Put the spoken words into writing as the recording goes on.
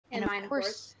fine, of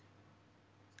course.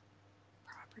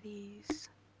 Properties.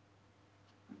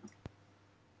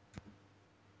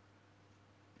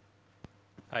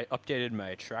 I updated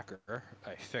my tracker.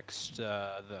 I fixed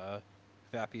the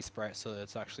Vappy sprite so that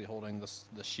it's actually holding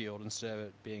the shield instead of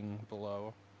it being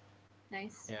below.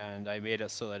 Nice. And I made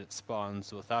it so that it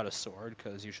spawns without a sword,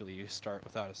 because usually you start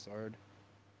without a sword.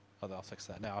 Although I'll fix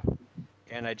that now.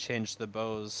 And I changed the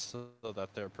bows so that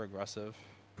they're progressive.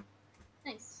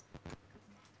 Nice.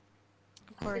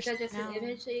 Of course. Is that just an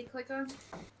image that you click on?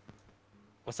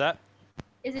 What's that?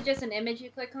 Is it just an image you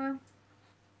click on?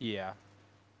 Yeah.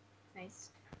 Nice.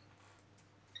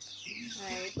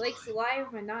 Alright, Blake's live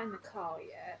but not in the call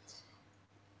yet.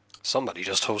 Somebody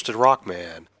just hosted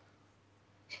Rockman.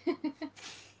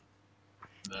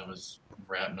 That was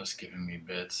Ratmus giving me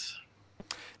bits.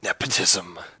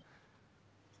 Nepotism.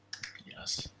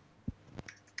 Yes.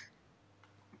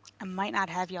 I might not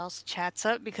have y'all's chats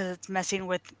up because it's messing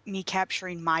with me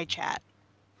capturing my chat.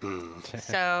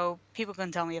 So people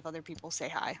can tell me if other people say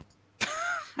hi.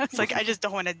 It's like, I just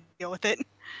don't want to deal with it.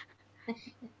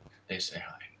 They say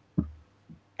hi.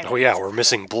 Oh yeah, we're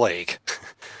missing Blake.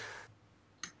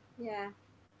 Yeah.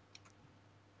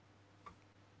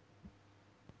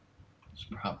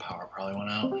 Power probably went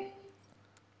out.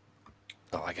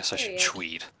 Oh, I guess I should There he is.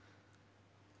 tweet.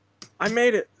 I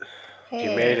made it.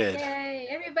 You made it. Yay!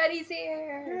 Everybody's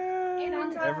here. And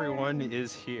on time. Everyone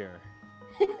is here.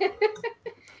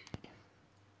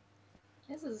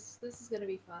 This is gonna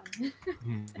be fun.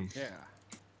 Yeah.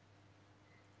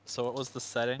 So what was the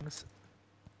settings?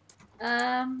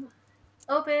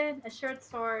 Open a short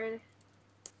sword.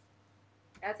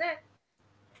 That's it.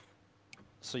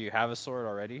 So you have a sword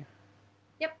already?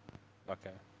 Yep.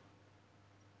 Okay.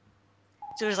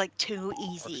 So it was like too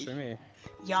Works easy. for me.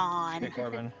 Yawn. Hey,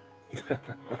 Corbin.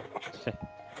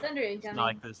 Thundering, It's dummy. not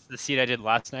like the seed I did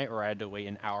last night where I had to wait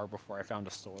an hour before I found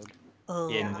a sword Oh.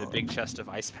 in the big chest of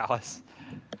Ice Palace.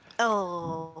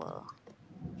 Oh.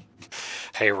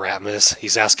 Hey Ratmus,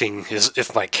 he's asking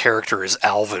if my character is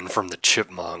Alvin from the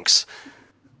Chipmunks.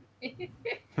 You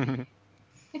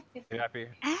happy?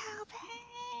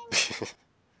 Alvin.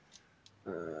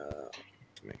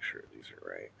 Make sure these are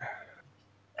right.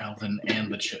 Alvin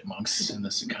and the Chipmunks in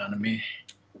this economy.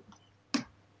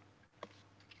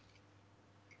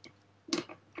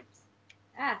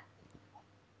 Ah.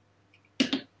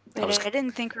 Wait, I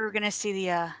didn't think we were gonna see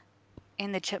the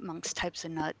and the chipmunks types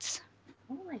of nuts.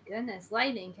 Oh my goodness.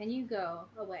 Lightning, can you go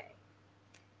away?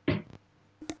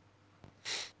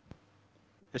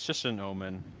 It's just an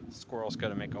omen. Squirrel's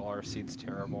gonna make all our seeds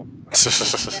terrible.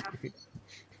 Yeah.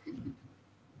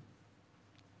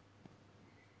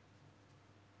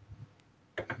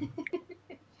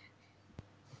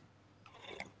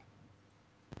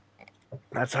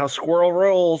 That's how squirrel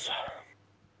rolls.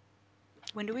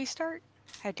 When do we start?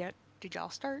 Did y'all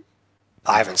start?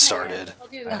 I haven't started. We'll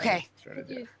do, Okay.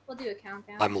 we'll do a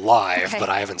countdown. I'm live, Okay. but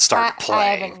I haven't started I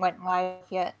playing. haven't went live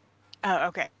yet. Oh,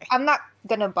 okay. I'm not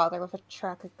gonna bother with a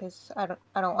tracker because I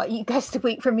don't want you guys to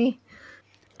wait for me.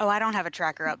 Oh, I don't have a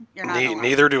tracker up. You're not allowed.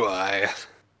 Neither do I.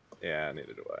 Yeah,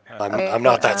 neither do I. I'm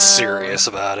not that serious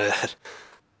about it.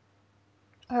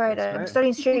 All right, That's I'm right.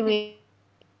 starting streaming.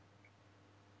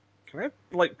 Can I have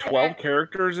like 12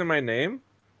 characters in my name?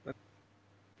 That's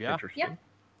Yeah. interesting.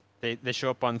 Yep. They show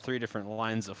up on 3 different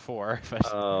lines of 4.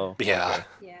 But Oh. Yeah.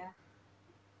 Yeah.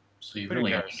 So you Who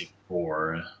really cares? only need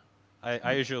 4.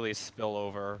 I usually spill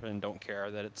over and don't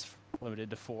care that it's limited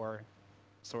to 4,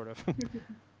 sort of.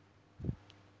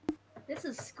 This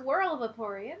is Squirrel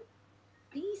Vaporeon.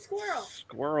 The squirrel.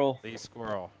 Squirrel. The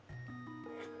squirrel.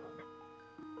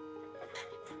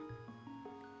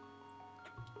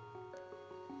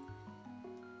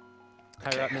 Hi,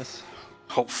 Okay. Ratmus.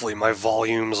 Hopefully my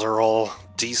volumes are all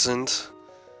decent.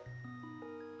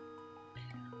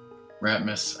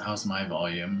 Ratmus, how's my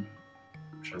volume?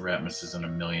 I'm sure Ratmus is in a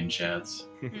million chats.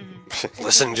 Mhm.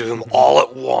 Listen to them all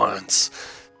at once.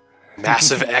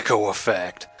 Massive echo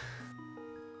effect.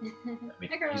 I mean,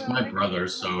 he's my brother,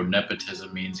 so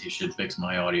nepotism means he should fix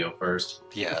my audio first.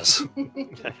 Yes.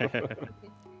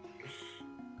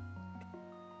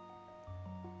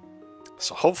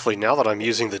 So hopefully now that I'm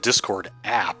using the Discord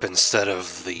app instead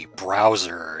of the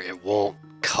browser, it won't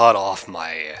cut off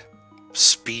my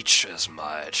speech as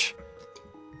much.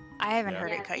 I haven't Yeah.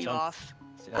 heard it cut you Sounds- off.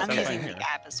 Yeah, I'm sounds using fine the here.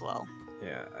 app as well.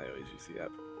 Yeah, I always use the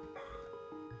app.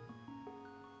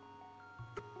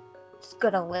 Just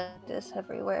gonna link this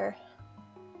everywhere.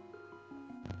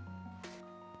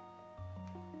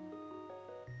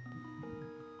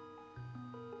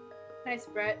 Nice,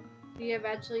 Brett. Do you have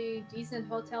actually decent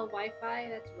hotel Wi-Fi?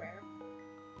 That's rare.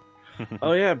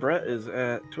 Oh yeah, Brett is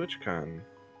at TwitchCon.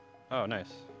 Oh,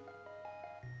 nice.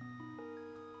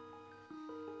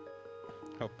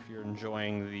 Hope you're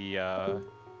enjoying the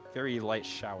very light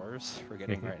showers we're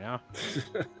getting right now.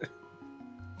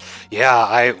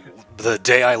 Yeah, the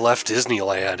day I left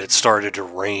Disneyland, it started to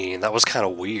rain. That was kind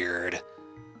of weird.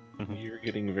 You're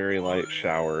getting very light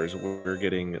showers. We're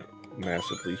getting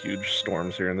massively huge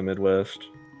storms here in the Midwest.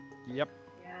 Yep.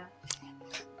 Yeah.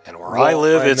 And where I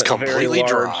live, it's A very completely large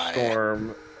dry.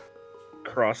 storm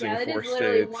crossing Yeah, it 4 is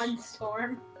literally states. one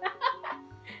storm.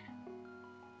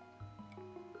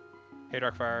 Hey,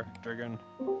 Darkfire, Durgan.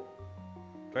 Do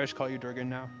I just call you Durgan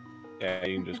now? Yeah,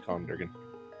 you can just call him Durgan.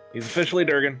 He's officially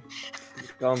Durgan.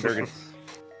 Just call him Durgan.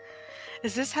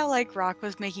 Is this how like Rock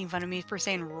was making fun of me for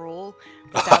saying rule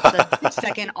without the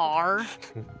second R?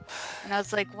 And I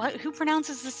was like, what? Who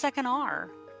pronounces the second R?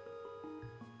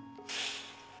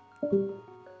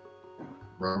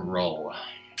 Roll.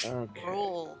 Okay.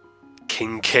 Rule.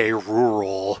 King K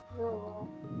Rural. Rural.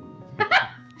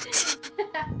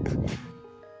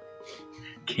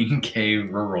 King K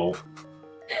Rural.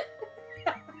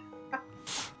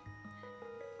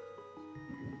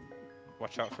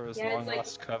 Watch out for his Yeah, it's long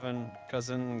lost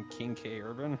cousin, King K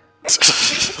Urban.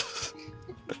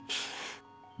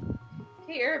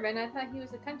 Hey, Urban, I thought he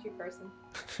was a country person.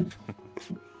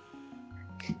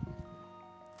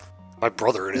 My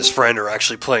brother and his friend are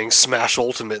actually playing Smash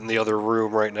Ultimate in the other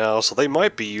room right now, so they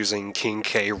might be using King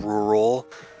K Rural.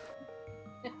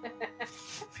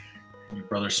 Your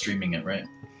brother's streaming it, right?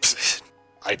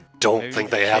 I don't Maybe think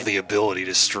we they can have change- the ability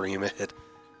to stream it.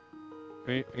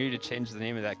 We need to change the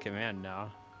name of that command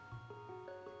now.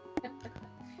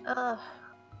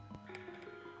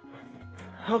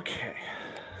 Okay.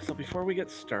 So before we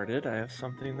get started, I have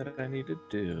something that I need to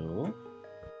do.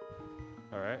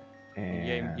 Alright.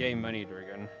 And, Yay money,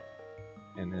 Durgan.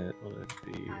 and it would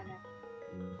be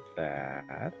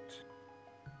that.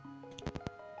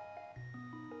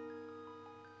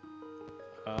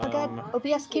 Oh god,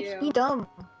 OBS keeps you. me dumb.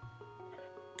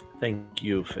 Thank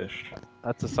you, Fish.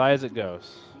 That's as high as it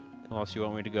goes. Unless you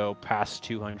want me to go past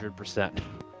 200%.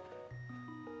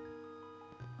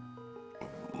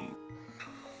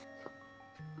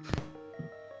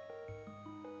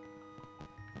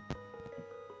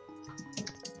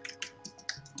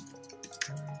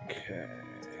 Okay.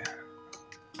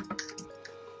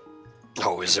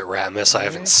 Oh, is it Ratmus? I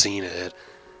haven't seen it.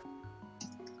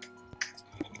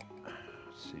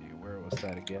 Let's see, where was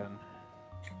that again?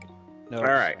 No.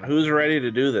 Alright, who's ready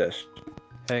to do this?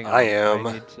 Hang on. I am.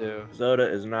 I need to. Zoda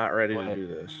is not ready to Quiet. do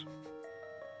this.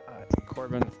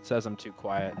 Corbin says I'm too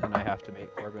quiet, and I have to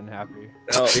make Corbin happy.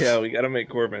 Oh yeah, we gotta make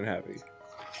Corbin happy.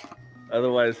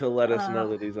 Otherwise, he'll let us know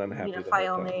that he's unhappy. Need a the whole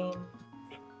file time. name.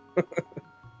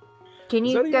 Can Zoda,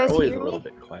 you you're guys always hear a little me?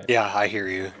 bit quiet. Yeah, I hear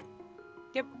you.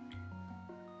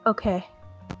 Okay.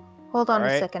 Hold on a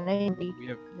Alright. second. I need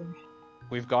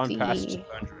We've gone past See.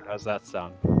 200. How's that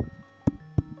sound?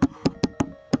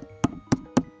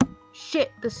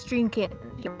 Shit, the stream can't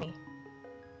hear me.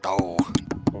 Oh,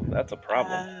 Well, that's a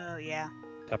problem. Oh, yeah.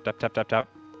 Tap, tap, tap, tap, tap.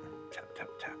 Tap tap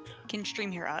tap. Can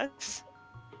stream hear us?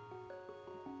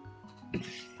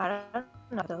 I don't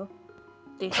know though.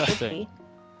 They should Testing. be.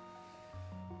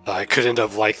 I could end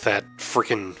up like that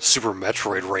freaking Super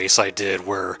Metroid race I did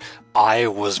where I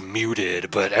was muted,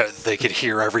 but they could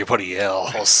hear everybody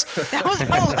else. That was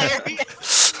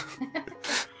hilarious.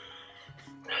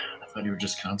 I thought you were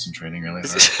just concentrating really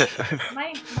hard.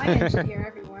 My end should hear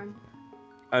everyone.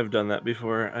 I've done that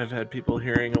before. I've had people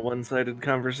hearing a one-sided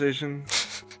conversation.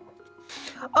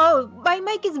 Oh, my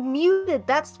mic is muted.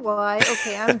 That's why.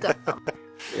 Okay, I'm dumb.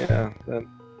 Yeah, that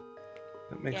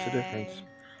makes a difference. Yay.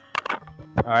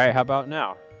 Alright, how about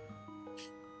now?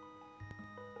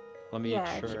 Let me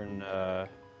Yeah, turn,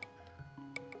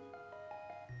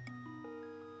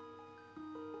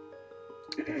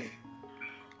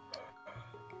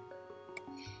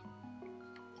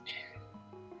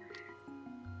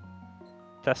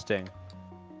 testing.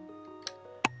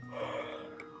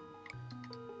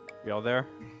 Y'all there?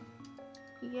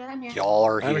 Yeah. I'm here. Y'all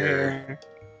are I'm here. here.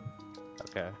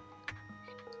 Okay.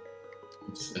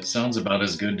 It sounds about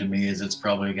as good to me as it's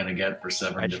probably going to get for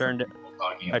 7 I different turned- people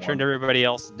talking I at turned once. everybody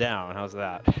else down. How's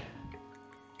that?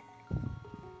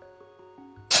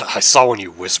 I saw when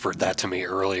you whispered that to me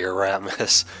earlier,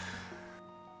 Ratmus.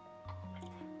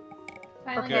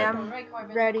 Finally Okay, got I'm it right,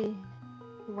 Corbin. Ready.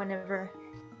 Whenever.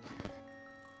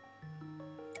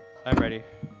 I'm ready.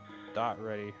 Dot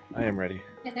ready. I am ready.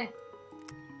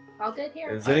 All good here.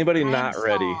 Is anybody I'm not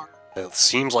ready? song. It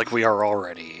seems like we are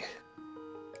already.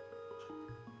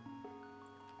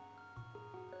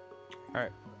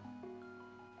 Alright.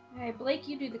 Alright, Blake,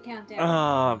 you do the countdown.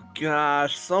 Oh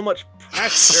gosh, so much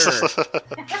pressure.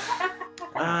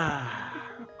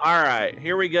 All right,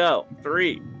 here we go.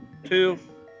 3, 2,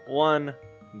 1,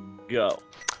 go.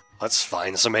 Let's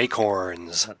find some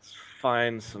acorns. Let's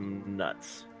find some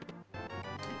nuts.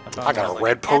 I got a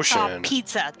red That's potion. a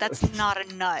pizza. That's not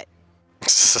a nut.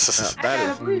 That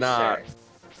is not.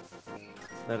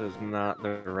 That is not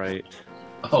the right.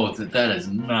 Oh, that is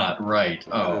not right.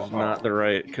 That Oh, is not the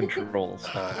right controls.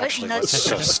 What Actually, nuts let's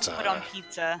should just put on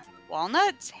pizza?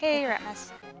 Walnuts? Hey,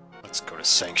 Ratmus. let's go to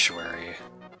Sanctuary.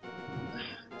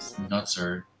 these nuts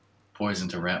are poison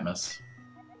to Ratmus.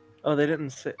 Oh, they didn't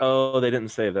say. Oh, they didn't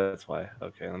save. That's why.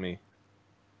 Okay, let me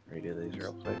redo these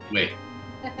real quick. Wait,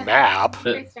 Map.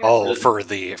 Great start. Oh, for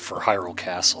Hyrule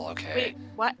Castle. Okay. Wait,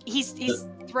 what? He's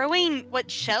throwing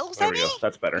what shells There at we me? go.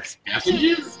 That's better.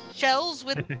 cabbages? Shells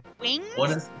with wings?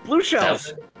 What is Blue shells.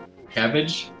 that?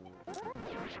 Cabbage?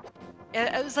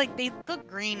 I was like, they look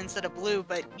green instead of blue,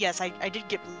 but yes, I did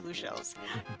get blue shells.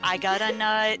 I got a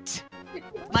nut.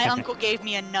 My uncle gave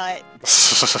me a nut.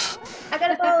 I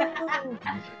gotta go.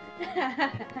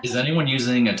 Is anyone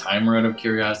using a timer out of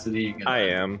curiosity? I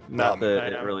am. Not that I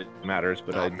it am. really matters,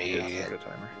 but I Not me. did start a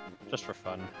timer. Just for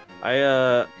fun.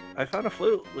 I found a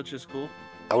flute, which is cool.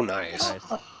 Oh, nice. Nice.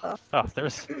 Oh,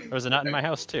 there's a nut in my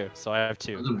house too, so I have Are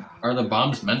 2. are the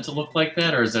bombs meant to look like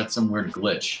that, or is that some weird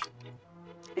glitch?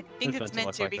 I think It's it's meant to meant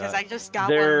look to like because that. I just got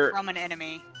They're- one from an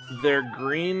enemy. They're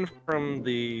green from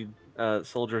the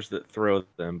soldiers that throw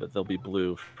them, but they'll be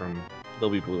blue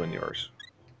in yours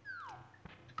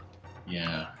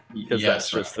Yeah. because that's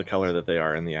just the color that they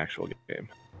are in the actual game.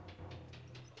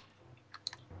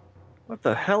 What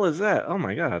the hell is that? Oh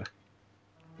my god!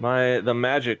 A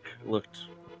magic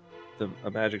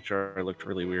jar looked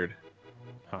really weird.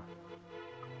 Huh.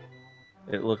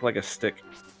 It looked like a stick.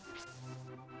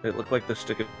 It looked like the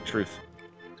stick of truth.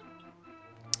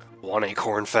 1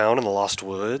 acorn found in the Lost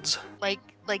Woods.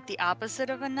 Like the opposite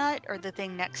of a nut or the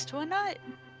thing next to a nut?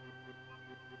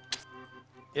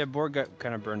 Yeah, Borg got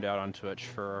kind of burned out on Twitch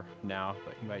for now,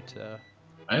 but you might.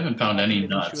 I haven't found any Maybe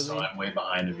nuts, she so was- I'm way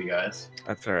behind of you guys.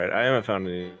 That's all right. I haven't found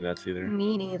any nuts either.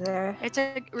 Me neither. It's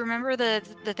a remember the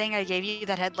thing I gave you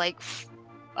that had like 4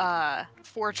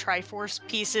 Triforce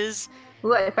pieces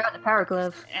Ooh, I found a power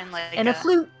glove and like and a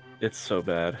flute. It's so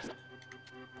bad.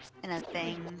 and a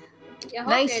thing. Yeah,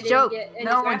 Nice hopefully I didn't joke. get any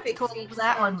No one's graphic told sheets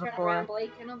that one turned before. around,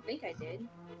 Blake. I don't think I did.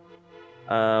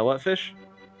 What fish?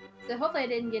 So hopefully I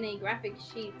didn't get any graphic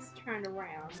sheets turned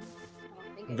around. I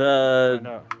don't think I The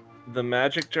No. the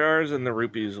magic jars and the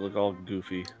rupees look all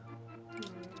goofy. did.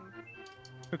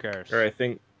 Who cares? Or I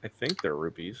think they're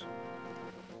rupees.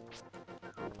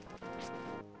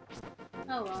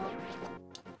 Oh well.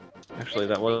 Actually,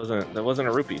 that wasn't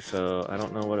a rupee, so I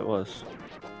don't know what it was.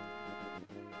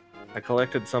 I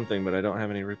collected something, but I don't have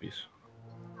any rupees.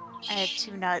 I had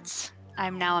 2 nuts.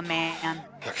 I'm now a man.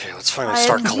 Okay, let's finally I have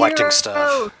start collecting 0.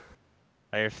 stuff.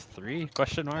 I have 3?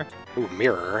 Question mark. Ooh,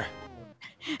 mirror.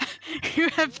 You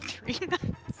have 3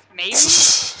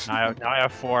 nuts? Maybe? Now I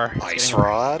have 4. It's Ice getting-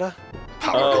 rod.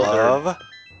 Power Oh, glove.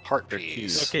 Heart they're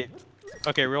piece. cute.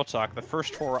 Okay, real talk. The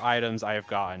first 4 items I have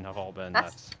gotten have all been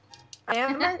That's- nuts. I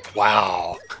am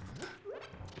Wow.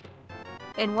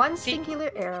 in one See- singular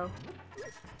arrow.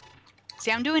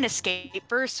 See, I'm doing escape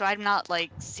first, so I'm not like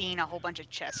seeing a whole bunch of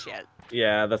chests yet.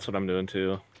 Yeah, that's what I'm doing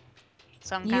too.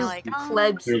 So I'm kind You of like,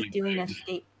 plebs Really doing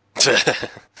great. escape.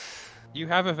 You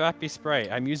have a Vappy spray.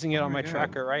 I'm using it Oh on my my God.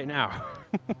 tracker right now.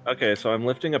 Okay, so I'm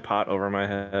lifting a pot over my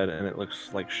head, and it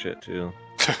looks like shit too.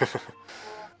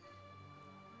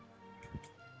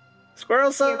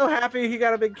 Squirrel's so happy he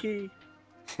got a big key.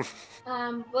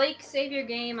 Blake, save your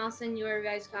game. I'll send you a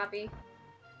revised copy.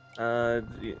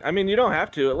 I mean, you don't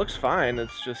have to. It looks fine.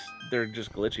 It's just they're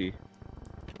just glitchy.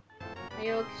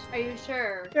 Are you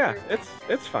sure? Yeah, You're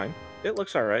it's fine. It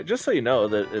looks all right. Just so you know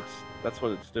that that's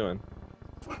what it's doing.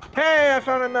 Hey, I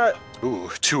found a nut. Ooh,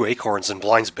 2 acorns in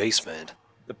Blind's basement.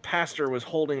 The pastor was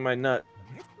holding my nut.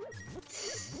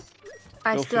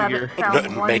 I Go still haven't figure.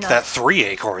 found one Make nut. that 3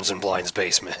 acorns in Blind's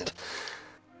basement.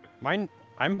 Mine.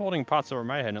 I'm holding pots over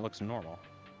my head and it looks normal.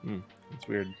 It's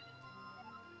weird.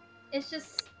 It's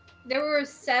just there were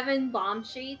 7 bomb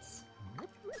sheets,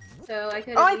 so I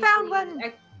could. Oh, I found one!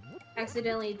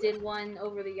 Accidentally did one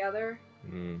over the other.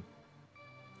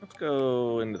 Let's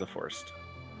go into the forest.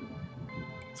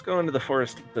 Let's go into the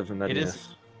forest of the nuttiness.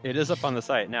 It is up on the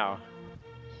site now.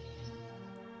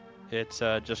 It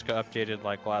just got updated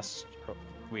like last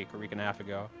week or week and a half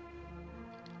ago.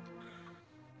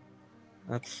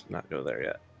 Let's not go there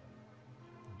yet.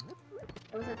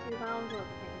 It was a 2 bombs. Wasn't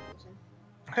paying attention.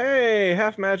 Hey,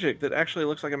 half magic that actually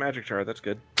looks like a magic jar. That's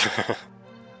good.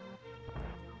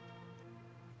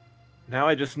 Now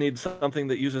I just need something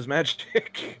that uses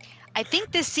magic. I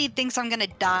think this seed thinks I'm gonna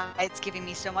die. It's giving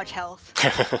me so much health.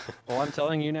 Well, I'm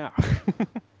telling you now.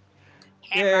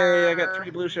 Yay, I got 3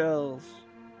 blue shells.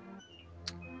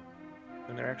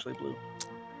 And they're actually blue.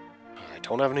 I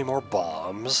don't have any more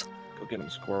bombs. Go get him,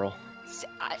 squirrel.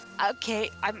 Okay,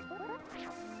 I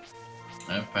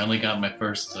finally got my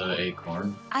first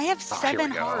acorn. I have Oh, here we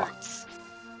 7 go. hearts.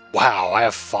 Wow, I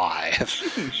have 5.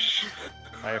 Sheesh.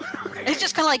 I have 3. It's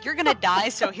just kind of like, you're gonna die,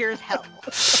 so here's health.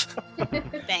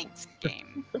 Thanks,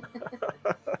 game.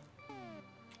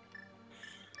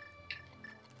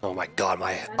 Oh my god,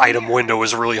 my item window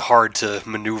is really hard to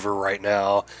maneuver right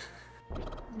now.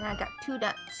 And I got 2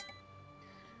 nuts.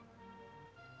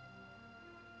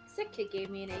 Sick kid gave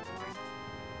me an acorn.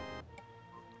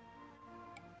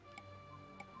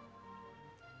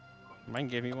 Mine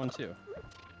gave me one too.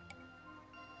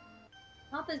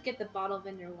 I'll just get the bottle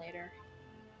vendor later.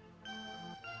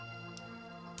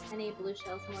 I need blue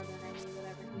shells more than I need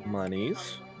whatever he has.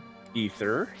 Monies. Probably.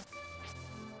 Ether.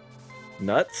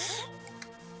 Nuts.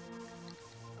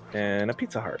 And a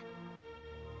Pizza Heart.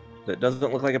 That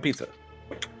doesn't look like a pizza.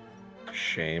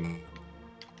 Shame.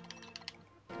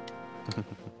 And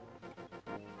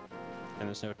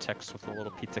there's no text with a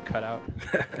little pizza cutout.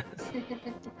 I'm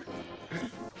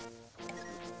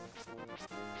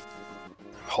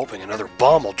hoping another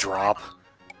bomb will drop.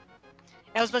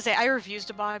 I was about to say, I refuse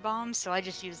to buy bombs, so I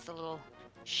just used the little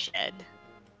shed.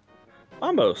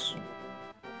 Almost.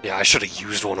 Yeah, I should have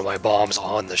used one of my bombs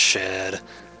on the shed.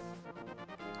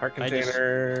 Heart I just-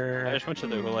 container. I just went to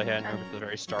the Houlihan room at the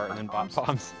very start and then bought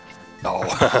bombs. Oh.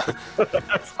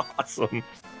 That's awesome.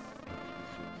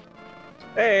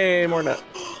 Hey, more nuts.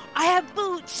 I have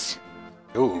boots!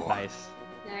 Ooh. Nice.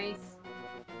 Nice.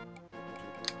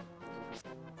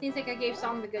 Seems like I gave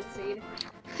Song the good seed.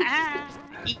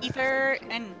 Ether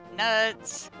and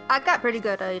nuts. I got pretty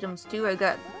good items too. I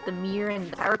got the mirror and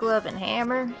the power glove and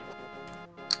hammer.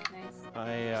 Nice.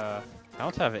 I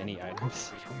don't have any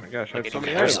items. Oh my gosh, I have Maybe so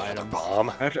many there's items. another bomb.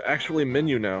 I have to actually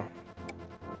menu now.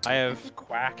 I have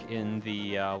Quack in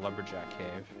the Lumberjack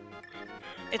Cave.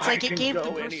 It's I like it can gave the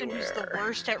go person who's the anywhere.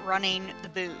 worst at running the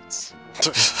boots.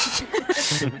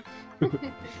 It's I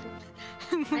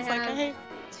like, have hey,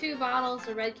 2 bottles,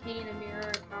 a red cane, a mirror,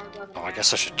 a power glove, and Oh, a I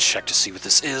guess I hat. should check to see what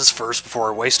this is first before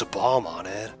I waste a bomb on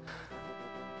it.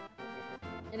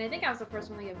 And I think I was the first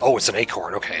one to get. Oh, it's an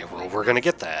acorn. Okay, well, we're gonna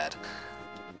get that.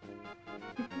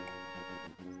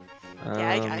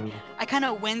 Yeah, I kind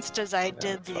of winced as I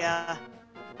did the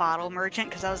bottle merchant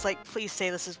because I was like, please say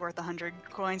this is worth 100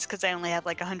 coins because I only had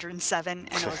like 107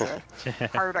 and it was a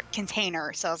hard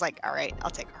container. So I was like, all right, I'll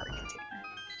take a hard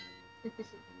container.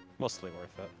 Mostly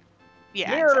worth it. Yeah.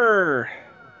 Mirror!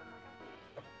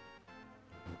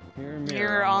 Mirror,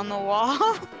 Mirror on the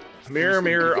wall. Mirror,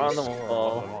 mirror on the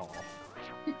wall.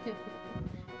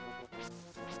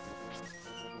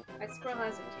 My squirrel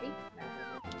has a cape now.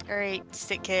 All right,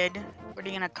 sick kid. What are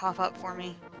you gonna cough up for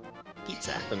me?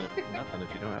 Pizza. Nothing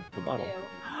if you don't have the bottle. Ew.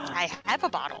 I have a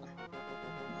bottle.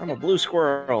 I'm a blue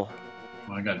squirrel.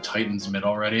 Oh, I got Titan's mid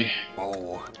already.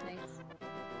 Oh. Nice.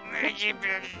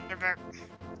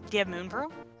 Do you have moon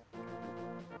pearl?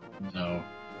 No.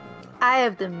 I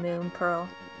have the moon pearl.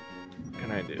 What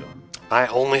can I do? I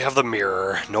only have the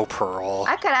mirror, no pearl.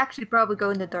 I could actually probably go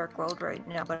in the dark world right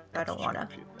now, but I don't want to.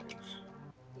 Check a few things.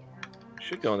 Yeah.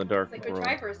 Should go in the dark It's like with world.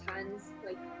 driver's tons,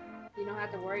 like you don't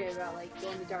have to worry about like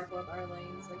going to dark world our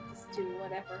lanes, like just do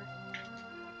whatever.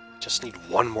 Just need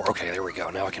one more. Okay, there we go.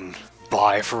 Now I can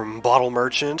buy from Bottle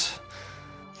Merchant.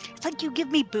 It's like you give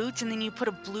me boots and then you put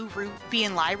a blue rupee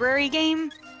in library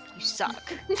game. You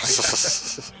suck.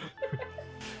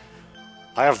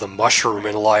 I have the mushroom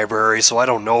in library, so I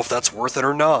don't know if that's worth it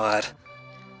or not.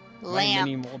 My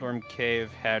mini Lamp. Moldorm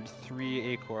cave had 3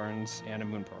 acorns and a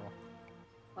moon pearl.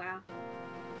 Wow.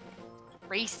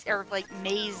 Race or like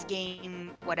maze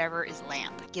game, whatever is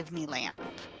lamp. Give me lamp.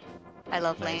 I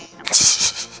love Nice.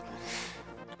 lamp.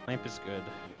 Lamp is good.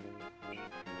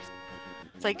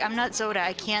 It's like I'm not Zoda.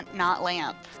 I can't not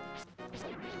lamp.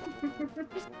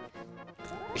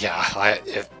 Yeah,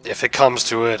 if it comes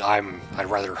to it, I'd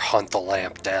rather hunt the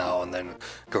lamp down than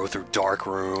go through dark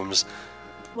rooms.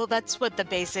 Well, that's what the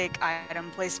basic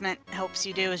item placement helps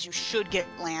you do. Is you should get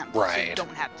lamp. So you Right.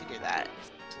 don't have to do that.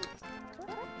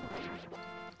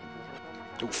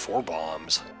 Ooh, 4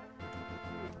 bombs.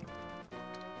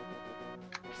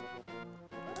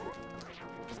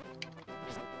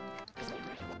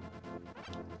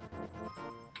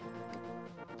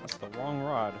 That's the wrong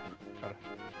rod. Gotta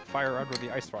fire rod where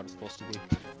the ice rod is supposed to be.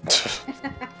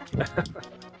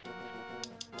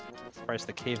 Surprised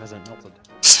the cave hasn't melted.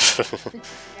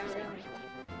 Yeah, really.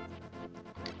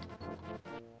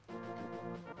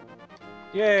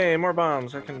 Yay, more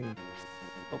bombs. I can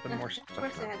open more Of stuff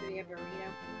course it now. had to be a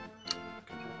burrito.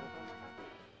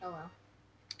 Oh well.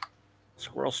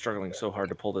 Squirrel's struggling so hard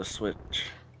to pull this switch.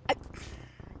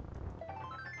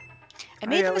 I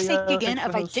made the Hi, mistake Elia. again Thanks for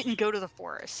if the I host. didn't go to the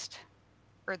forest.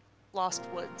 Or Lost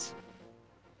Woods.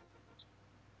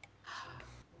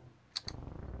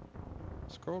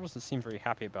 Squirrel doesn't seem very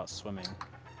happy about swimming.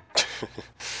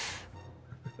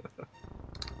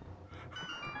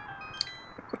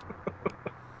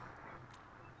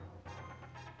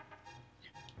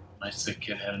 My sick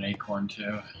kid had an acorn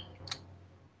too.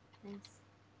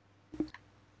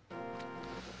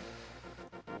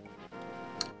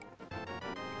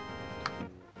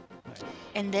 Nice.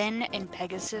 And then in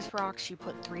Pegasus Rocks, you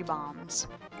put 3 bombs.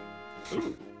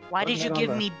 Ooh, Why did wasn't you that on give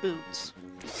the- me boots?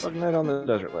 Bug night on the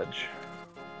desert ledge.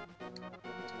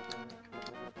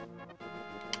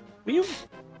 Will you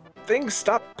things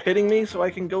stop pitting me so I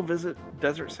can go visit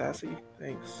Desert Sassy?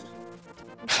 Thanks.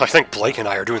 I think Blake and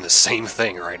I are doing the same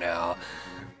thing right now.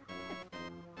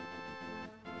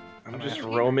 I'm just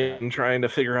roaming, trying to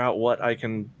figure out what I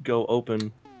can go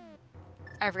open.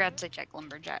 I forgot to check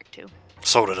Lumberjack too.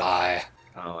 So did I.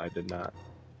 Oh, I did not.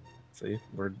 See,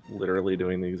 we're literally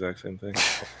doing the exact same thing.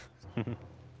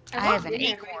 I have an walked in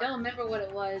there, acorn. but I don't remember what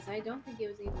it was. I don't think it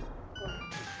was even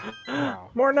important. Wow.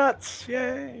 More nuts!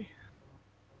 Yay!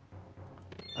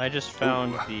 I just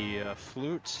found the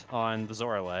flute on the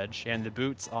Zora ledge and the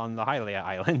boots on the Hylia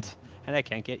island, and I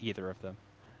can't get either of them.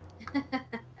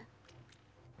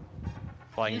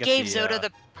 Well, I can You get gave the, Zoda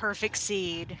the perfect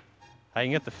seed. I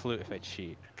can get the flute if I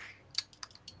cheat.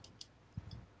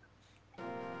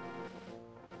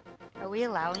 Are we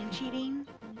allowing cheating?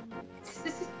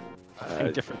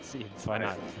 Different seeds, why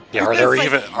not? Yeah, are there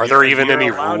It's like- even You're any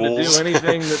allowed rules? to do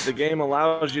anything that the game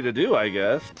allows you to do, I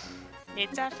guess.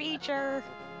 It's a feature.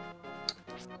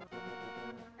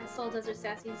 I sold Desert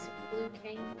Sassy's blue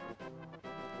cane.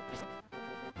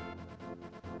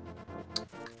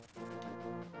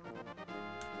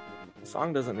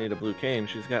 Song doesn't need a blue cane.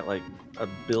 She's got like 1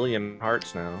 billion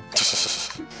hearts now.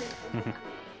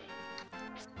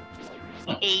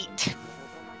 8.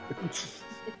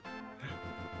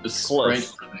 The sprite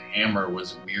Close. for the hammer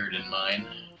was weird in mine.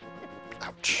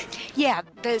 Ouch. Yeah,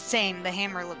 the same. The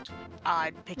hammer looked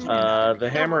odd picking it up. The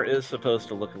hammer is supposed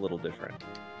to look a little different.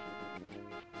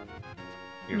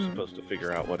 You're Hmm. supposed to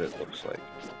figure out what it looks like.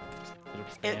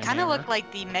 It kind of looked like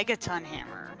the Megaton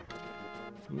hammer.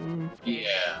 Mm,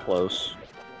 Yeah. close.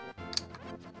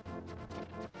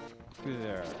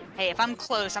 There. Hey, if I'm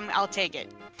close, I'll take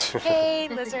it. Hey,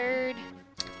 lizard.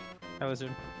 Hi,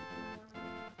 lizard.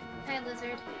 Hi,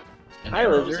 lizard. And Hi,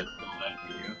 arrows lizard. and all that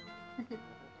for you.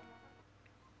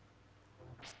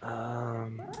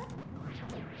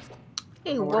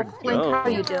 Hey, Where'd Wolf it Link, go? how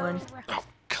you doing? Oh,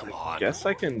 come on. Guess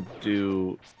I can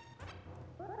do.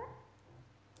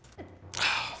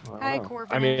 Hi, Oh.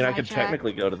 Corbin I mean, and I hi, could Jack.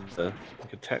 technically go to the. I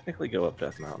could technically go up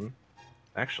Death Mountain.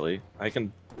 Actually, I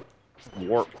can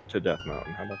warp to Death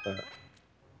Mountain. How about that?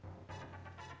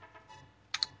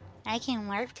 I can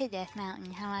warp to Death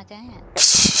Mountain. How about that?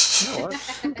 You know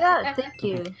what? Good, thank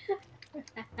you.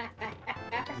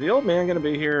 Is the old man gonna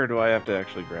be here, or do I have to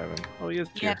actually grab him? Oh, he is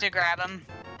You here. have to grab him.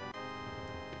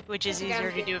 Which is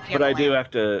easier to do if you But I have a do lamp.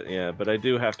 have to. Yeah, but I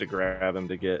do have to grab him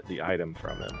to get the item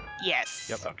from him. Yes.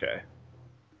 Yep. Okay.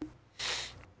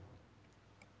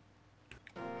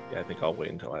 Yeah, I think I'll wait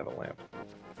until I have a lamp.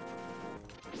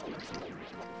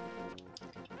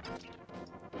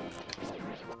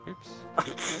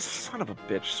 Oops. Son of a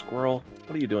bitch, squirrel.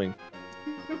 What are you doing?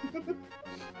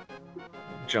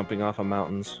 Jumping off of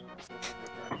mountains.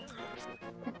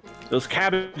 Those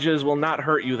cabbages will not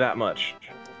hurt you that much.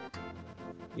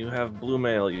 You have blue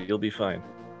mail, you'll be fine.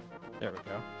 There we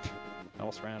go. I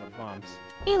almost ran out of bombs.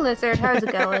 Hey, Lizard, how's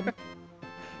it going?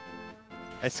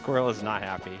 My squirrel is not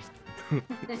happy.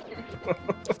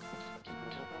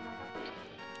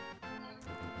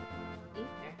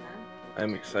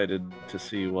 I'm excited to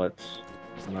see what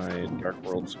my Dark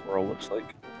World squirrel looks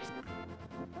like.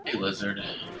 Hey, lizard.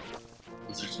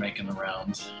 Lizard's making the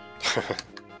rounds.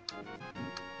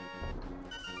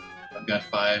 I've got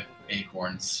 5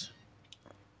 acorns.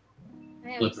 I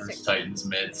have Flippers, 6. titans,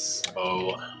 mitts,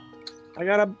 bow. I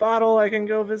got a bottle, I can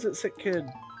go visit sick kid.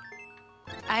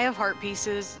 I have heart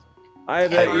pieces. I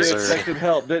bet you Lizard. expected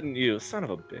help, didn't you? Son of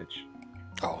a bitch.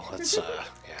 Oh, let's yeah,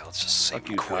 let's just say Fuck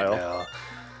you, quit Kyle. now.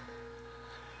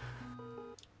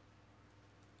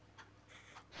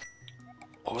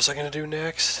 What was I gonna do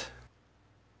next?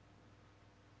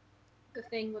 The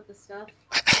thing with the stuff.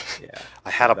 Yeah. I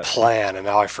had a That's- plan and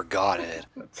now I forgot it.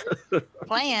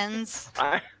 Plans.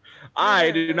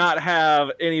 I do not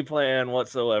have any plan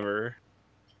whatsoever.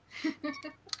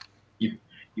 You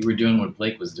were doing what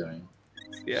Blake was doing.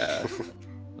 Yeah.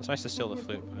 It's nice to steal the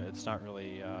flute, but it's not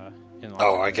really in line.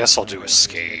 Oh, I with guess I'll it. do I'm gonna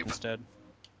escape. instead.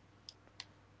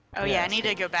 Oh yeah, I need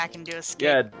to go back and do escape.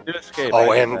 Yeah, do escape.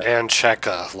 Oh, I did that. and check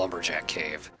Lumberjack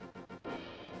Cave.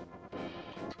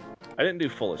 I didn't do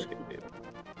full escape.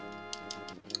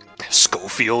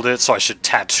 Schofield it, so I should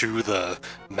tattoo the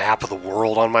map of the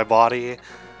world on my body.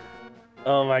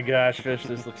 Oh my gosh, Fish,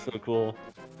 this looks so cool.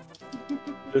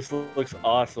 This looks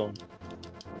awesome.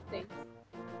 Thanks.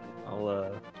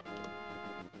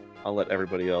 I'll let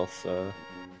everybody else go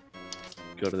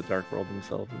to the Dark World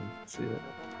themselves and see it.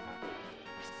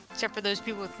 Except for those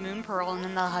people with Moon Pearl, and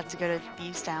then they'll have to go to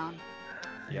Thieves Town.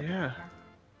 Yep. Yeah.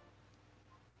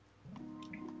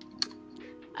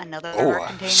 Another Oh, art a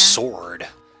container. sword.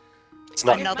 It's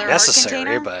not Another art necessary,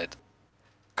 container? but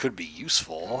could be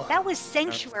useful. That was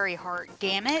Sanctuary Heart,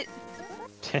 damn it.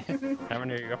 How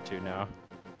many are you up to now?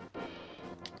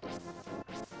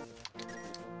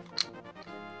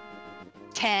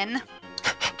 Ten.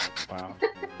 Wow.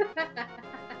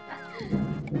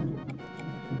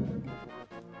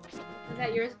 Is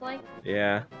that yours, Blake?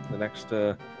 Yeah.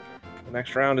 The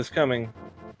next round is coming.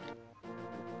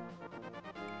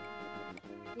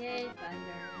 Yay, thunder.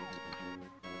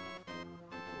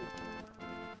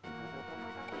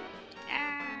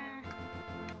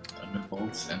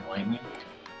 Thunderbolts and lightning.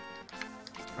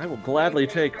 I will gladly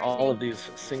take all of these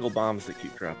single bombs that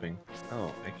keep dropping.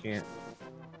 Oh, I can't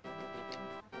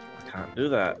do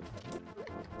that.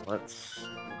 Let's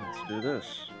do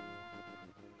this.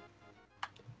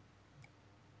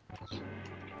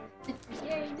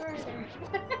 Yay, murder.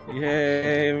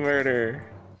 Yay, murder.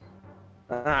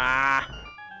 Ah!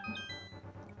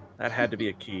 That had to be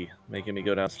a key, making me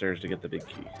go downstairs to get the big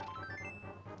key.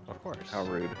 Of course. How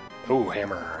rude. Ooh,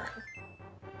 hammer.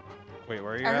 Wait,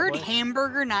 where are you I at, heard Blake?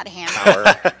 hamburger, not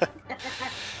hammer.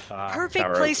 Tower. Perfect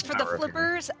Tower place of- for the Tower of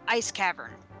flippers, ice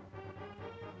cavern.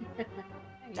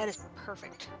 That is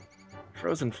perfect.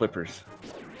 Frozen flippers.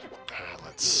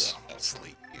 Let's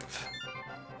leave.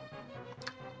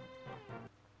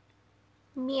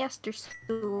 Master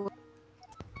Stool.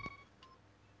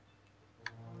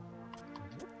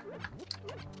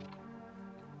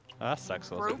 That sucks.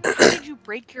 Wilson. Broke? Why did you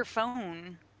break your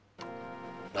phone?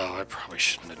 No, I probably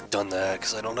shouldn't have done that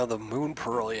because I don't have the Moon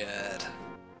Pearl yet.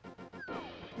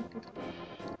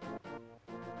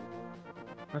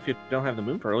 If you don't have the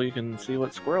Moon Pearl, you can see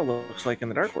what Squirrel looks like in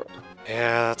the Dark World.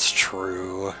 Yeah, that's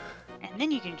true. And then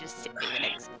you can just sit there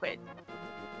and quit.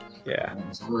 Yeah.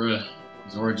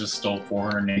 Zora just stole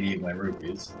 480 of my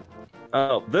rupees.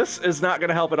 Oh, this is not going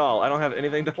to help at all. I don't have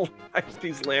anything to light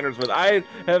these lanterns with. I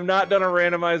have not done a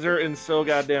randomizer in so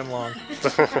goddamn long.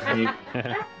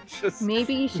 Just,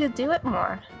 Maybe you should do it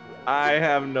more. I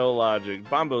have no logic.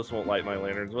 Bombos won't light my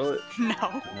lanterns, will it? No.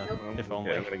 No, if Okay,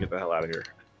 only. I'm going to get the hell out of here.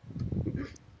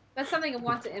 That's something I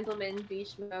want to implement in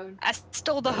beach mode. I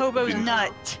stole the hobo's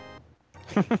nut.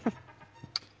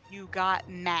 You got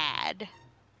mad.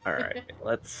 Alright,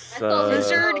 let's... I thought this-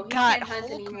 Lizard Oh, he got can't hunt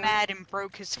Hulk anymore. mad and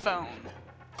broke his phone.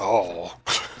 Oh.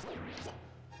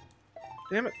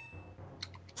 Damn it.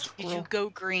 Did you go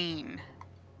green?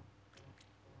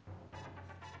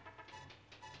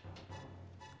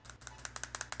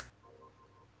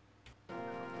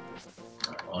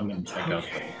 Well, I'm gonna check out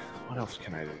Okay, what else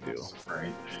can I do? the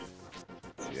right.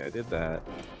 Let's see, I did that.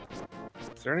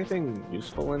 Is there anything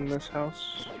useful in this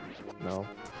house? No.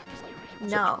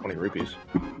 Except No. 20 rupees.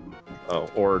 Oh,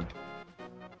 or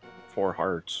 4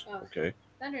 hearts. Oh. Okay.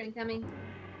 Thunder incoming.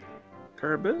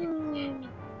 Kerboom!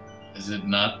 Is it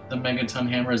not the Megaton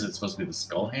Hammer? Is it supposed to be the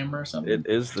Skull Hammer or something? It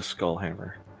is the Skull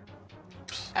Hammer.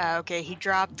 Okay, he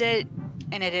dropped it,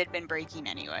 and it had been breaking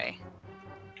anyway.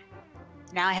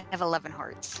 Now I have 11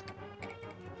 hearts.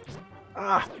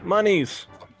 Ah, monies!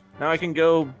 Now I can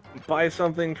go buy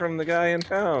something from the guy in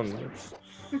town.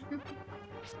 It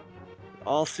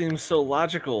all seems so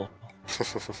logical.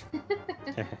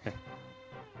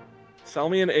 Sell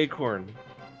me an acorn.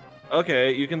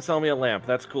 Okay, you can sell me a lamp.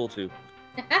 That's cool too.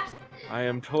 I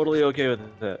am totally okay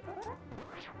with it.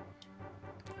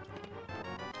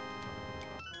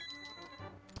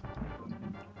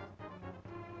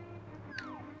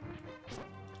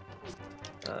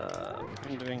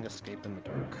 I'm doing escape in the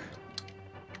dark.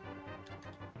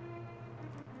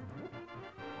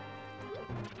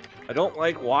 I don't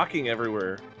like walking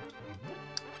everywhere.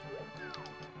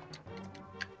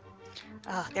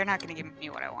 Ugh, they're not gonna give me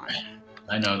what I want.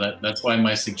 I know that's why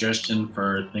my suggestion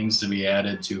for things to be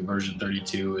added to version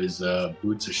 32 is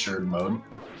boots assured mode.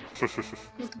 There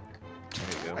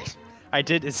you go. I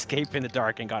did escape in the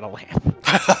dark and got a lamp.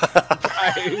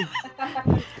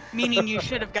 Meaning you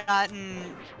should have gotten,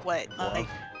 what, like,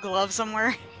 glove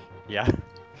somewhere? Yeah.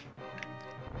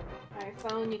 Alright,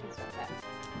 phone, you can start that.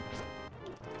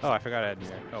 Oh, I forgot I had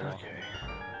mirror. Oh well.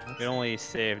 Okay. It only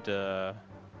saved one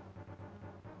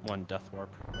death warp.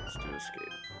 Let's do escape.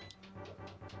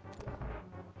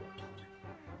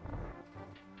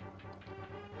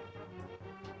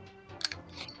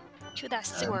 To the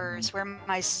sewers where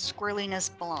my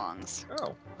squirreliness belongs.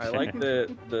 Oh, I like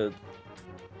the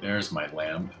There's my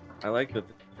lamp. I like the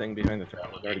thing behind the thing.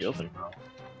 It's already open.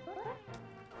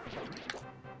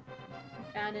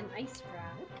 Found an ice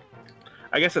trap.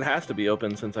 I guess it has to be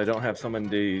open since I don't have someone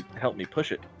to help me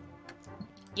push it.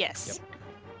 Yes. Yep.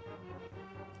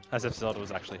 As if Zelda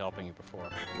was actually helping you before.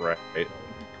 Right.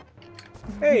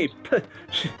 Hey,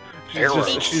 Arrows.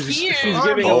 she's Cute.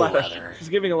 giving a Oh, lot of rather. she's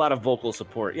giving a lot of vocal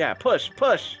support. Yeah, push.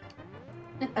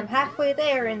 I'm halfway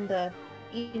there in the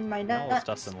eating my Now it's nuts.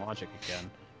 dust and logic again.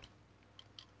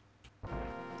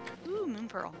 Ooh, moon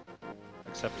pearl.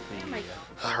 Except Oh my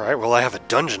god. Alright, well, I have a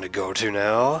dungeon to go to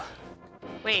now.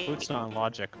 Wait. Food's not on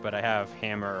logic, but I have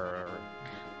hammer or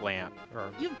lamp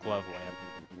or You- glove lamp.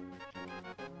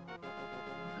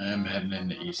 I'm heading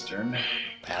into Eastern.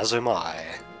 As am I.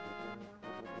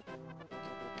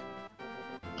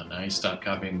 Oh, now you stop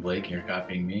copying Blake and you're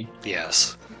copying me.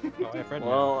 Yes. Oh, I have red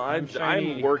Well, lamp.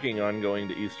 shiny. I'm working on going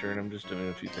to Eastern. I'm just doing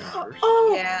a few things first.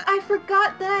 Oh, Yeah. I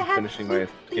forgot that I had Finishing my the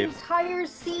escape. entire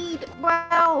seed.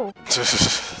 Wow.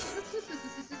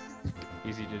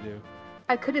 Easy to do.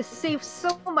 I could have saved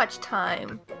so much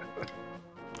time.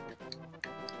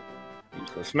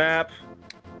 Useless map.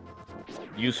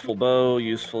 Useful bow.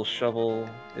 Useful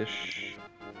shovel-ish.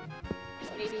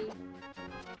 Maybe.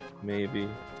 Maybe.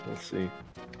 We'll see.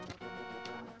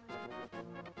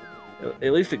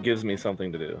 At least it gives me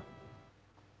something to do.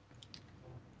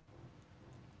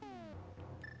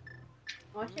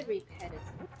 Oh, I should repet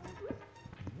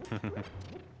it.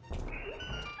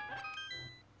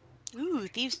 Ooh,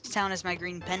 Thieves Town is my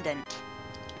green pendant.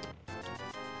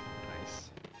 Nice.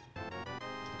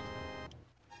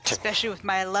 Especially with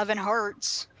my 11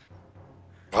 hearts.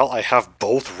 Well, I have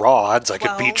both rods. I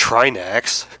could beat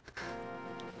Trinex.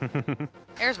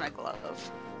 There's my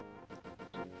glove.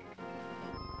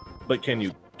 But can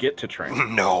you get to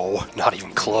train? No, not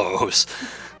even close.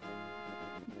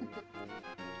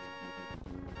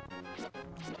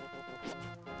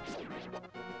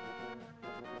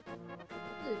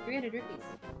 Ooh, 300 rupees.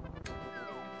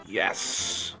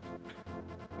 Yes.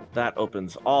 That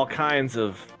opens all kinds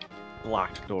of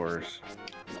blocked doors.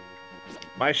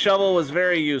 My shovel was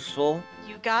very useful.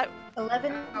 You got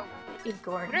 11 Oh.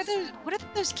 acorns. what are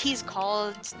those keys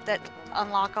called that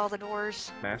unlock all the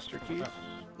doors? Master keys?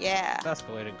 Yeah. It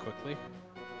escalated quickly.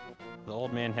 The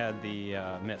old man had the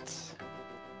mitts.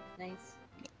 Nice.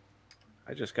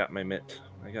 I just got my mitt.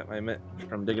 I got my mitt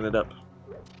from digging it up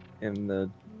in the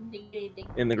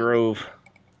grove.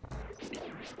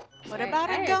 What about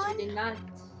I a actually gun? did not.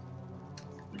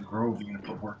 The Grove, you're gonna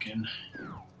put work in.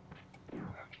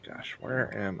 Gosh,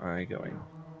 where am I going?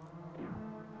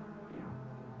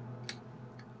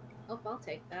 Oh, I'll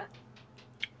take that.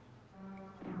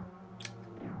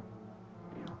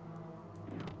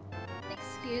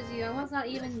 Excuse you, I was not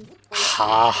even.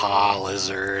 Ha ha,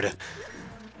 lizard.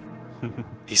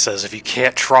 He says if you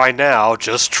can't try now,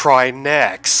 just try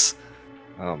next.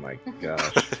 Oh my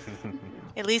gosh.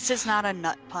 At least it's not a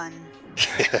nut pun.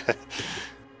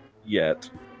 Yet.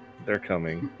 They're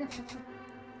coming.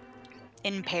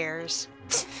 In pairs.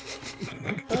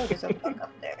 Oh, there's a bug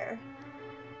up there.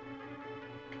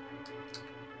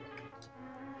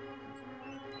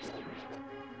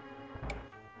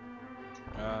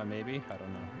 Maybe? I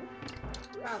don't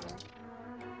know. Probably.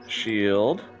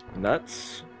 Shield.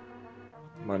 Nuts.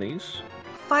 Monies.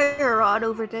 Fire rod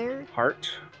over there. Heart.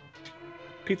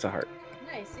 Pizza Heart.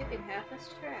 Nice, you can have this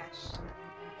trash.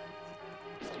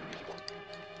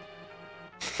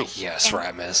 Yes,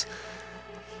 Ramis.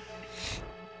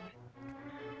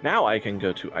 Now I can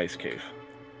go to Ice Cave.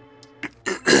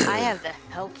 I have the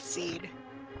health seed.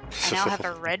 I now have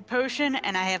a red potion,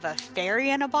 and I have a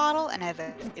fairy in a bottle, and I have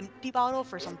an empty bottle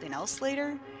for something else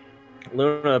later.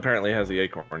 Luna apparently has the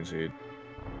acorn seed.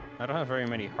 I don't have very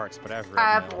many hearts, but I have red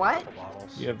I have in a what? couple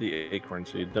bottles. You have the acorn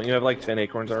seed. Don't you have like 10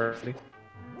 acorns already?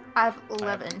 I have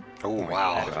 11. Oh,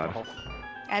 wow. God.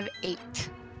 I have 8.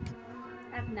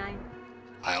 I have 9.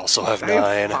 I also have I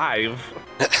have 9. 5.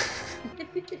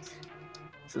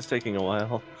 This is taking a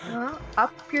while. Well,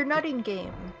 up your nutting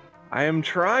game. I am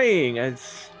trying.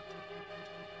 It's...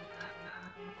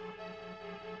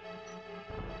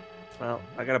 Well,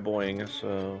 I got a boing,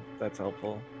 so that's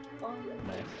helpful.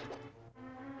 Nice.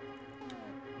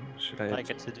 Should I? I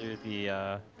get to do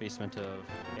the basement of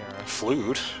Era.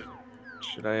 Flute.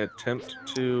 Should I attempt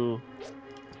to?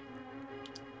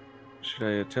 Should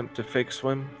I attempt to fake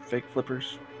swim, fake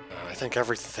flippers? I think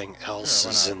everything else Sure,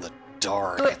 why is not? in the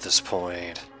dark at this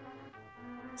point.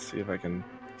 Let's see if I can.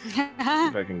 See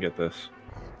if I can get this.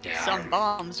 Yeah, Some I'm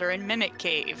bombs are in Mimic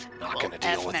Cave. not Well, gonna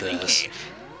deal F with Mimic this. Cave.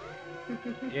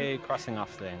 Yay, crossing off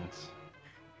things.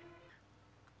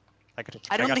 I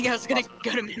don't got think to I was gonna cross-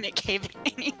 go to Mimic Cave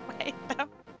anyway, though.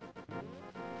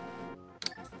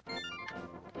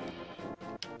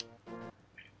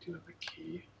 I do have a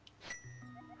key.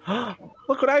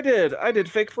 Look what I did! I did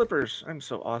fake flippers. I'm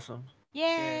so awesome.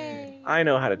 Yay! I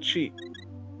know how to cheat.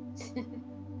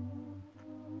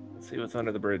 Let's see what's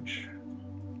under the bridge.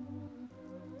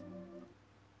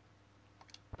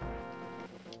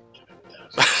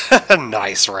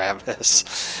 Nice,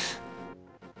 Ramus.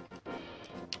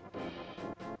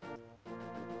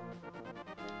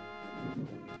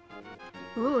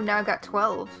 Ooh, now I got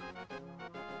 12.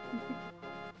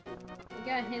 I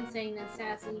got a hint saying that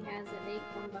Sassy has an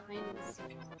acorn behind his.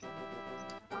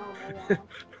 Oh, wow.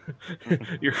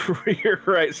 You're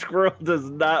right. Squirrel does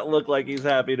not look like he's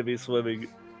happy to be swimming.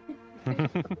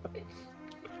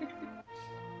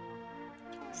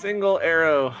 Single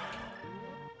arrow.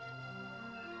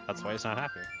 That's why he's not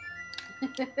happy.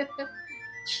 I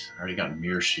already got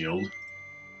mirror shield.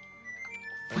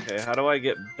 Okay, how do I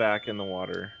get back in the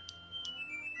water?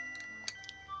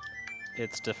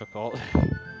 It's difficult.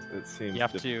 It seems You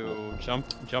have difficult. to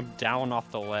jump down off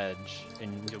the ledge,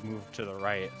 and you'll move to the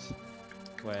right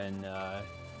when that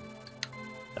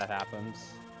happens.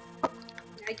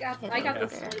 I got Okay. the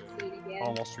slide seat again.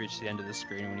 Almost reach the end of the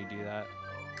screen when you do that.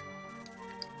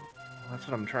 That's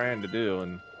what I'm trying to do,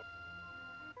 and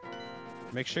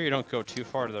Make sure you don't go too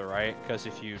far to the right, because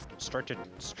if you start to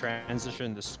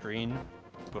transition the screen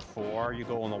before you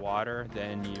go in the water,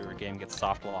 then your game gets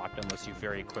soft locked unless you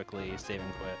very quickly save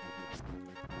and quit.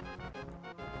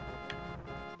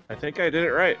 I think I did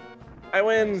it right. I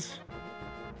wins.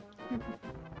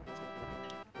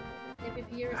 If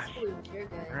you're a spoon, you're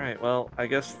good. All right. Well, I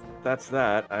guess that's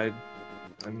that.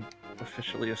 I'm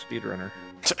officially a speedrunner.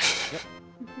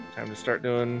 Time to start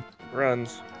doing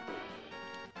runs.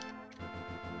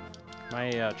 My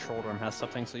troll worm has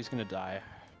something, so he's gonna die.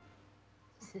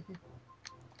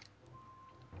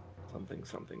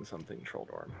 Something, troll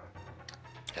dorm.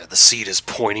 Yeah, the seat is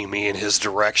pointing me in his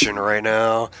direction right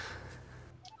now.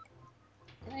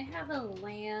 Can I have a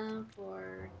lamp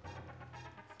or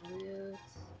a flute?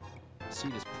 The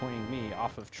seat is pointing me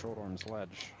off of Trollorm's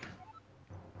ledge.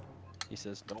 He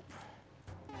says, nope.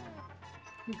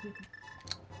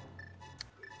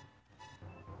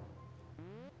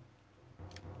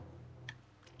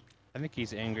 I think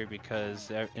he's angry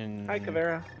because in Hi,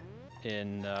 Kavera.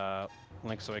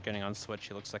 Link's Awakening on Switch,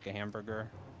 he looks like a hamburger,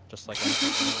 just like Link in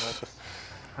the world.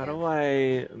 How do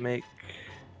I make?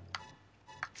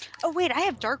 Oh wait, I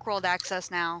have Dark World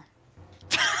access now.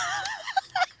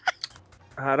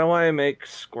 How do I make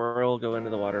Squirrel go into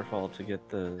the waterfall to get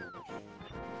the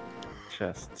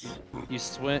chests? You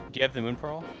swim. Do you have the Moon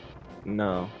Pearl?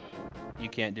 No. You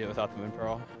can't do it without the Moon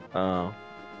Pearl. Oh.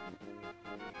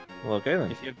 Well, okay then.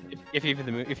 If you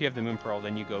have the Moon Pearl,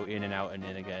 then you go in and out and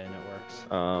in again, and it works.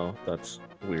 Oh, that's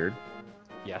weird.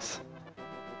 Yes.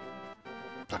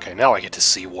 Okay, now I get to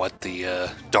see what the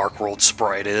Dark World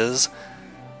sprite is.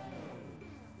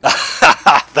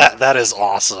 that is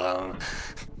awesome.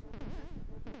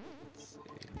 Let's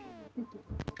see.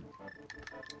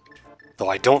 Though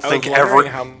I don't I think was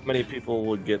wondering how many people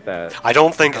would get that. I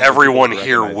don't think how many people everyone would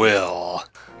here recognize it. will.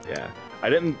 Yeah.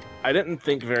 I didn't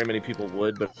think very many people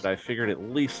would, but I figured at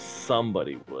least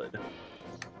somebody would.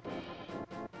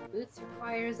 Boots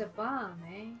requires a bomb,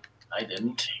 eh? I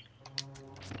didn't.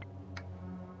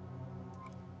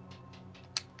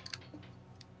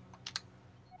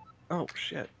 Oh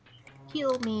shit.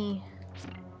 Heal me.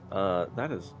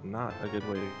 That is not a good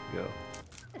way to go.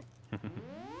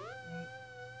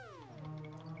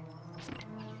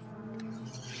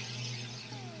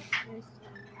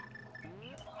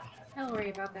 I'll worry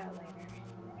about that later.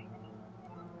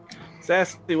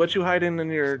 Sassy, what you hiding in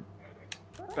your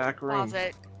back room?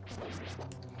 Closet.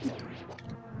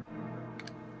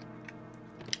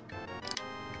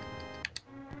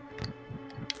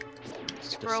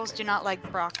 Squirrels do not like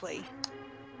broccoli.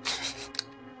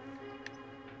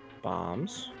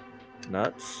 Bombs,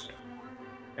 nuts,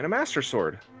 and a master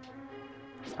sword.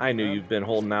 I knew you've been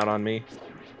holding out on me.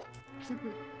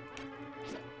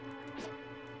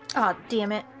 Oh,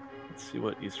 damn it. Let's see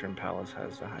what Eastern Palace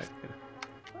has to hide.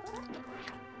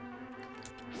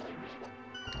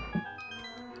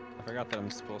 I forgot that I'm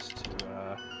supposed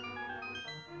to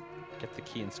Get the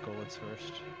key in Skullwoods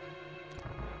first.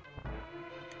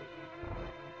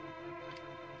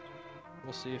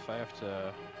 We'll see if I have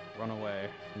to run away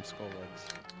from Skullwoods.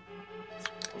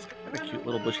 It's got a cute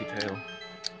little bushy tail.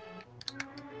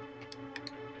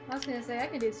 I was gonna say I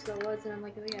can do Skullwoods, and I'm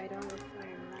like, oh yeah, I don't have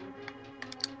fire around.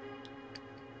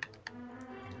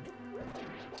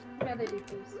 I'd rather do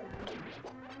Thieves Town.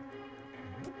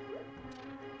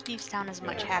 Thieves Town is a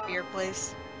much happier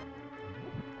place.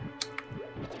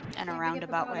 In a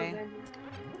roundabout way.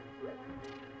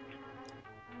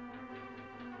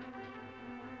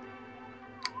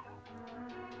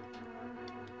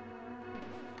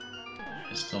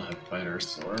 I still have fighter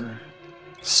sword.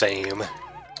 Same.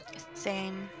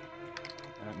 Same.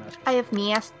 I have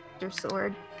Master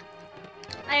Sword.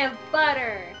 I have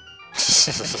butter.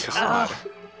 God.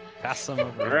 Pass some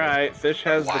over. Alright, Fish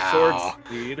has the Wow. sword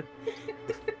speed.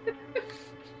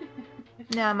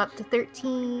 Now I'm up to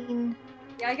 13.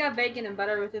 Yeah, I got bacon and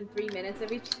butter within 3 minutes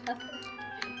of each other.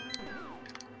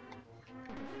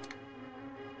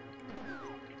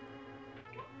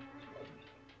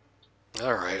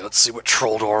 Alright, let's see what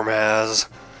Trolldorm has.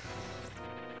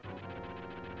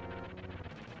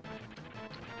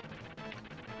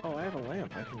 Oh, I have a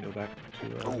lamp. I can go back to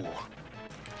Ooh.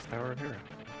 Tower of Hera.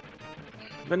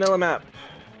 Vanilla map.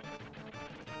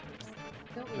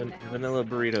 Don't leave the house. Vanilla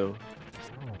burrito.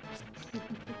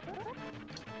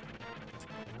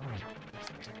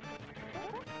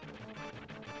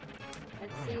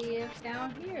 Let's see if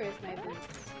down here is my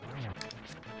boots.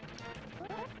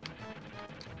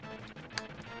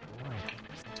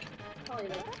 Probably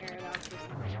like paradox or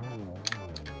something.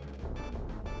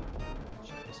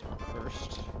 Check this one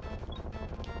first.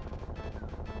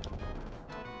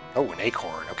 Oh, an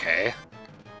acorn, okay.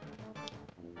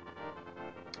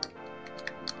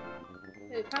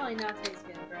 It would probably not taste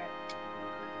good, Brett.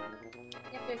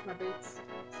 Yep, there's my boots.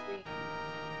 Sweet.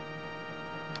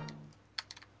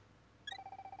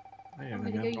 I I'm am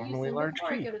gonna go use abnormally them large before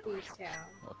I tree. go to Thieves Town.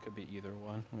 Well, it could be either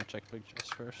one. I'm gonna check Big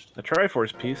Chest first. The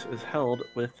Triforce piece is held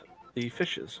with the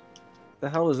fishes. The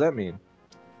hell does that mean?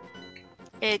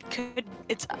 It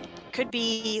could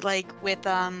be like with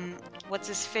what's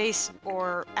his face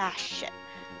or shit.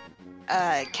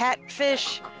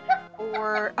 Catfish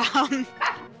or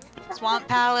Swamp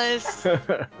Palace.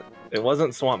 It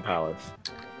wasn't Swamp Palace,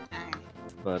 Uh,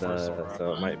 but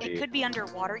so it might It be could be under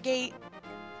Watergate.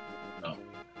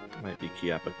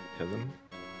 Kiappa cousin.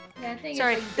 Yeah, I think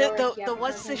Sorry, it's the like Doric, the yeah,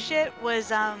 what's the cousin. shit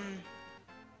was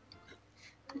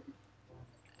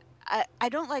I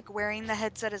don't like wearing the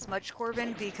headset as much,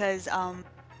 Corbin, because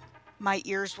my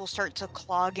ears will start to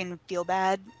clog and feel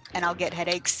bad, and I'll get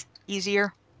headaches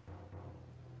easier.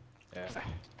 Yeah.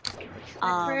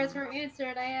 My prayers Um, were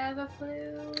answered. I have a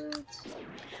flute.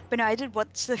 but no, I did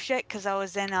what's the shit because I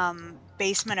was in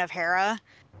basement of Hera,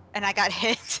 and I got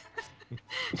hit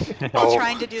while Oh.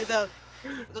 trying to do the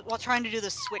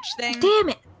switch thing. Damn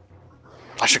it!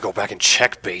 I should go back and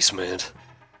check basement.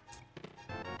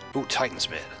 Ooh, Titan's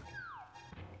mid.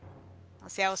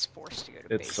 See, I was forced to go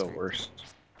to It's the basement. worst.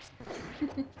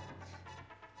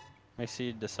 My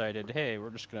seed decided, hey, we're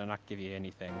just gonna not give you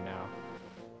anything now.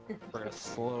 We're gonna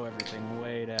slow everything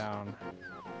way down.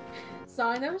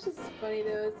 Song, that was just funny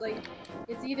though. It's like,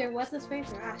 it's either what's his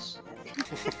face or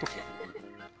shit.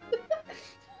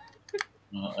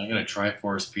 Well, I got a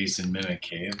Triforce piece in Mimic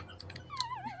Cave.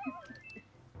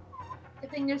 I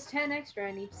think there's 10 extra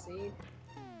on each seed.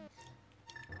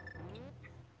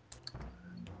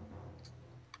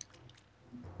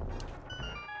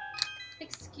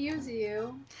 Excuse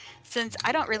you. Since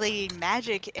I don't really need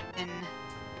magic in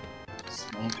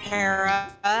Smoke. Hera,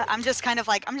 I'm just kind of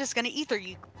like, I'm just gonna ether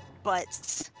you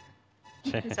butts.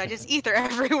 So I just ether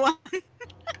everyone.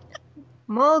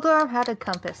 Moldorf had a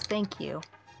compass. Thank you.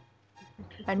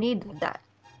 I needed that.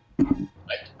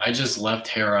 I just left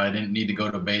Hera. I didn't need to go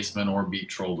to basement or beat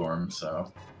Trolldorm,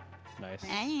 so. Nice.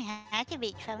 I can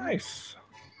be trouble. Nice.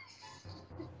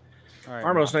 Alright,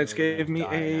 Armos Mafia, Knights you're gave gonna me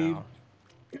die a now.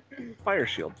 fire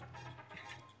shield.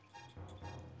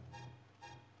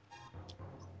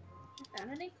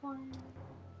 Found an acorn.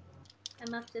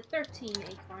 I'm up to 13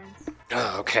 acorns.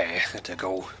 Oh, okay, had to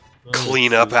go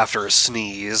clean up after a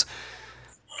sneeze.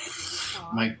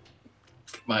 Aw.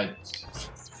 My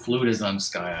flute is on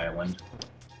Sky Island.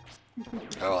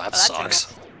 Oh, that that's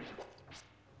sucks.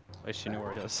 At least you know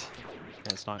where it is.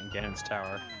 And it's not in Ganon's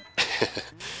tower.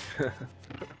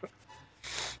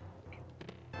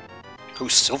 Ooh,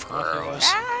 silver arrows.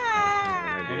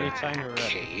 Ah! Anytime you're ready.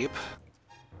 Cape.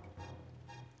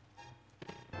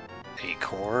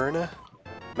 Acorn.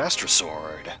 Master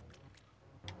Sword.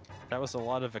 That was a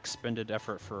lot of expended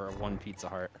effort for one Pizza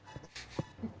Heart.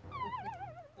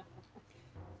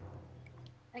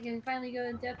 I can finally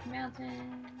go to Death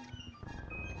Mountain.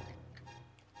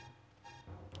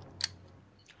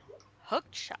 Hook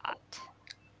shot.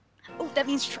 Oh, that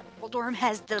means Troldorm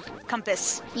has the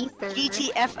compass. Ether.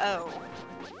 GTFO.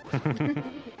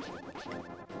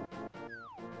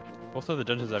 Both of the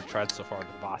dungeons I've tried so far, the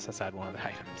boss has had one of the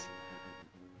items.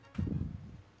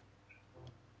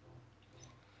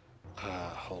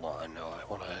 Hold on, no, I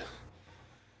wanna...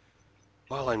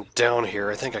 While I'm down here,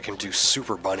 I think I can do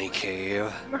Super Bunny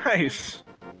Cave. Nice.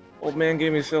 Old man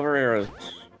gave me silver arrows.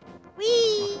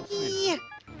 Whee!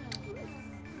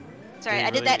 Sorry, Did you I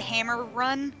did that really- hammer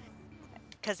run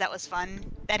because that was fun.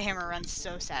 That hammer run's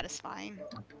so satisfying.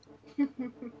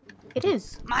 It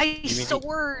is. My mean he-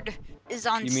 sword is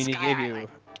on You mean he Sky gave Island.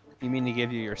 you? You mean he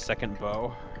gave you your second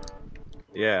bow?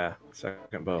 Yeah,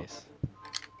 second bow. Nice.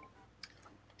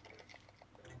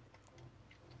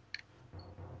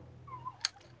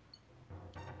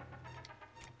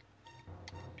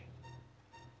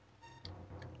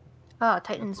 Ah,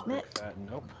 Titan's Break Mitt. that.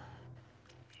 Nope.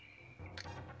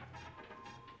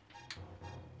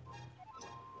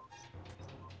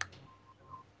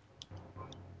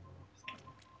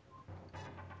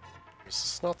 Is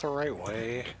this not the right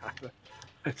way?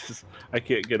 I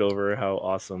can't get over how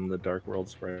awesome the Dark World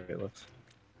sprite looks.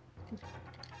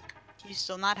 Do you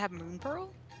still not have Moon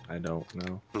Pearl? I don't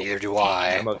know. Neither do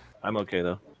I. I'm okay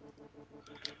though.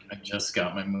 I just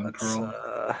got my Moon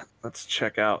Pearl. Let's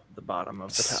check out the bottom of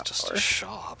the This is top just tower. a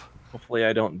shop. Hopefully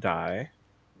I don't die.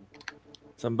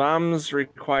 Some bombs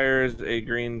requires a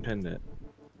green pendant.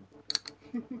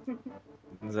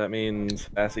 Does that mean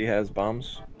Sassy has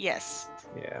bombs? Yes.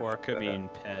 Yeah. Or it could fuck that mean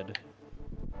Ped.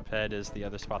 Ped is the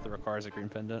other spot that requires a green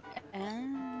pendant.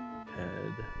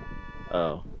 Head.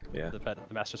 Oh, yeah. The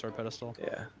Master Sword pedestal.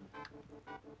 Yeah.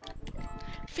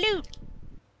 Flute!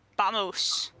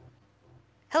 Vamos!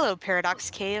 Hello, Paradox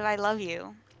Cave, I love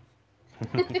you.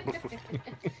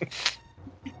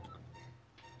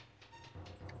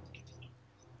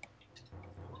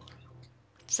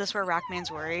 Is this where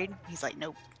Rockman's worried? He's like,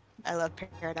 nope. I love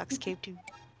Paradox Cave too.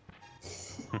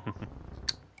 That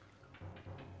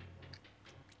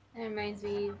reminds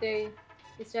me, they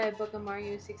started Book of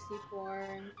Mario 64,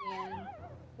 and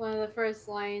one of the first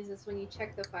lines is when you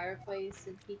check the fireplace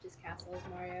in Peach's castle as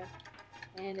Mario,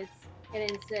 and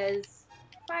it says,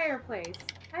 "Fireplace,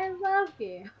 I love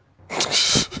you."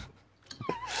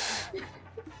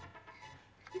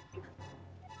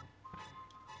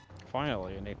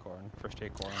 Finally, an acorn. First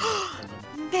acorn.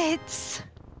 Bits!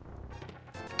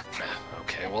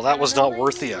 Okay, well that was not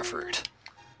worth the effort.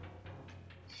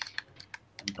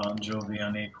 Bon Jovi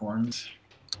on acorns.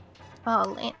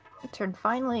 Oh, Lantern,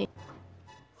 finally.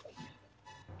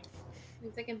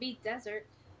 Means I can beat desert.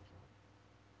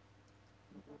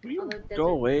 Will you Although desert- go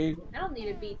away? I don't need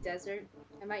to beat desert.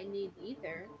 I might need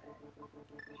ether.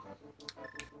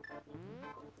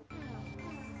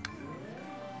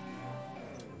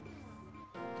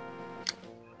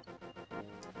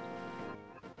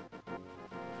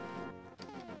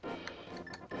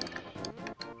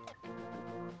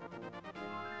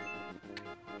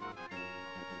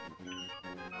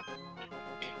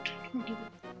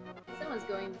 Someone's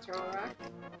going to Turtle Rock.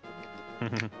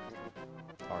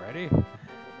 Already?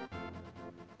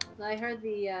 I heard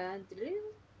the doo-doo.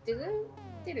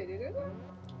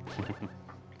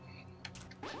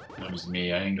 That was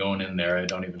me. I ain't going in there. I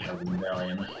don't even have a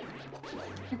medallion.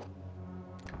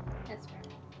 That's fair.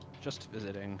 Just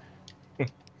visiting.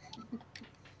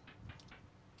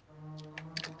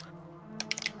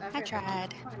 I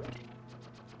tried.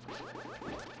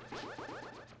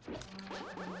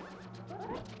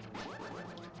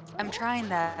 I'm trying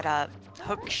that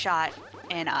hook shot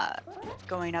and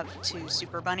going up to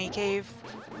Super Bunny Cave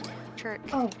trick.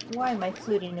 Oh, why am I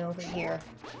fluting over here?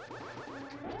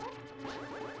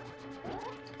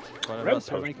 What Red about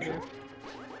Super potion. Cave?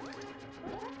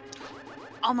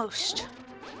 Almost.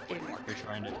 Didn't work. You're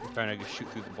trying to shoot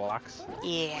through the blocks?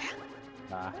 Yeah,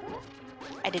 Nah.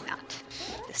 I did not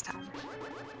this time.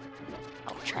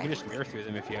 I'll You try. can just mirror through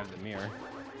them if you have the mirror.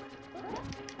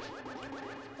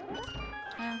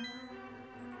 Um,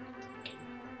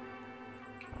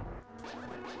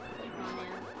 Oh man.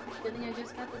 Good thing I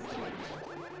just got this one.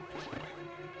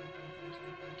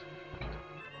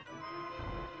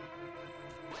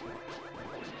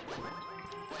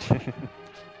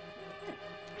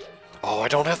 Oh, I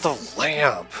don't have the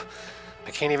lamp.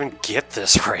 I can't even get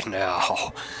this right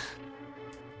now.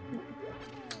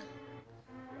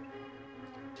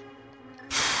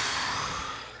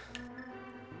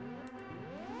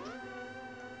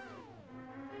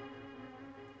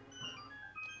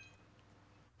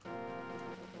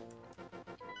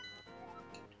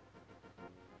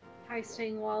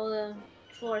 heisting while the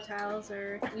floor tiles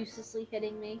are uselessly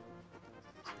hitting me.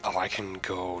 Oh, I can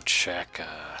go check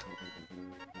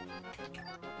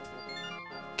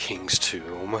King's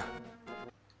Tomb.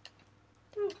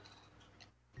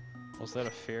 Was that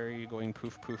a fairy going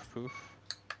poof poof poof?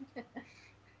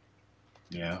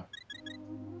 Yeah.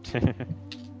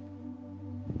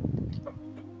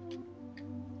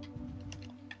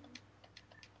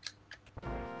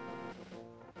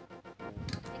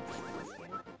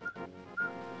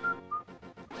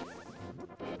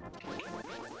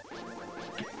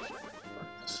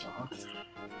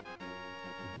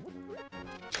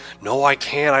 No, I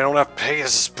can't. I don't have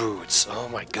Pegasus boots. Oh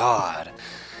my god.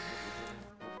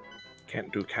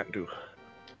 Can't do.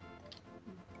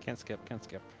 Can't skip, can't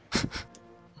skip. Give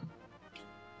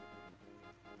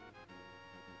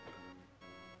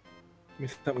me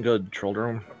something good, Troll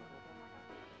Drone.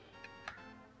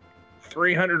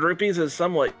 300 rupees is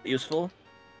somewhat useful.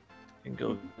 You can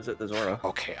go visit the Zora.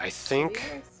 Okay, I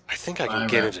think I can Alright.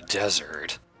 get into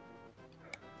desert.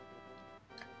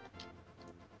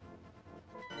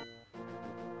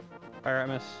 Alright,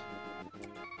 miss.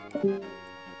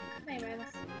 Hey,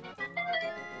 Ramus.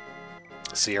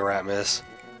 See you, rat miss.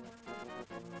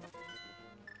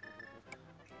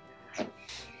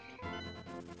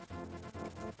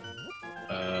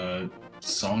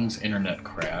 Song's internet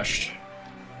crashed.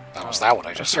 Oh, was that what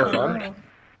I just heard? That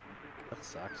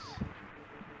sucks.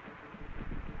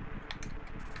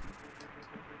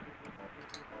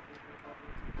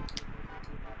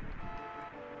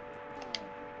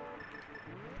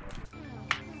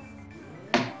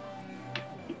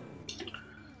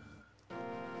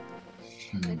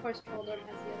 And of course, Troldorm has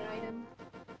the other item.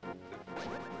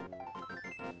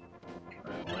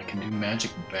 Alright, well, I can do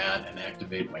Magic Bat and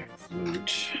activate my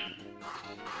flute. Is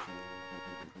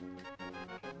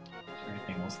there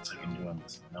anything else I can do on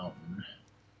this mountain?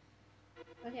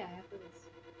 Oh yeah, I have this.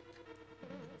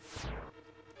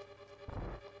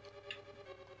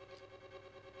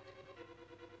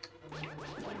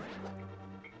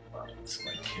 It's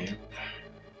my cave.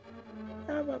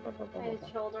 Hey,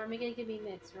 Troldorm, you're gonna give me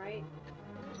mix, right?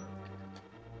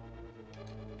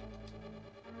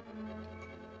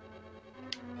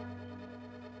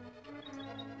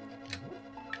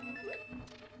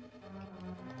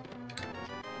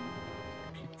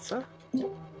 Pizza?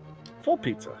 Full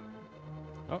pizza.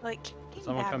 Like, getting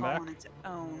Someone back come all back? on its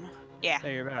own. Yeah.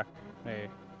 Hey, you're back. Hey.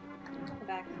 I'm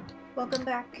back. Welcome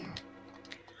back.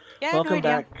 Yeah, I have no Welcome idea.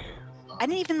 back. I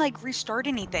didn't even like restart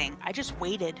anything. I just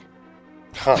waited.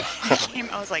 Huh.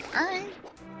 I was like, alright,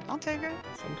 I'll take it.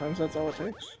 Sometimes that's all it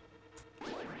takes.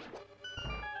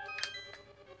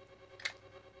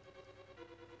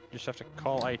 You just have to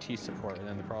call IT support, and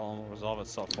then the problem will resolve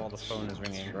itself while the phone is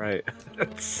ringing.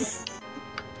 That's right.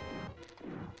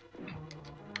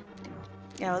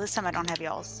 Yeah, well, this time I don't have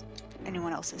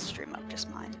anyone else's stream up, just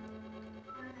mine.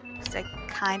 Because I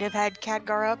kind of had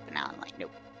Khadgar up, and now I'm like,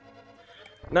 nope.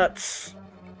 Nuts.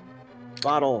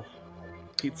 Bottle.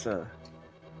 Pizza.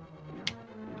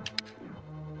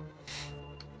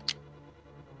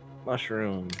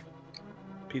 Mushroom.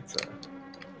 Pizza.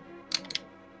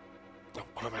 Oh,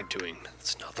 what am I doing?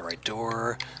 It's not the right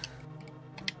door.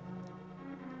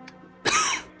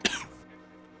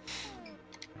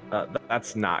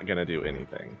 That's not gonna do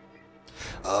anything.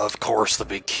 Of course, the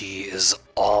big key is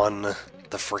on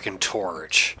the freaking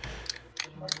torch.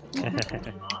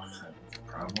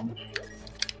 Problem.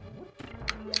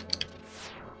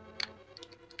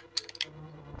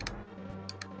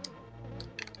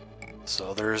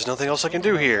 So there's nothing else I can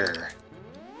do here.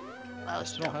 Well, I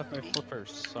still don't have my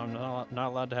flippers, so I'm not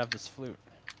allowed to have this flute.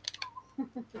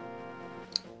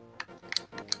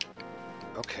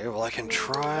 Okay, well I can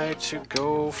try to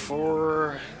go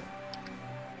for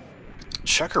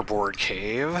Checkerboard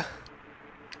Cave.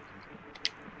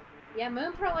 Yeah,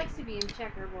 Moonpearl likes to be in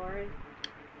checkerboard.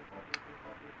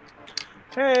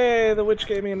 Hey, the witch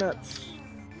gave me nuts.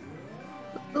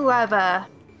 Ooh, I have a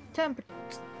temp.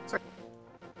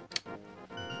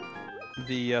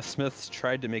 The Smiths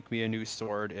tried to make me a new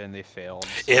sword, and they failed.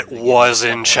 So It they gave was me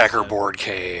in one Checkerboard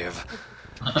Cave.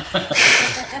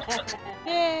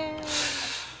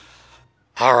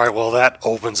 Alright, well that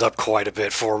opens up quite a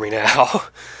bit for me now.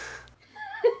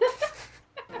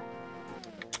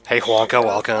 Hey Juanca, Stop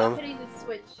welcome. hitting the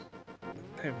switch.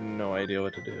 I have no idea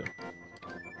what to do.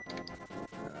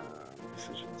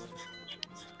 Decisions.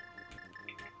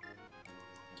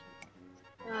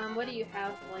 What do you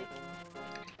have, like?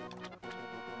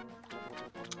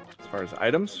 As far as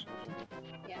items,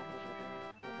 Yeah.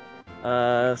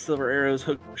 silver arrows,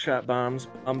 hook shot bombs,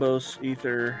 bombos,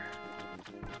 ether,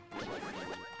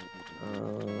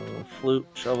 flute,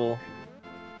 shovel,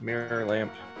 mirror,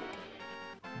 lamp,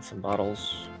 and some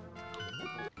bottles.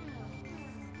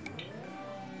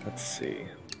 Let's see.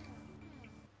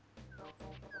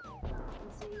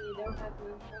 Let's see, you don't have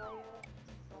moonshine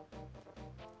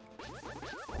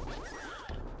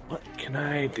What can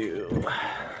I do?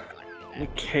 Any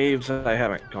caves that I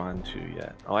haven't gone to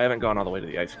yet? Oh, I haven't gone all the way to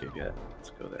the ice cave yet. Let's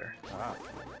go there. Ah.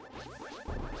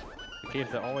 The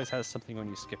cave that always has something when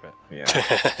you skip it. Yeah,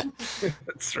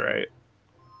 that's right.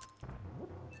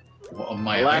 Well, The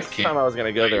my last hype cave, time I was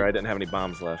gonna go there, I didn't have any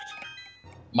bombs left.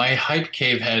 my hype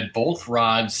cave had both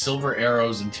rods, silver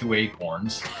arrows, and 2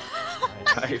 acorns.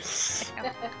 Nice.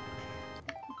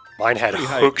 Mine had Pretty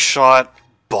hype. hook shot,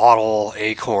 bottle,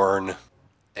 acorn,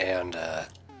 and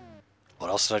what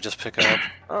else did I just pick up?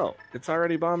 Oh, it's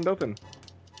already bombed open.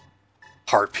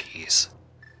 Heart piece.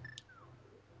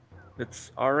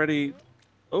 It's already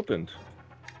opened.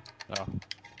 Oh.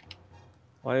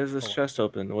 Why is this Oh. chest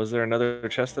open? Was there another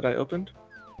chest that I opened?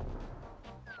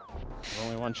 There's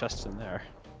only one chest in there.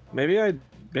 Maybe I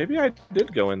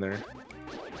did go in there.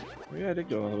 Maybe I did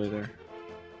go all the way there.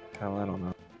 Hell, I don't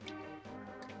know.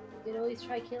 You can always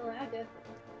try kill Aga.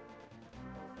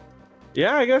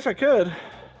 Yeah, I guess I could.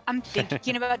 I'm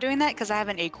thinking about doing that because I have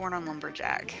an acorn on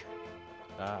lumberjack.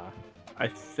 Ah. I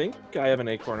think I have an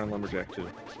acorn on lumberjack too.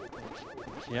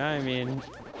 Yeah, I mean,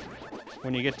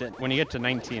 when you get to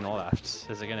 19 left,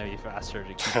 is it gonna be faster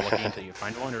to keep looking until you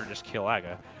find one, or just kill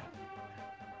Aga?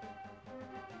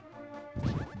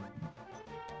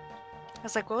 I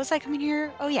was like, what was I coming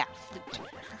here? Oh yeah, flute.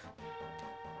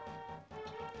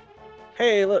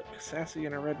 Hey, look, Sassy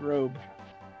in a red robe.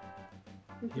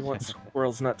 He wants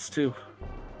squirrel's nuts too.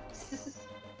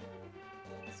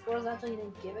 Squirrel's actually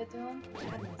didn't give it to him?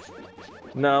 Goodness.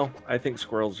 No, I think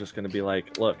squirrel's just gonna be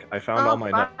like, look, I found all my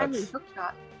finally, nuts.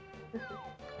 hookshot.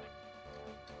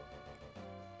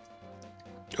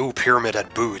 Ooh, pyramid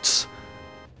had boots.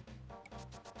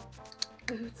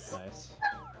 Boots. Nice.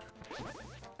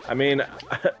 I mean,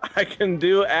 I can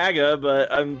do Aga,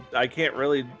 but I can't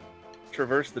really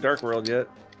traverse the dark world yet.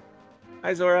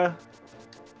 Hi, Zora.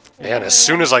 Man, as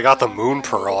soon as I got the moon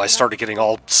pearl, I started getting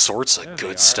all sorts of There they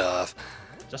good are. stuff.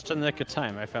 Just in the nick of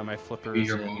time, I found my flippers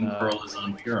Your in, moon pearl is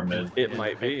on pyramid. It in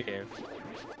might the be. cave.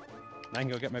 And I can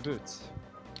go get my boots.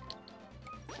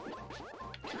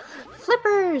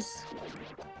 Flippers!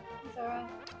 Zora.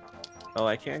 Oh,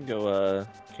 I can go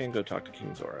talk to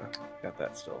King Zora. Got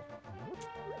that still.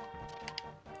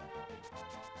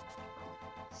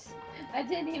 I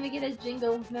didn't even get a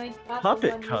jingle night.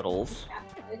 Puppet cuddles?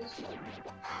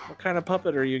 What kind of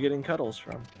puppet are you getting cuddles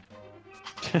from?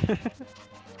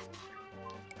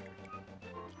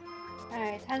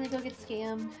 Alright, time to go get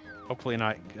scammed. Hopefully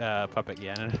not Puppet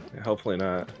Ganon. Yeah, hopefully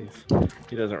not.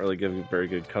 He doesn't really give you very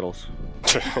good cuddles.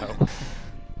 Oh.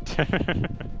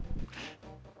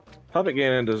 Puppet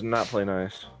Ganon does not play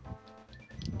nice.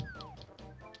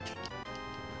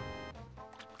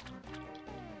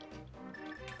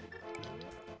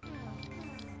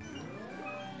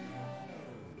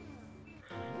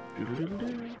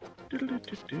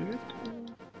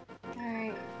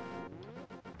 Alright.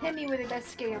 Hit me with your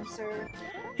best scam, sir.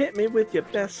 Hit me with your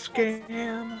best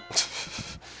scam.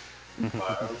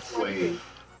 Wait.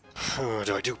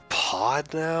 Do I do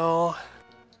pod now?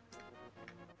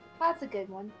 That's a good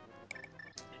one.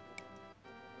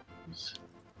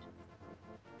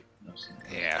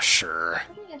 Yeah, sure.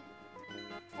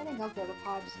 I think I'll go to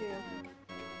pod too.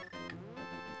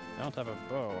 I don't have a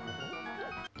bow.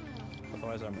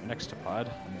 Otherwise, I'm next to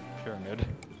Pod. I'm at Pyramid.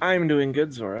 I'm doing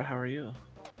good, Zora. How are you?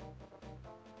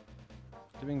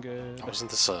 Doing good.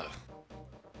 Wasn't this a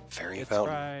fairy It's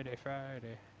fountain?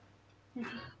 Friday.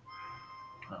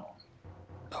 Oh.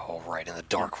 Oh, right, in the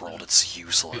dark world it's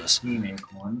useless. 15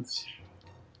 acorns.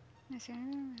 Is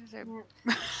there...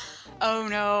 Oh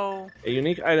no. A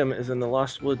unique item is in the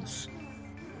Lost Woods.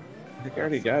 I think I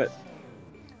already got it.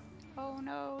 Oh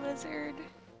no, lizard.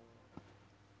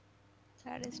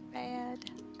 That is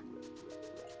bad.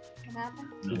 What happened?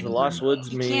 Does the Lost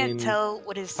Woods You mean can't tell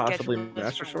what his possibly schedule is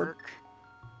Master for Sword? work.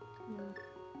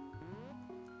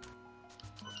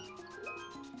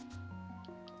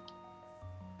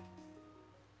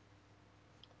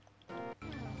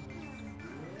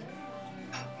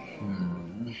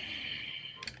 Hmm.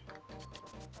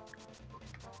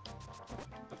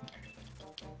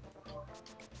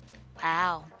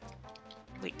 Wow.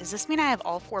 Wait, does this mean I have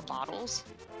all 4 bottles?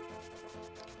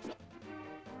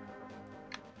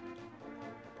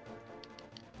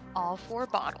 All 4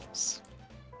 bottles.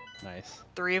 Nice.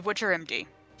 3 of which are empty.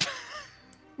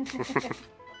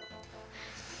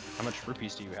 How much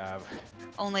rupees do you have?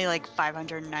 Only like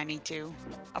 592.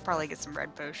 I'll probably get some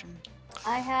red potion.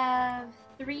 I have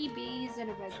 3 bees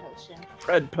and a red potion.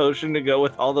 Red potion to go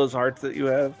with all those hearts that you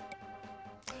have.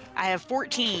 I have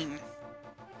 14.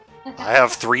 I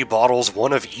have 3 bottles,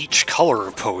 1 of each color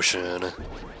of potion.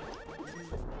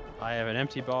 I have an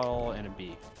empty bottle and a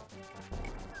bee.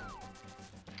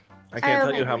 I can't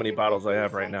tell you have how many like bottles I have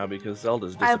 50 right now because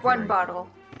Zelda's I have disappearing. 1 bottle.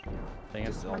 Dang it,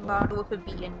 Just 1 Zelda. bottle with a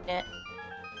bee in it.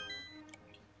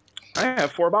 I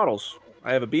have 4 bottles.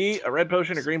 I have a bee, a red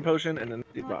potion, a green potion, and an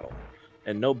empty bottle.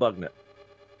 And no bug net.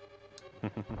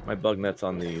 My bug net's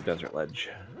on the desert ledge.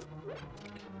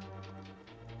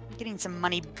 I'm getting some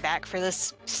money back for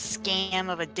this scam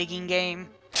of a digging game.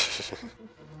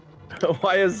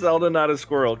 Why is Zelda not a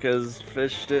squirrel? Because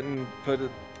Fish didn't put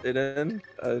it in?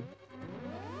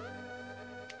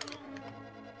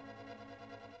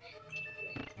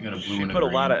 You got a blue She and a put a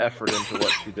green. lot of effort into what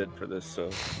she did for this, so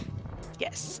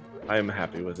Yes. I am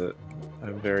happy with it.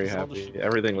 I'm very Zelda happy. should-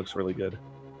 Everything looks really good.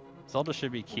 Zelda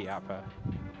should be Kiappa.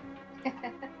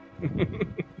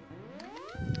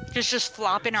 Just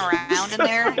flopping around in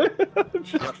there.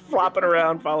 Just flopping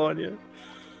around, following you.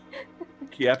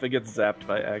 Kiappa gets zapped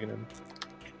by Aghanim.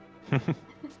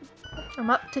 I'm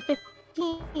up to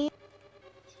 15.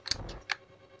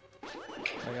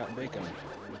 I got bacon.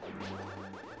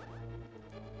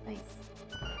 Nice.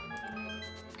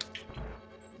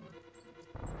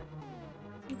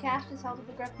 Some cash just held up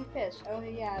a grumpy fish. Oh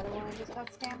yeah, the one I just got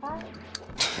scammed by?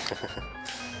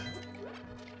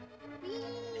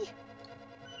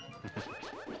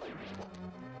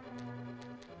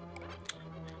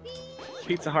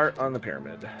 Pizza Heart on the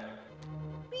pyramid.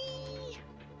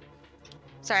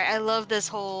 Sorry, I love this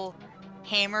whole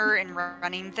hammer and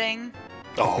running thing.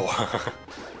 Oh.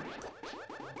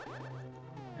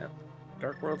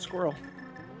 Dark World Squirrel.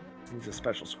 He's a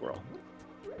special squirrel.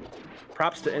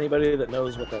 Props to anybody that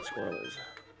knows what that squirrel is.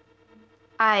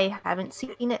 I haven't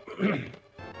seen it.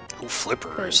 Ooh,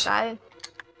 flippers. I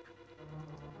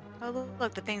Oh,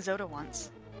 look, the thing Zoda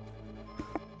wants.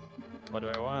 What do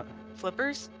I want?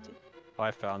 Flippers? Oh,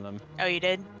 I found them. Oh, you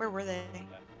did? Where were they?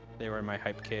 They were in my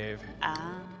hype cave.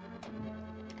 Ah.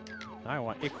 Now I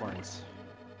want acorns.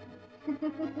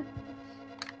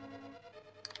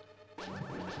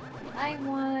 I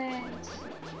want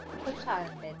push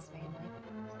shot bits mainly.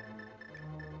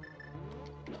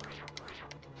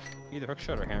 Either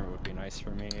hookshot or hammer would be nice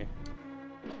for me.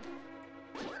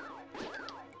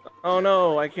 Oh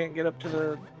no, I can't get up to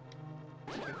the...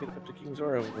 I can't get up to King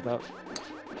Zora without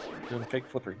doing fake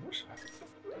flippers.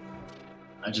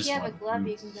 I If just you have a want glove, you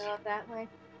boots. can go up that way.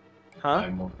 Huh?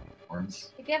 5 more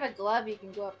horns. If you have a glove, you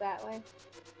can go up that way.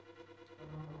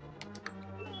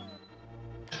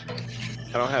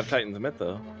 I don't have Titan's Mitt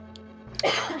though.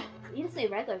 You just need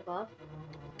regular glove.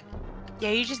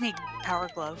 Yeah, you just need Power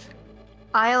Glove.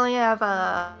 only have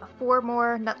 4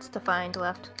 more nuts to find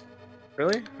left.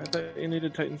 Really? I thought you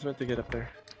needed Titan's Mitt to get up there.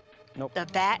 The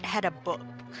bat had a book.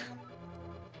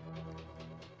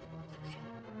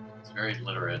 It's very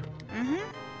literate. Mm-hmm.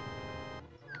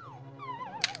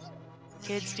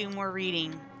 Kids do more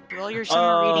reading. Do all your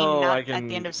summer reading Oh, not I at can-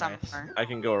 the end of summer. Nice. I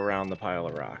can go around the pile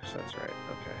of rocks, that's right.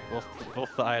 Okay.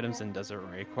 Both the items in desert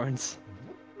were acorns.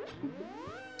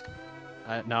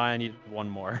 Now I need 1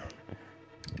 more.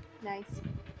 Nice.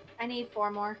 I need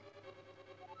 4 more.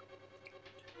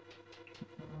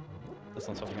 This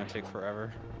one's probably gonna take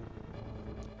forever.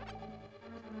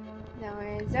 No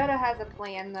worries. Zoda has a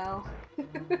plan though.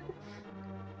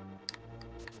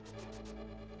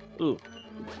 Ooh,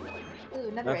 Ooh,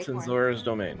 another that's in acorn. Zora's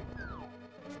domain.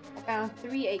 I found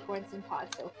 3 acorns in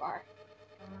pods so far.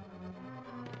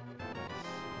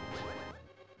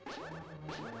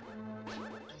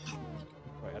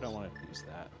 Wait, I don't want to use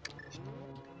that.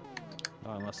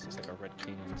 Oh, unless it's like a red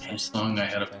king. I sung I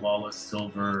had a flawless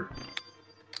silver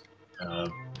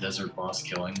desert boss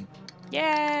killing.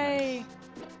 Yay!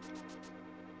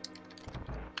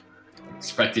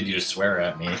 Expected you to swear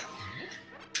at me.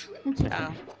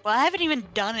 Oh. Well, I haven't even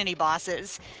done any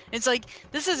bosses. It's like,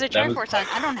 this is a That was- Triforce time.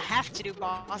 I don't have to do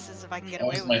bosses if I can get That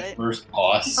away was with my it. first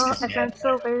boss. Oh, I Yeah. found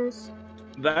silvers.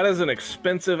 That is an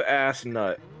expensive ass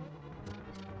nut.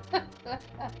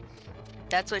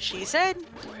 That's what she said.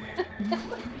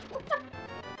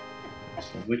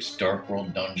 So which Dark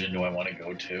World dungeon do I want to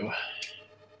go to?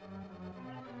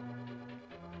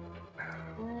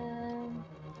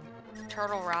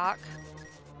 Turtle Rock,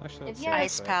 Actually, If let's you save have-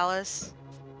 Ice it. Palace,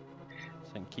 So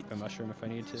I can keep a mushroom if I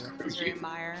need to. Missouri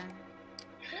Mire.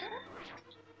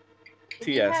 If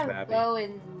you TS have Mappy. bow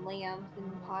and lambs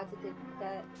and pods, it did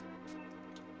that.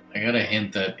 I got a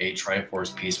hint that a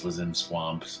Triforce piece was in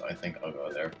Swamp, so I think I'll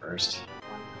go there first.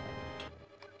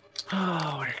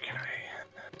 Oh, what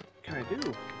can I do?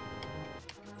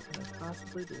 What can I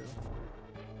possibly do?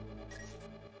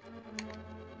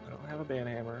 I don't have a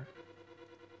banhammer.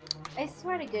 I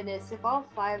swear to goodness, if all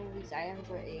 5 of these items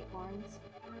were acorns.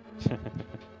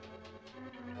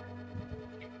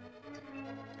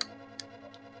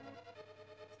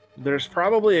 There's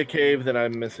probably a cave that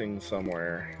I'm missing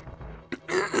somewhere.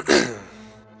 Did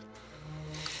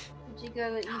you go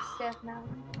to East Death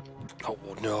Mountain? Oh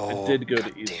no! I did go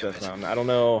God to East damn Death it. Mountain. I don't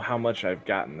know how much I've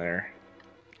gotten there.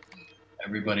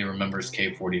 Everybody remembers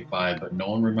Cave 45, but no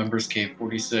one remembers Cave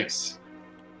 46.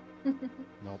 Nope.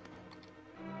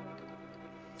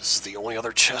 This is the only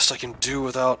other chest I can do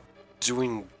without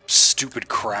doing stupid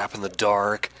crap in the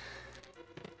dark.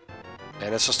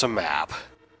 And it's just a map.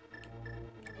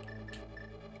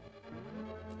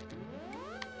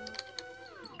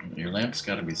 Your lamp's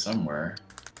got to be somewhere.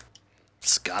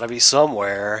 It's gotta be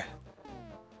somewhere.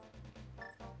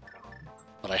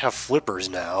 But I have flippers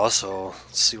now, so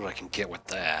let's see what I can get with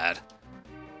that.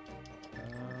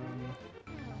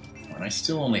 And I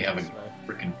still only have a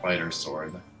freaking fighter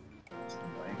sword.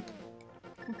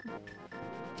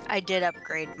 I did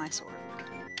upgrade my sword.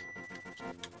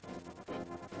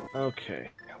 Okay,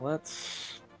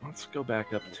 let's go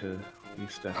back up to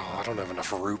East Death Oh, I Mountain. don't have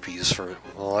enough rupees for...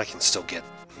 Well, I can still get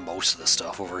most of the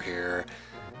stuff over here.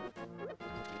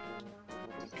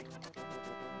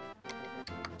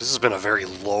 This has been a very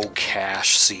low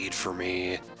cash seed for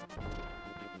me.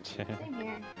 Same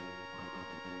here.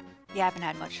 Yeah, I haven't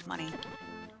had much money.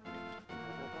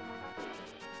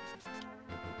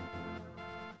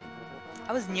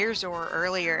 I was near Zor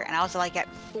earlier, and I was like at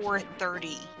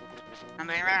 430. I'm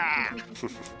like, "Rah."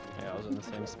 Yeah, I was in the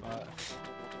same spot.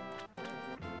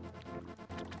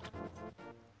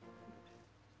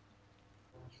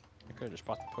 I could have just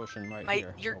bought the potion right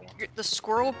here. The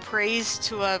squirrel prays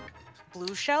to a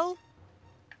blue shell?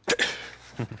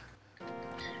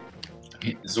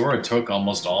 Zora took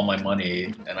almost all my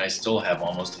money, and I still have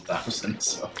almost 1,000,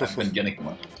 so I've been getting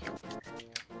money.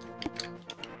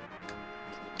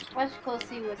 Watch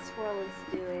closely what Squirrel is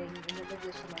doing in the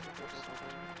position of the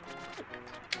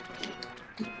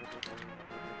fish.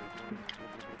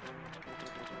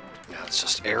 Yeah, it's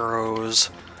just arrows.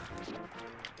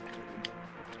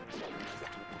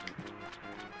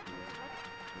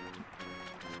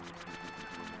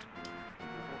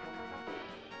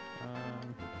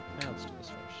 Yeah, let's do this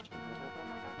first.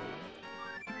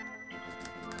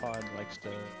 Pod likes to...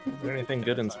 Is there anything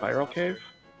good in Spiral Cave?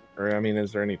 Or, I mean,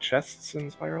 is there any chests in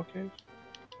Spiral Cave?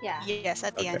 Yeah. Yes,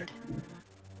 at the Okay. end.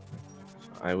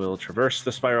 I will traverse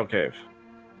the Spiral Cave.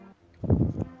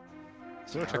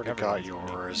 So I it took already got everyone's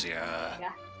money. yours,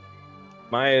 yeah.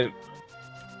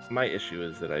 My issue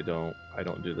is that I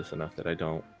don't do this enough that I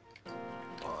don't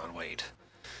Hold on, wait.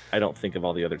 think of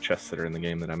all the other chests that are in the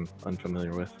game that I'm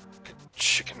unfamiliar with.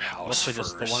 Chicken house Mostly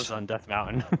first. just the ones on Death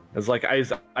Mountain. It's like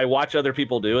I watch other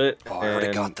people do it, Oh, I already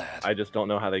and got that. I just don't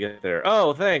know how they get there.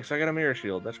 Oh, thanks, I got a mirror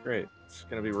shield. That's great. It's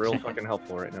gonna be real fucking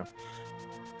helpful right now.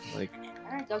 Like,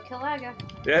 Alright, go kill Aga.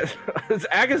 yeah,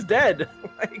 Aga's dead.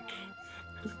 Like,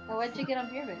 Oh, what'd you get on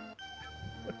Pyramid?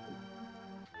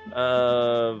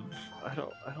 I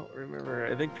don't remember.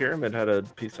 I think Pyramid had a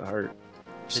piece of heart.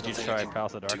 Did you Nothing try I can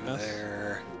Palace of do Darkness?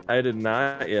 there. I did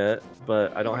not yet,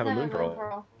 but I don't have a moon pearl.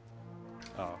 pearl.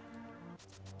 Oh.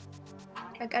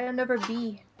 I got another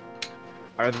B.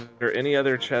 Are there any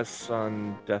other chests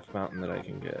on Death Mountain that I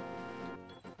can get?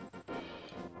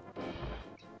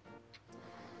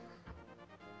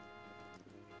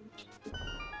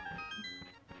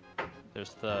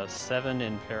 There's the 7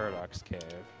 in Paradox Cave.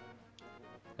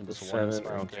 And this The one 7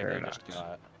 Spring on Cave I just Paradox.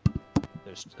 got.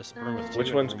 There's a room with 2 Which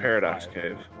and a one's room with Paradox 5.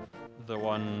 Cave? The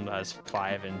one that has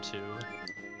 5 and 2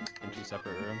 in 2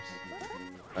 separate rooms.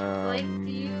 Like,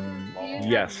 do you have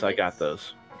Yes, I got mitts?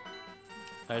 those.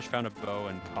 I just found a bow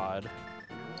and pod.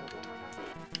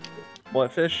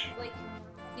 What fish? Like,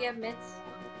 do you have mitts?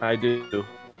 I do.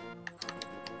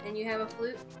 And you have a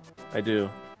flute? I do.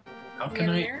 How And you can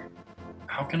have a I? mirror?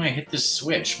 How can I hit this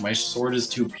switch? My sword is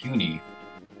too puny.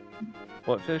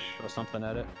 What fish? Throw something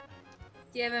at it.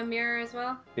 Do you have a mirror as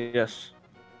well? Yes.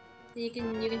 You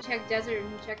can check desert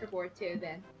and checkerboard too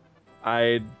then.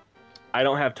 I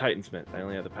don't have Titan Smith. I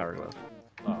only have the Power Glove.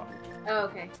 Oh. Oh,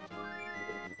 okay.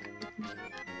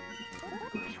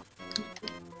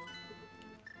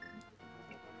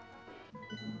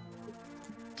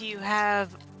 Do you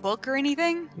have book or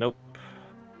anything? Nope.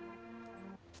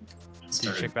 It Did you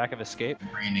started check back of escape?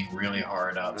 raining really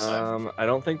hard outside. I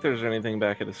don't think there's anything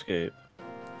back at Escape.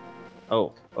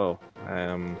 Oh. The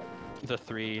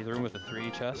room with the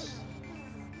 3 chests.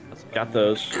 Got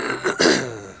those.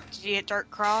 Did you get Dark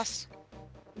Cross?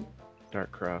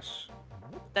 Dark Cross.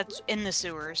 That's in the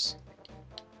sewers.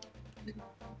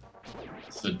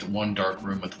 It's the one dark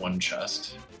room with one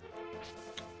chest.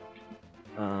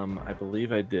 I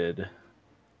believe I did.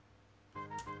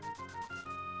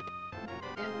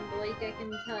 And Blake, I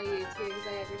can tell you too, because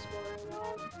I have your spoiler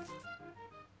log.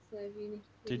 So if you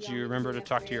Did you remember to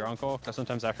talk to your uncle? Because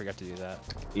sometimes I forget to do that.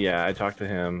 Yeah, I talked to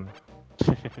him.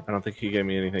 I don't think he gave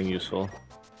me anything useful.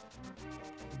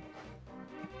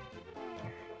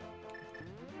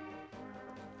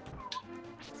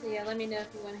 So yeah, let me know if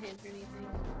you want a hint or anything.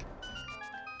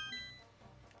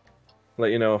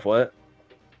 Let you know if what?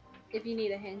 If you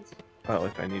need a hint. Oh,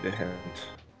 if I need a hint.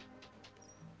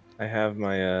 I have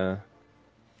my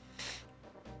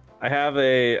I have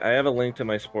a link to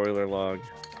my spoiler log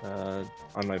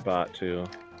on my bot too.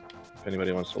 If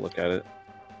anybody wants to look at it.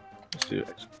 Let's do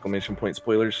exclamation point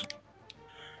spoilers.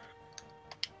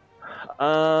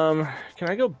 Can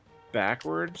I go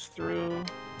backwards through?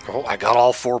 Oh, I got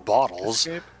all 4 bottles.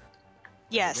 Escape?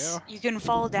 Yes, you can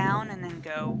fall down and then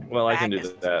go. Well, I back can do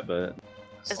as- that, but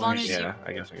As long as yeah,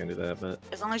 I guess I can do that, but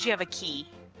as long as you have a key.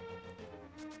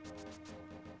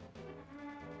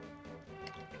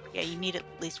 Yeah, you need at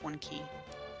least 1 key.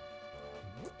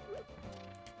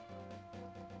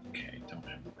 Okay, don't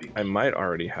have the big. I might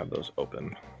already have those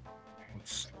open.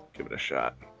 Let's give it a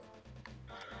shot.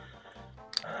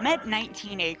 I'm at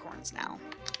 19 acorns now,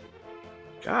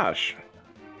 Gosh.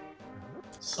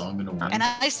 So I'm gonna win. and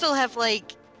I still have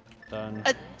like Done.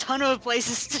 a ton of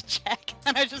places to check,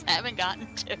 and I just haven't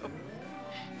gotten to.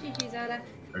 GG, Zoda.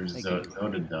 Or Thank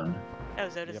Zoda done. Oh,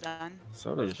 Zoda's Yep. done.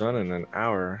 Soda's done in an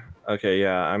hour. Okay,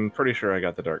 yeah, I'm pretty sure I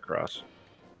got the Dark Cross.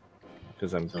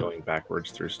 Because I'm going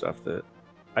backwards through stuff that...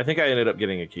 I think I ended up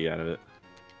getting a key out of it.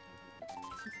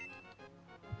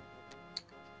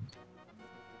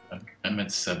 I'm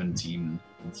at 17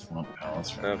 in Swamp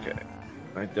Palace right now. Okay.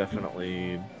 I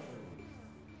definitely...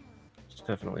 There's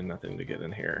definitely nothing to get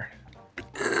in here.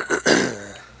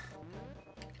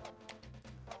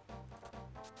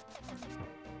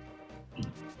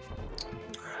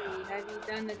 Have you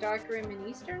done the dark room in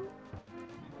Eastern?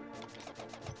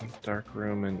 Dark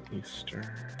room in Eastern.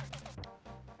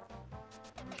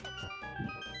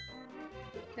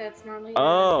 That's normally.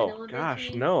 Oh, vanilla gosh,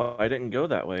 bakery. no, I didn't go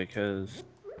that way, because...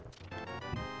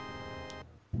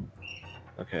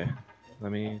 Okay,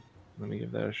 let me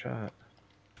give that a shot.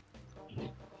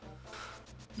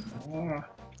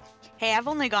 Hey, I've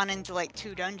only gone into like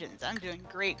 2 dungeons. I'm doing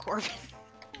great, Corbin.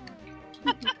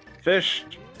 Fish!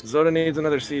 Zoda needs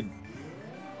another seed.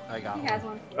 I got He one. has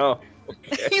one. Oh,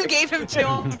 okay. You gave him 2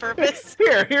 on purpose.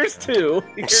 Here's 2. You're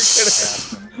gonna...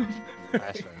 That's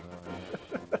right.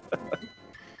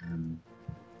 Mm.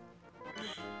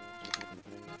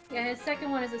 Yeah, his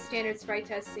second one is a standard sprite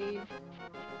test seed.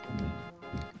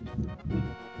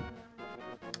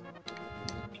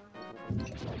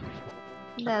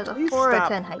 That's a Please 4 or stop.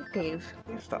 10 height cave.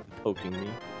 Please stop poking me.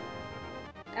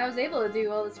 I was able to do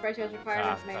all the sprite test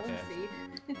requirements in my own okay.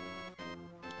 seed.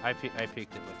 I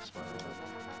peeked it with spoiler.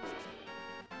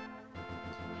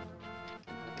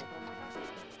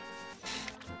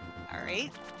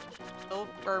 Alright.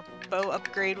 Bow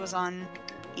upgrade was on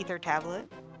Ether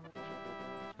Tablet.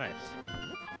 Nice.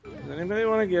 Does anybody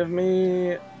want to give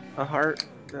me a heart?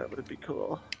 That would be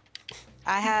cool.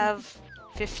 I have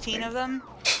 15 of them.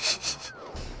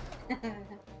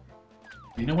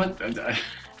 You know what?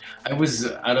 I was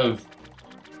out of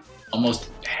almost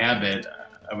habit.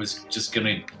 I was just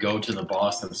gonna go to the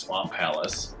boss of the Swamp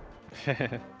Palace,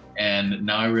 and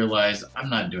now I realize I'm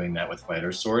not doing that with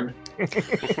Fighter Sword.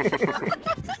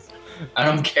 I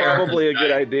don't care. Probably a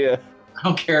good idea. I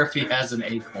don't care if he has an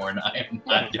acorn. I am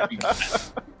not doing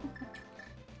that.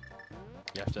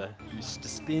 You have to use the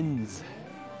spins.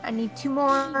 I need 2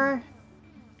 more.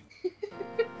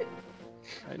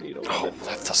 I need a Oh,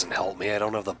 that doesn't help me. I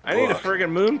don't have the book. I need a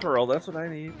friggin' moon pearl. That's what I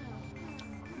need.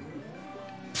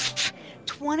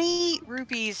 20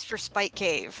 rupees for Spike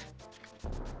Cave.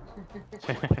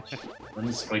 When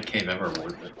is Spike Cave ever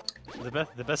worth it?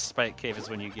 The best spike cave is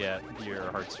when you get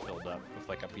your hearts filled up with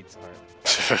like a pizza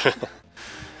heart.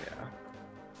 Yeah.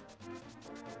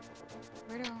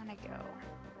 Where do I want to go?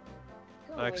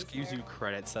 Go away, Excuse sir. you,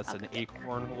 credits. That's an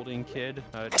acorn holding kid.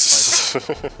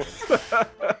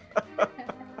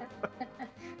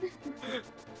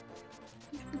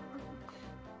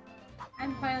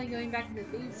 I'm finally going back to the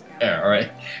booze now. Yeah,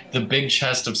 alright. The big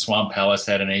chest of Swamp Palace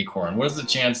had an acorn. What is the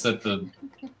chance that the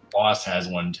boss has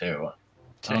one too?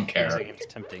 I don't care. It's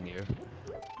tempting you.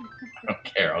 don't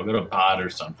care. I'll go to pod or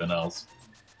something else.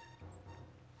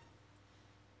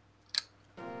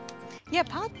 Yeah,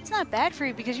 pod's not bad for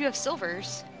you because you have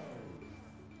silvers.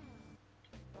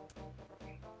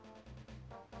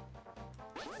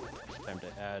 Time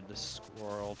to add the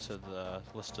squirrel to the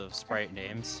list of sprite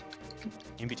names.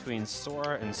 In between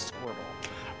Sora and Squirtle.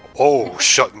 Oh,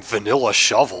 vanilla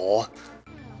shovel.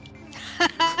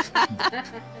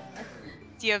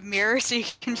 Do you have mirrors so you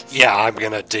can just... Yeah, I'm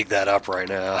gonna dig that up right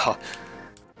now.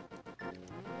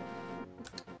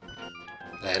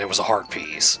 And it was a heart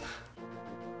piece.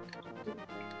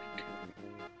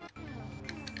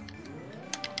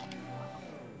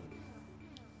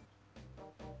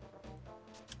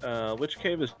 Which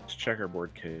cave is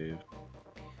Checkerboard Cave?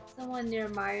 Someone near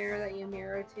Meyer that you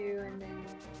mirror to, and then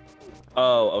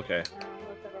Oh, okay.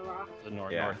 look at a rock. The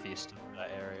Yeah. northeast of that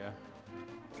area.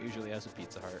 Usually has a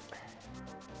Pizza Hut.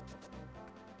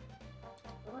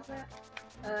 What was that?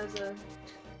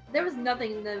 There was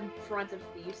nothing in the front of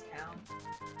Thieves Town.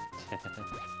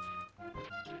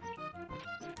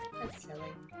 That's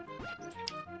silly.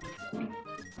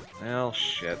 Well,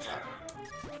 shit.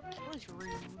 That was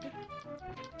rude.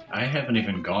 I haven't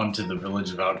even gone to the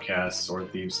Village of Outcasts or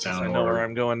Thieves Town. I know where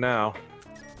I'm going now.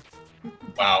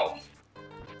 Wow.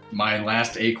 My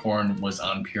last acorn was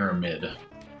on Pyramid.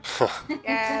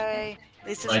 Yay.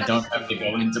 This is I don't have to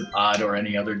go into pod or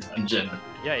any other dungeon.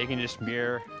 Yeah, you can just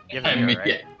mirror. You have I a mirror, mean,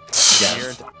 right?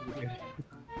 yes.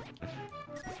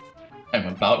 I'm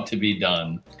about to be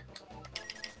done.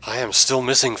 I am still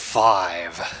missing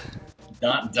 5.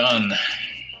 Not done.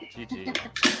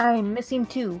 GG. I'm missing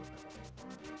 2.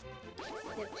 You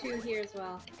have 2 here as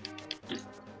well.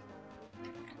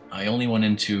 I only went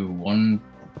into 1,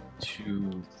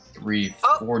 2, 3,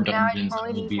 4 now I dungeons. only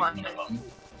and will need beat 1. one of them.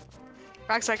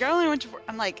 Rock's like, I only went to...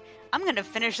 I'm like, I'm gonna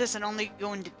finish this and only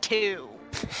go into 2.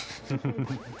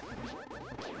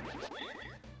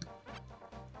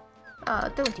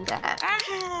 Don't do that.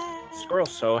 Ah.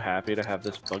 Squirrel's so happy to have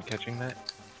this bug catching net.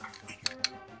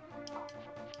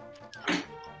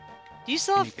 Do you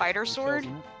still have fighter sword?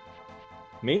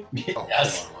 Me? Oh,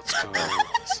 Yes. hold on,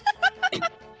 let's go on this.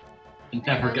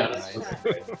 Never got Nice. it. Too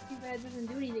bad it doesn't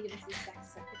do anything against this sex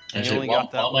second. You Actually, only while,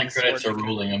 got that while my one credits are sword because-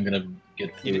 ruling, I'm gonna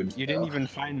get food. You didn't so, even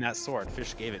find that sword.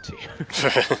 Fish gave it to you.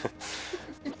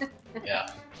 Yeah.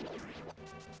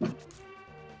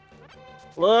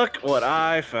 Look what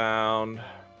I found.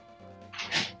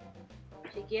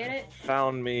 Did you get it?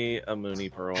 Found me a Mooney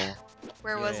Pearl.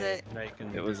 Where was Yay. it? Now you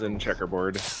can... It was in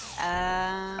Checkerboard.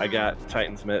 I got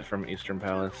Titan's Mitt from Eastern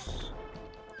Palace.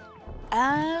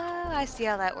 Oh, I see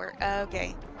how that works.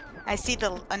 Okay. I see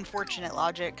the unfortunate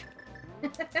logic.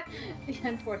 The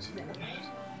unfortunate.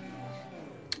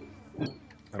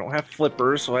 I don't have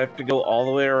flippers, so I have to go all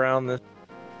the way around this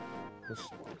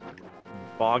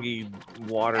boggy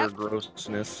water Yep.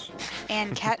 grossness.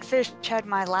 And Catfish had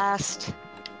my last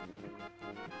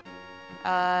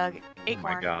acorn. Oh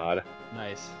my god.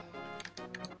 Nice.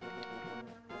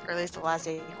 Or at least the last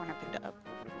acorn I picked up.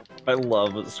 I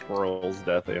love the squirrel's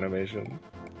death animation.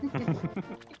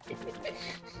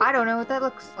 I don't know what that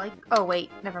looks like. Oh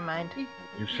wait, never mind. You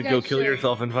should guys go kill should.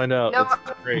 yourself and find out. No,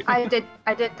 That's great. I did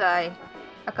die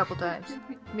a couple times.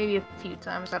 Maybe a few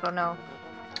times, I don't know.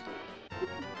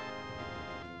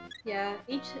 Yeah,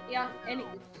 any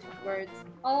words.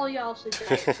 All y'all should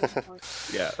die at some point.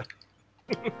 Yeah.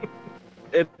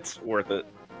 It's worth it.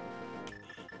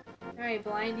 Alright,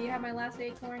 Blind, do you have my last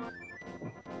acorn?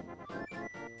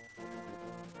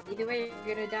 Either way,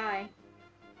 you're gonna die.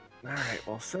 Alright,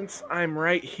 well, since I'm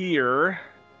right here,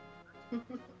 get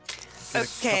a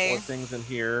Okay. couple of things in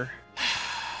here.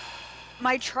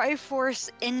 My Triforce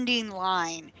ending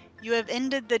line. You have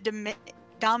ended the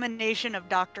domination of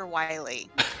Dr. Wily.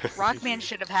 Rockman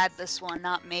should have had this one,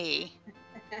 not me.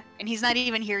 And he's not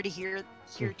even here to hear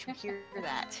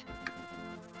that.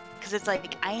 Because it's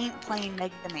like, I ain't playing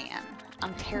Mega Man.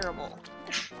 I'm terrible.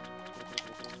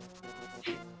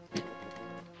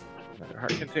 Another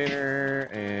heart container,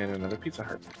 and another pizza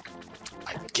heart.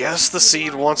 I guess the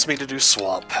seed wants me to do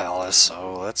Swamp Palace,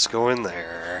 so let's go in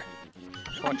there.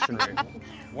 Collection rate.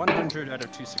 100 out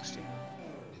of 260.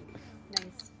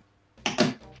 Nice.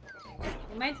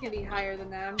 And mine's gonna be higher than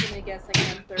that. I'm gonna guess like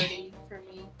 130 for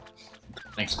me.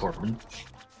 Thanks, Corbin.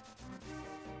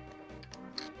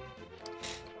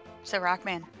 So,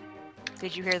 Rockman,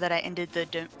 did you hear that I ended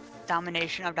the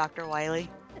domination of Dr. Wily?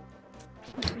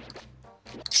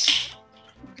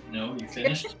 No, you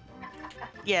finished?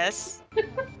 Yes. Well,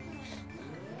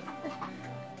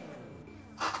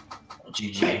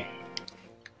 GG.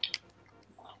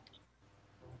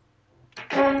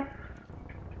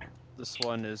 This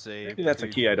one is a... Maybe that's a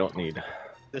key I don't need.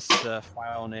 This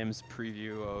file name's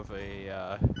preview of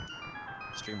a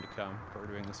stream to come. But we're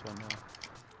doing this one now.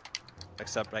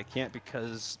 Except I can't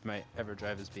because my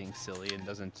EverDrive is being silly and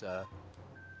doesn't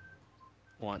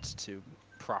want to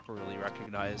properly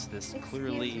recognize this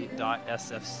clearly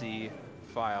 .sfc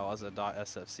file as a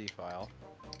 .sfc file.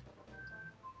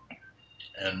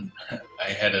 And I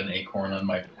had an acorn on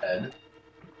my head.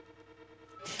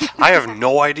 I have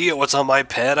no idea what's on my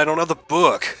pad. I don't have the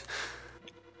book.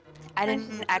 I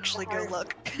didn't actually go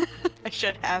look. I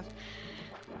should have.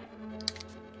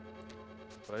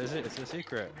 What is it? It's a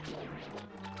secret.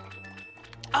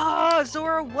 Oh,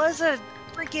 Zora was a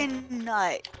freaking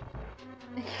nut.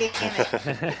 Damn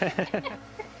it.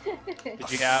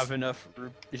 Did you have enough?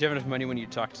 Did you have enough money when you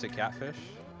talked to Catfish?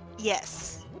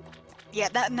 Yes. Yeah,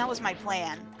 that was my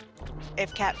plan.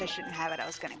 If Catfish didn't have it, I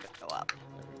was gonna go up.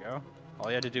 There we go. All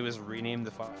you had to do is rename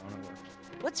the file.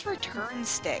 What's return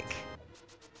stick?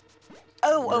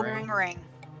 Oh, Boomerang. boomerang.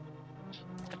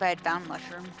 If I had found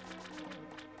mushroom.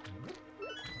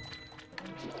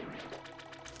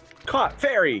 Caught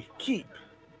fairy. Keep.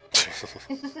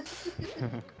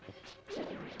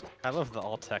 I love the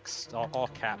all text, all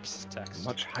caps text.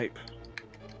 Much hype.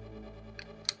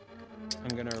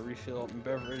 I'm gonna refill my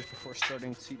beverage before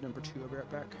starting seat number 2. I'll be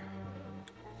right back.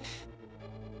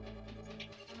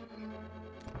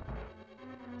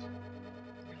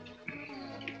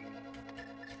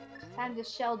 Time to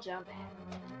shell jump.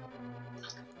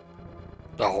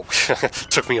 Oh,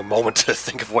 took me a moment to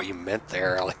think of what you meant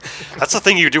there. Like, that's the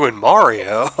thing you do in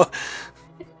Mario.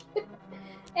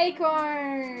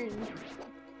 Acorn!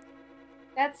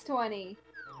 That's 20.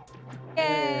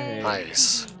 Yay!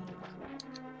 Nice.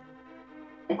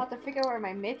 I'll have to figure out where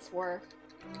my mitts were.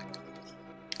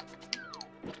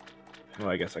 Well,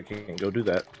 I guess I can't go do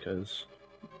that because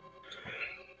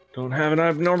don't have an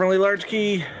abnormally large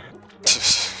key.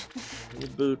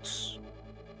 Need boots.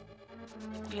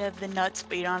 You have the nuts,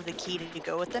 but you don't have the key to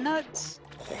go with the nuts.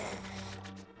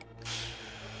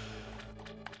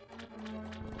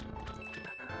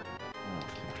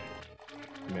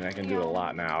 I mean, I can do a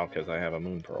lot now because I have a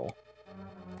moon pearl.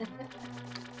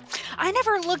 I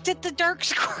never looked at the dark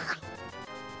squirrel.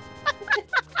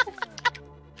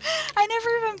 I never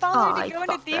even bothered I to go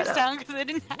into fucked that Thieves up. Town because I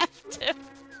didn't have to.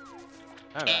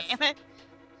 Oh, Damn it.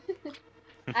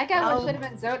 I got what should have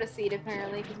been Zoda seed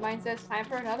apparently, because mine says time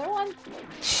for another one.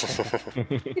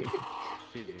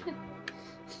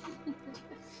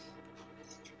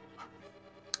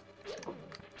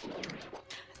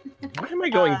 Why am I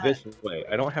going this way?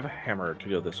 I don't have a hammer to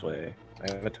go this way.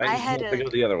 I have a tiny had small to a- go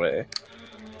the other way.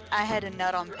 I had a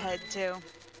nut on Ped too.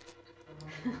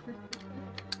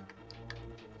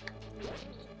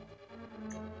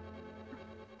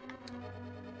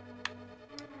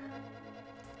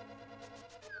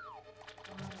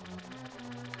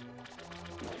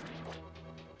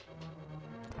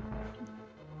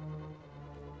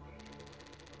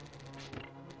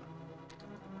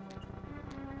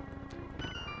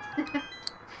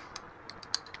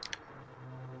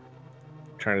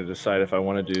 Trying to decide if I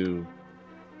want to do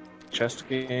chest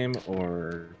game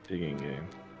or digging game.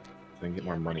 So I can get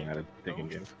more money out of digging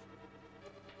game.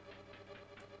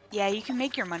 Yeah, you can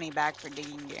make your money back for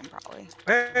digging game probably.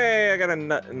 Hey, I got a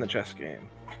nut in the chest game.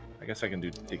 I guess I can do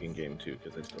digging game too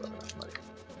because I still have enough money.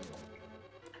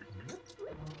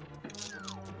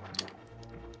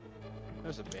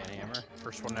 There's a band hammer.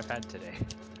 First one I've had today.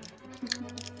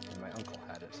 My uncle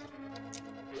had it.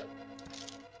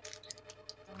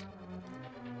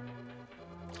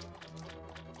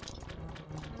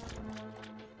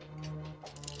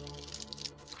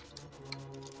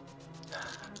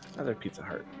 Another Pizza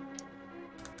Heart.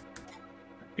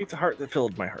 Pizza Heart that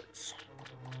filled my hearts.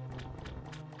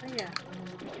 Oh yeah.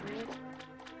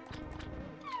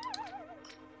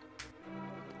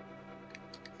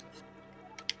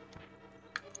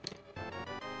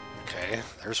 Okay,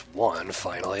 there's one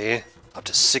finally. Up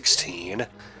to 16.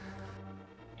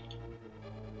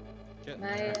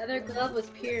 My other glove was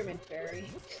Pyramid Fairy.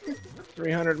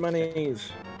 300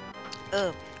 monies.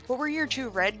 Ugh. What were your 2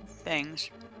 red things?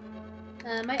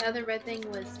 My other red thing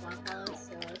was Swamp Palace,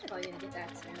 so I was probably gonna get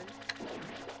that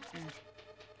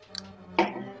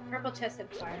soon. Purple chest had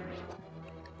fire.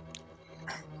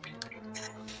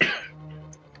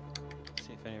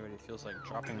 See if anybody feels like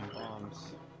dropping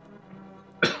bombs.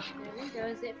 There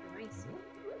goes it for my suit.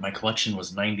 My collection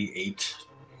was 98.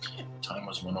 Time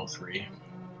was 103.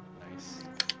 Nice.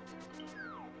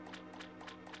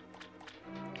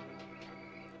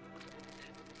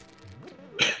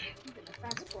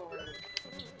 Fast forward.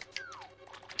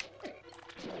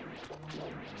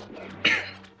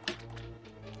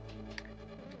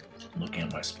 Looking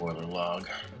at my spoiler log.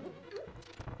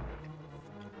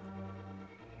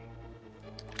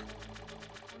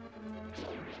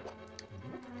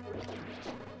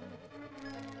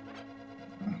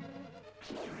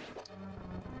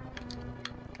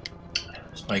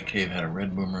 Spike Cave had a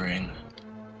red boomerang.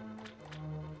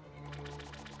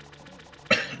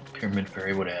 Pyramid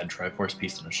Fairy would add Triforce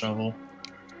piece and a shovel.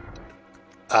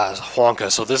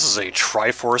 Wonka, so this is a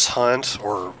Triforce hunt,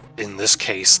 or in this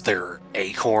case, they're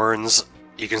acorns.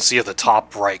 You can see at the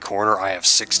top right corner, I have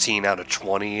 16 out of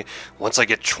 20. Once I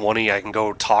get 20, I can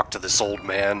go talk to this old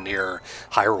man near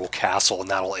Hyrule Castle, and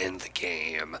that'll end the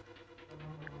game.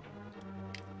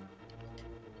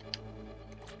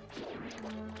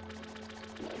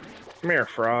 Come here,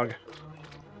 frog.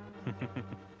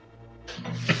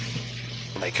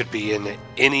 They could be in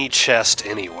any chest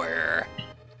anywhere.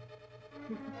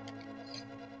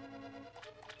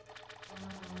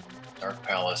 Dark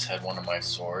Palace had one of my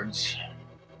swords.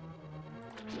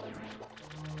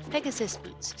 Pegasus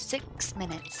boots, 6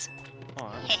 minutes. Come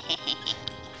on.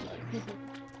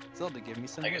 Zelda, give me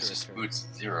some Pegasus literature. boots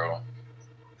 0. I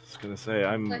was gonna say,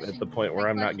 I'm at the point where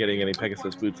I'm not getting any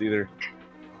Pegasus boots either.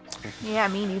 Yeah,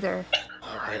 me neither.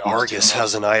 Alright, Argus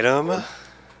has an item.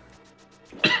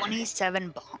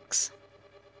 27 bonks.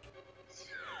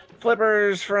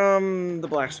 Flippers from the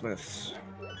blacksmiths.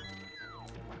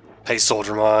 Hey,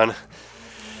 Soldiermon.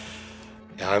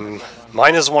 Yeah,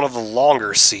 mine is one of the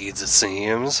longer seeds, it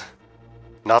seems.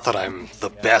 Not that I'm the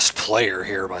best player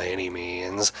here by any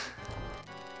means.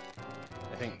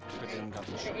 I think Twitter got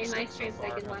the In my so streams, I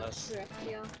far, can watch unless, the rest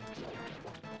of y'all.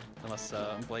 unless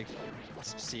Blake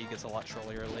C gets a lot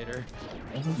trollier later.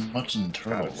 Wasn't much in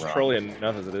Turtle God, it's Rock. trolling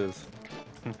enough as it is.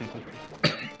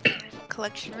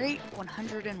 Collection rate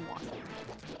 101.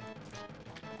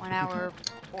 1 hour,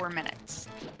 4 minutes.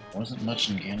 Wasn't much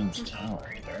in Ganon's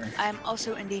Tower either. I'm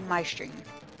also ending my stream.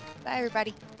 Bye,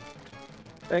 everybody.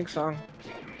 Thanks, Song.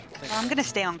 Well, I'm gonna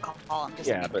stay on call. I'm just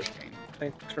Yeah, ending but- my stream.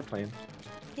 Thanks for playing.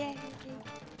 Yay.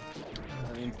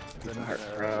 I mean, Piece then, of heart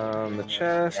from the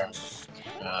chest.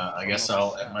 I guess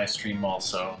I'll end my stream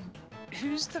also.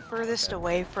 Who's the furthest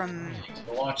away from, Thanks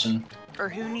for watching. or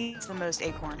who needs the most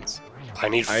acorns? I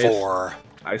need I- 4.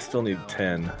 I still need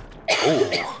 10.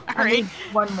 Ooh. I need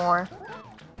one more.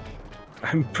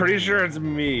 I'm pretty sure it's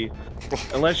me.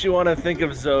 Unless you want to think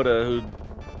of Zoda, who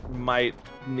might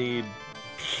need...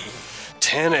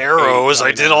 10 arrows,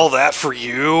 I did all that for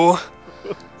you.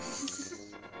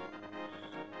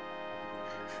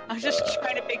 I'm just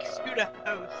trying to make shoot a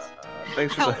host.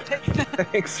 Thanks for Help. the,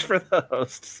 thanks for the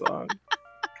host song.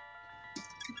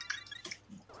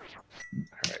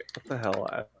 Alright, what the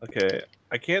hell? Okay,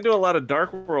 I can't do a lot of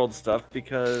Dark World stuff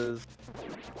because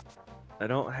I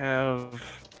don't have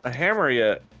a hammer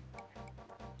yet.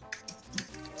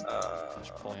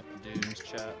 just pulling up the Doom's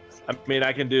chat. I mean,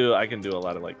 I can do a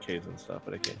lot of like caves and stuff,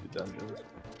 but I can't do dungeons.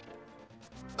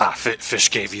 Ah, Fish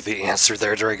gave you the answer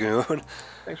there, Dragoon.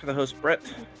 Thanks for the host, Brett.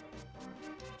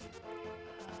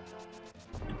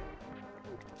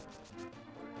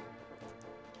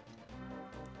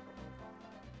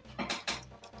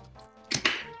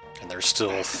 And there's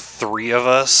still 3 of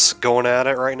us going at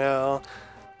it right now.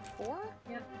 4?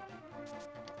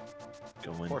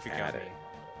 Going Or if you at count it. me.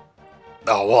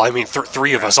 Oh, well, I mean,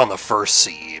 3 of us on the first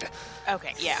seed.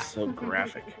 Okay, yeah. So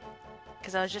graphic.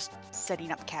 Because I was just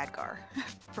setting up Khadgar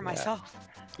for myself.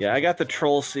 Yeah, I got the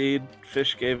troll seed.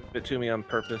 Fish gave it to me on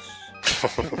purpose.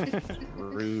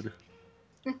 Rude.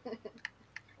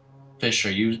 Fish,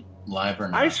 are you live or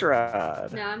not? Ice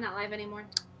rod. No, I'm not live anymore.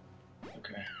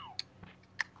 Okay.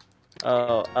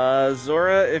 Oh,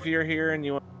 Zora, if you're here and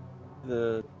you want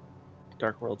the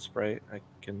Dark World Sprite, I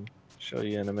can show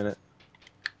you in a minute.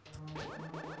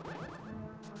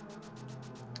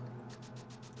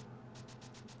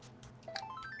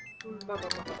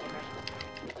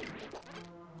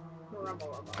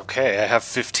 Okay, I have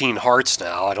 15 hearts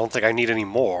now. I don't think I need any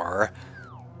more.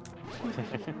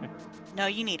 No,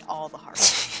 you need all the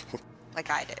hearts. Like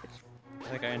I did. I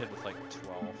think I ended with like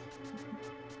 12.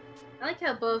 I like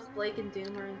how both Blake and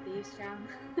Doom are in Thieves' Town.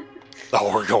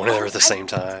 Oh, we're going in there at the same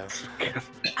time.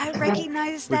 I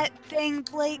recognize that thing,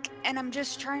 Blake, and I'm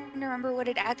just trying to remember what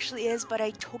it actually is, but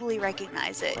I totally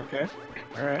recognize it. Okay.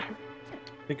 Alright.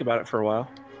 Think about it for a while.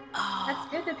 Oh, That's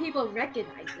good that people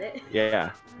recognize it.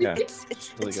 Yeah. Yeah.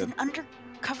 it's really good. an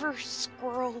undercover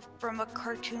squirrel from a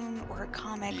cartoon or a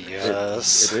comic.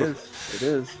 Yes. It is. It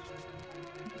is.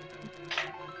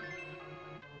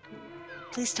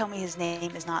 Please tell me his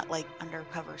name is not like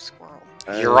Undercover Squirrel.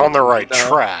 You're on the right no.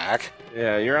 track.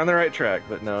 Yeah, you're on the right track,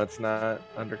 but no, it's not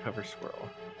Undercover Squirrel.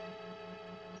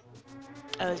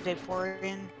 Oh, is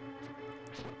Vaporeon?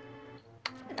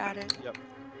 Got it. Yep.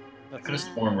 I could have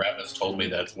sworn Rabbits told me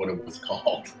that's what it was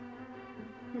called.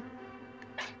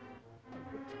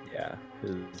 Yeah,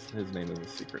 his name is a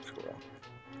secret squirrel.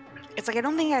 It's like I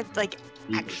don't think I'd like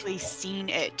actually seen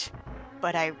it,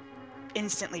 but I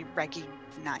instantly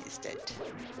recognized it.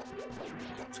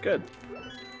 It's good.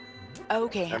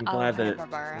 Okay, I'm glad that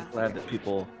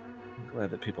people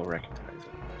recognize it.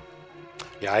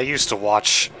 Yeah, I used to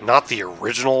watch not the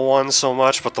original one so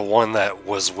much, but the one that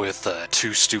was with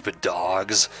Two Stupid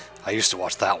Dogs. I used to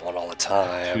watch that one all the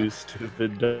time. Two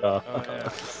Stupid Dogs. Oh, yeah.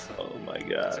 Oh my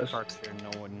It's a gosh. cartoon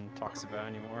no one talks about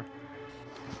anymore.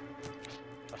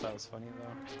 I thought that was funny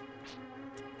though.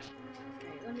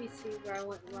 Alright, let me see where I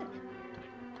went wrong.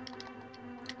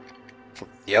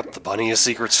 Yep, the bunny is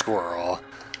secret squirrel.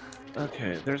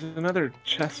 Okay, there's another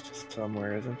chest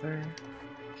somewhere, isn't there?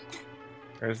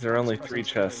 Or is there only 3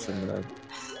 chests in the...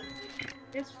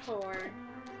 There's 4.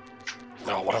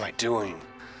 No, what am I doing?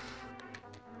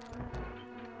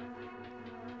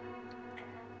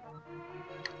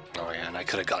 Oh yeah, and I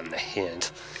could have gotten a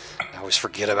hint. I always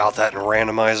forget about that in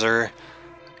Randomizer.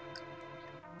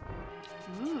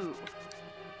 Ooh,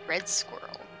 red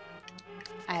squirrel.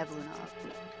 I have Luna up.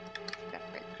 Got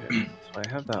red. Okay, so I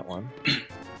have that one.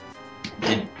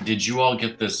 Did you all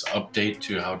get this update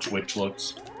to how Twitch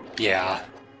looks? Yeah.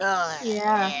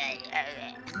 Yeah.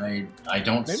 I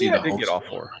don't Maybe see I the did host get all button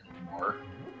 4. anymore.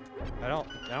 I don't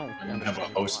I don't have a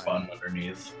host button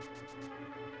underneath.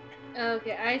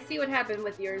 Okay, I see what happened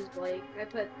with yours, Blake. I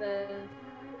put the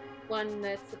one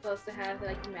that's supposed to have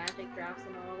like magic drops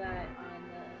and all that on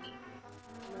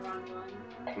the wrong one.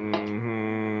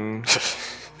 Mm-hmm.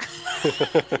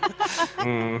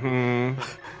 Mm-hmm.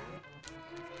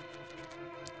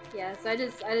 Yeah, so I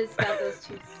just got those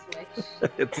two switched.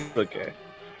 It's okay.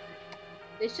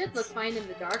 They should look fine in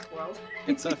the dark world.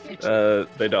 It's a feature.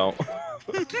 They don't.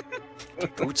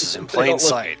 Boots is in They plain don't look-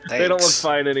 sight. Thanks. They don't look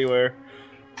fine anywhere.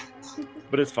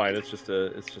 But it's fine. It's just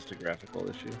a graphical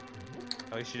issue.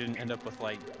 At least you didn't end up with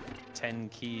like 10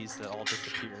 keys that all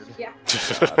disappeared. Yeah,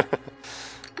 God.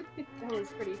 that was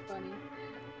pretty funny.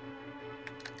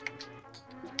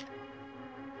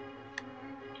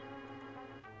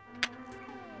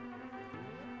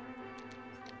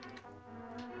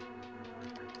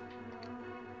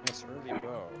 Nice early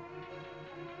bow.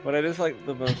 What I dislike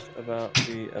the most about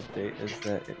the update is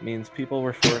that it means people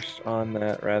were forced on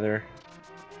that rather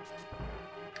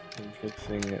than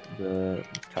fixing the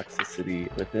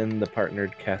toxicity within the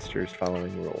partnered casters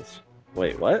following rules.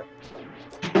 Wait, what?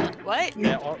 What?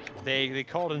 Yeah, they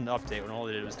called it an update when all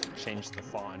they did was change the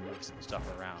font, move some stuff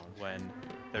around. When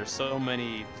there's so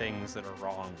many things that are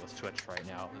wrong with Twitch right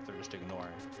now that they're just ignoring.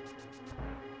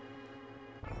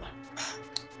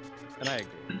 And I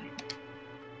agree.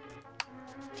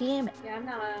 Damn it. Yeah, I'm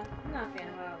not a fan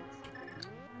of how it looks.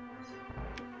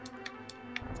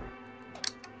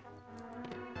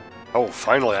 Oh,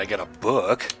 finally I get a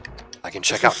book. I can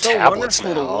check This out is so tablets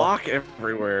wonderful now. to walk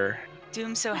everywhere.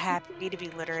 Doom's so happy to be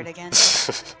literate again.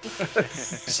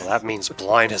 So that means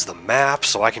blind has the map,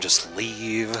 so I can just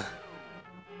leave.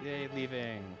 Yay,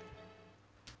 leaving.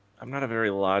 I'm not a very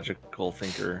logical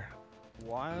thinker.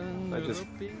 One.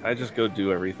 I just go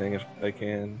do everything if I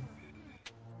can.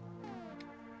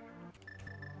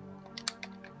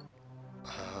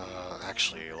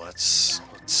 Actually, let's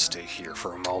stay here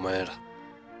for a moment.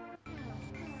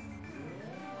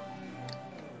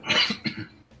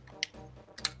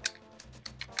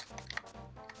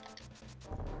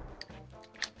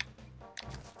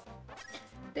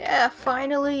 Yeah,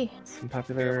 finally. Some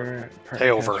popular Hey,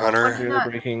 Overhunter. They're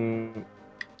breaking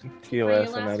TOS and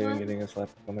last not even one? getting a slap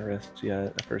on the wrist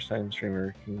yet. A first time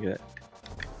streamer can get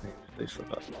they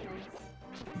slip up.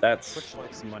 Twitch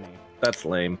likes money. That's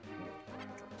lame.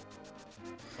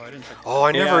 Oh, I didn't check. Oh,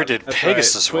 I never Yeah, did that's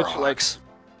Pegasus right. rocks.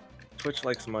 Twitch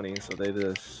likes money, so they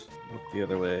just look the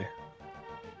other way.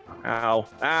 Ow.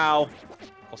 Ow!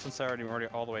 Well, since I'm already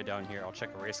all the way down here, I'll check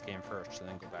a race game first and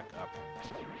then go back up.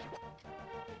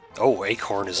 Oh,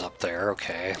 Acorn is up there.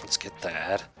 Okay, let's get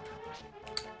that.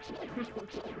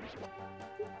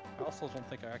 I also don't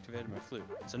think I activated my flute.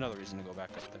 It's another reason to go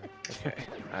back up there. Okay.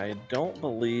 I don't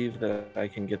believe that I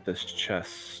can get this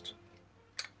chest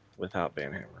without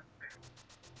Banhammer.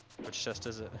 Which chest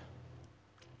is it?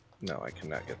 No, I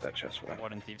cannot get that chest without.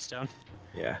 One in Thieves Town?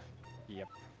 Yeah. Yep.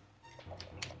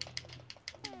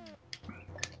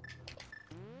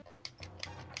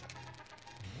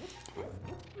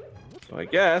 So I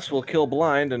guess we'll kill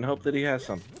Blind and hope that he has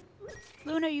some.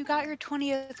 Luna, you got your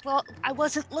 20th. Well, I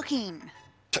wasn't looking.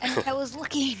 And I was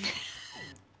looking.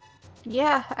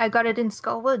 Yeah, I got it in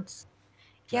Skull Woods.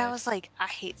 Yeah, I was like, I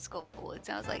hate Skullwoods.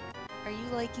 And I was like, are you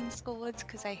liking Skullwoods?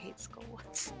 Because I hate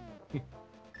Skullwoods.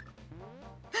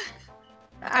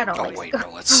 I don't Oh like wait,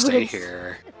 no, let's stay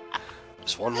here.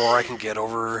 There's one more I can get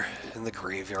over in the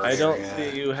graveyard I don't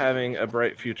area. see you having a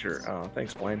bright future. Oh,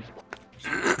 thanks, Blaine.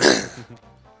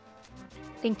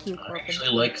 Thank you, I Corbin. actually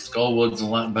like Skullwoods a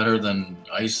lot better than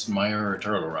Ice, Mire, or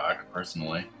Turtle Rock,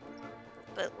 personally.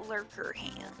 But lurker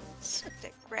hands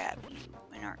that grab you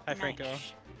and aren't Hi, Franco.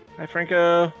 nice. Hi,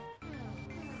 Franco.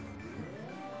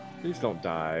 Please don't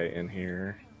die in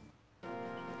here.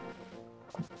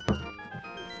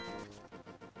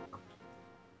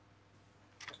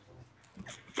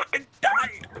 Fucking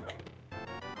die!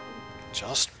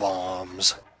 Just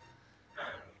bombs.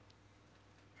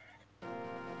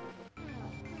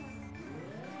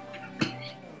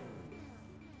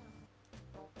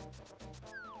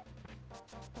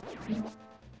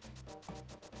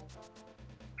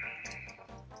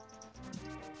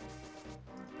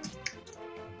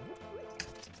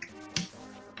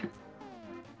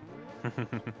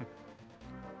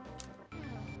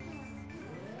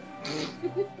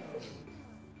 The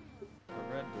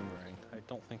red boomerang. I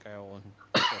don't think I will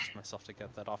force myself to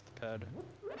get that off the pad.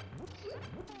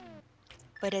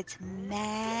 But it's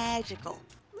magical.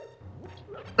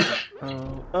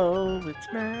 Oh, oh, it's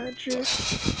magic.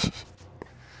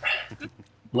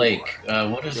 Blake,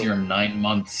 what is your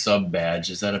 9-month sub badge?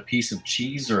 Is that a piece of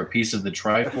cheese or a piece of the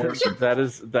Triforce? Or... that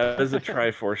is a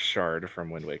Triforce shard from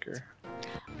Wind Waker.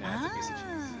 Yeah, it's a piece of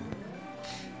cheese.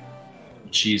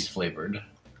 Cheese flavored.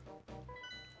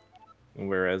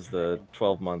 Whereas the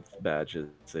 12-month badge is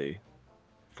a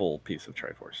full piece of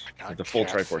Triforce. Got The full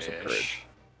Triforce of catfish.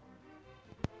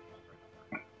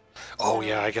 Courage. Oh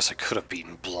yeah, I guess I could have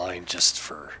beaten blind just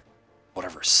for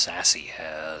whatever Sassy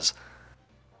has.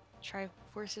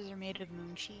 Triforces are made of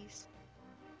moon cheese.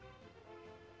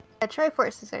 Yeah,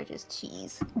 Triforces are just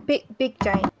cheese. Big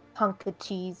giant hunk of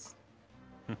cheese.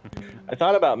 I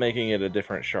thought about making it a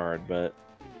different shard, but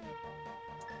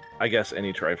I guess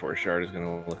any Triforce shard is going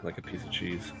to look like a piece of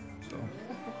cheese. So.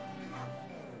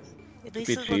 At least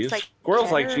Be it cheese. looks like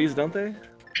Squirrels like cheddar. cheese, don't they?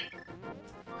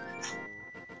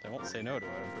 They won't say no to it,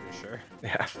 I'm pretty sure.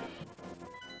 Yeah.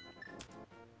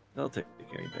 They'll take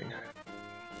anything.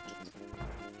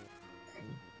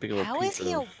 Big old How piece is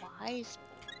he of, a wise?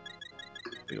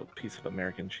 big old piece of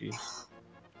American cheese.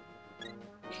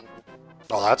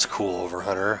 Oh, that's cool,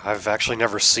 Overhunter. I've actually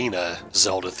never seen a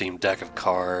Zelda-themed deck of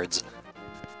cards.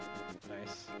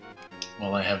 Nice.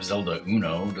 Well, I have Zelda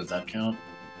Uno. Does that count?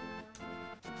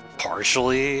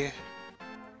 Partially.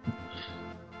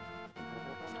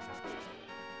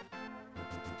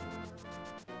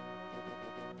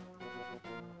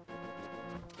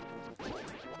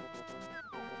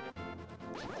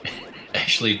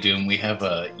 Actually, Doom, we have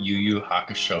a Yu Yu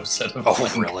Hakusho set of Oh,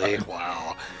 playing really? cards.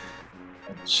 Wow.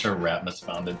 I'm sure Ratmus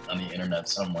found it on the internet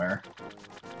somewhere.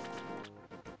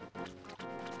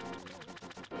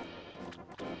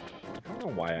 I don't know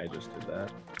why I just did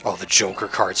that. Oh, the Joker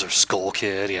cards are Skull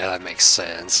Kid. Yeah, that makes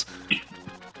sense.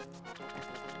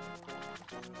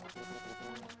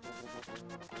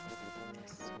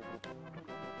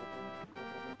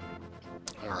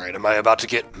 Alright, am I about to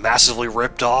get massively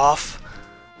ripped off?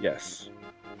 Yes.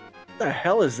 What the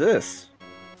hell is this?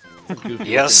 It's a goofy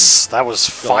Yes, that was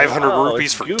skull. 500 Oh, rupees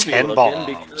it's for goofy 10 looking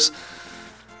bombs.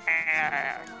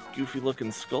 goofy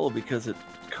looking skull because it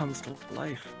comes to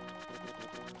life.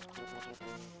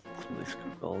 Holy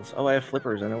skulls. Oh, I have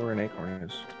flippers. I know where an acorn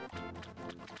is.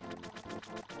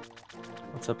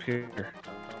 What's up here?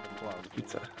 Wow,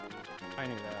 Pizza. I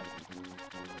knew that.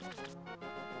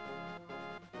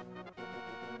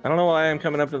 I don't know why I'm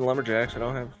coming up to the lumberjacks. I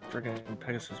don't have freaking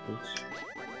Pegasus boots.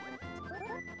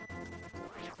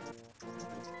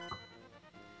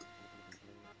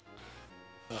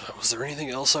 Was there anything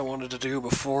else I wanted to do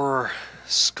before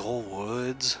Skull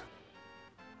Woods?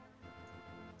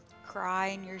 Cry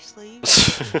in your sleep.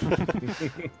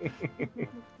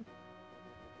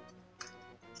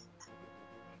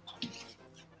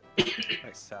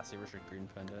 Nice, Sassy. Where's your green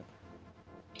pendant?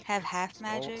 Have half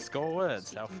magic. Skull Woods.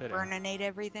 So How you can fitting. burninate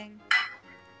everything.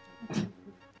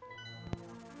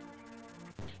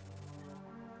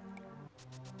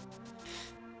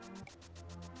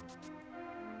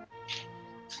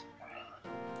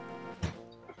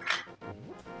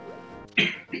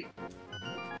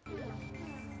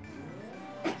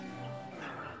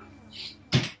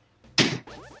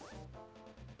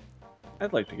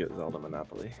 I'd like to get Zelda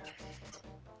Monopoly.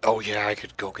 Oh yeah, I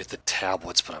could go get the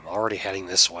tablets, but I'm already heading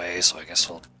this way, so I guess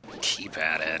we'll keep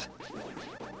at it.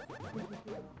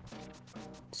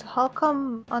 So how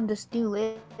come on this new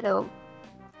list,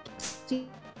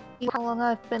 how long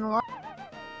I've been live.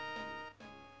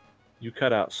 You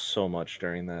cut out so much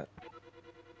during that.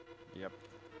 Yep.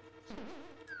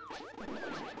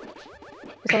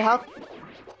 So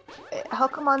how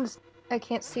come I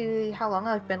can't see how long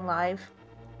I've been live?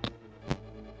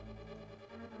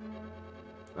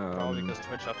 Probably because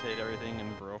Twitch updated everything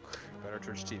and broke Better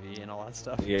Twitch TV and all that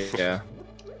stuff. Yeah.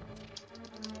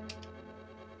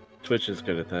 Twitch is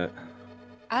good at that.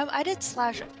 I did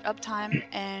slash uptime,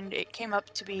 and it came up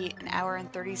to be 1 hour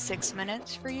and 36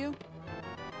 minutes for you.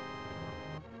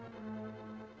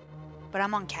 But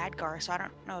I'm on Khadgar, so I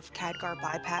don't know if Khadgar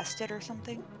bypassed it or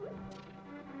something.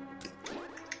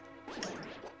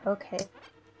 Okay.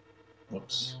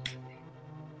 Whoops.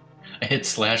 I hit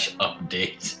slash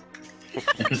update.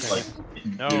 It's like,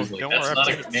 No, it was like, don't that's worry, not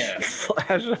a update. command.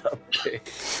 Slash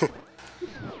update.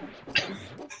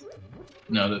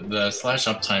 No, the slash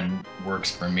uptime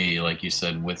works for me, like you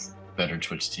said, with Better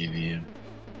Twitch TV.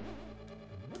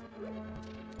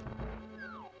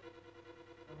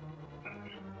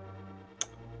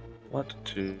 What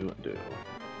to do?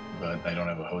 But I don't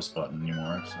have a host button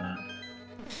anymore, so.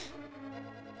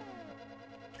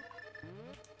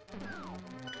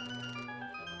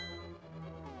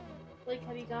 Like,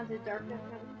 have you gone to Dark Death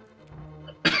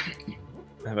Mountain?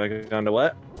 Have I gone to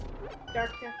what?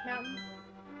 Dark Death Mountain?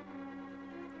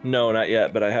 No, not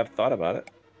yet, but I have thought about it.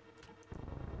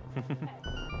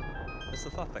 It's the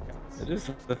thought that counts. It is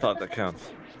the thought that counts.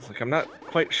 It's like, I'm not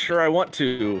quite sure I want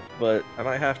to, but I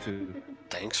might have to.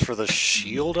 Thanks for the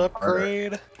shield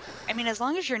upgrade. I mean, as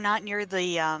long as you're not near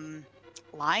the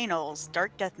Lionels,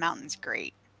 Dark Death Mountain's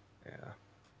great. Yeah.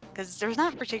 Because there's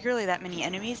not particularly that many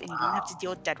enemies, and you don't have to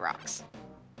deal with dead rocks.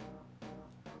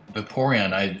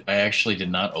 Vaporeon, I actually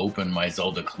did not open my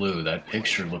Zelda Clue. That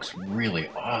picture looks really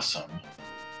awesome.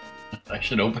 I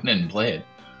should open it and play it.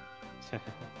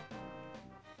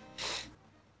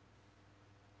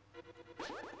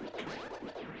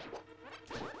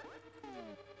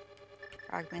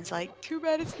 Frogman's like, too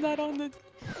bad it's not on the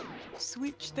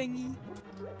Switch thingy.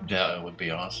 Yeah, it would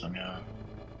be awesome, yeah.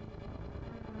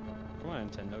 Come on,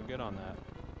 Nintendo, get on that.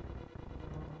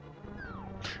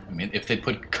 I mean, if they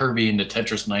put Kirby into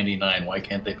Tetris 99, why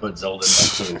can't they put Zelda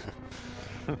in that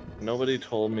Clue? Nobody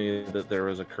told me that there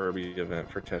was a Kirby event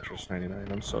for Tetris 99.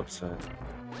 I'm so upset.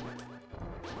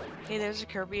 Hey, there's a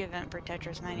Kirby event for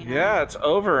Tetris 99. Yeah, it's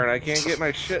over and I can't get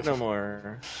my shit no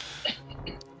more.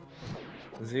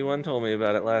 Z1 told me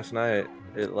about it last night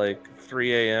at like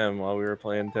 3 a.m. while we were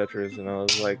playing Tetris, and I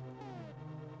was like,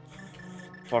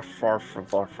 far. I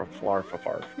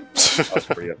was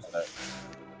pretty upset.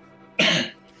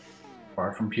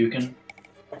 Far from puking?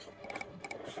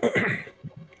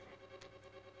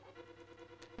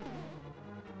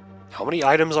 How many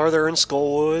items are there in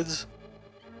Skullwoods?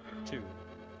 2.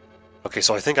 Okay,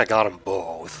 so I think I got them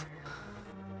both.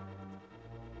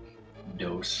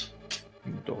 Dose.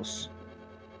 Dos.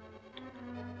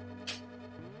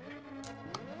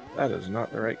 That is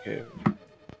not the right cave.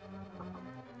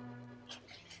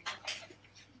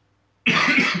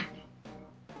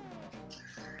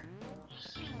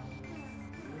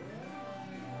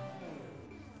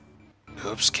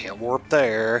 Oops, can't warp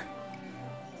there.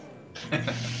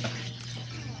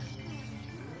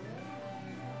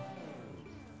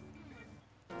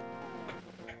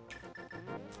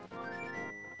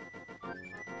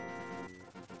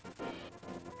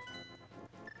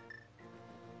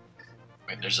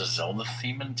 Wait, there's a Zelda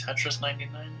theme in Tetris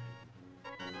 99?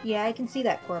 Yeah, I can see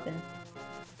that, Corbin.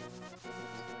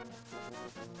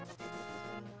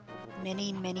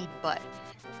 Mini butt.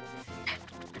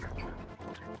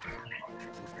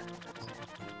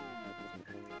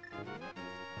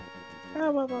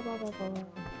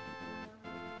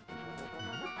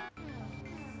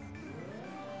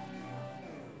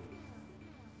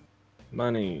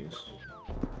 Monies.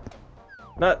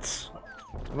 Nuts.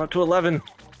 I'm up to 11.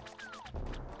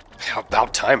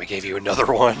 About time I gave you another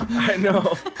one. I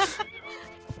know.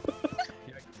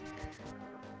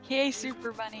 Yay,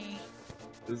 Super Bunny.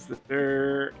 Is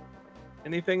there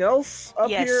anything else up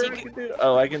Yes, here you I can- can do?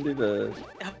 Oh, I can do the...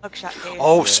 Hookshot cave.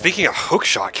 Oh, Yeah. speaking of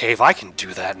Hookshot Cave, I can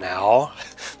do that now.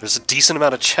 There's a decent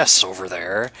amount of chests over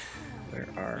there. There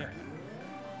are.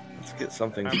 Let's get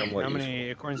something How somewhat useful. many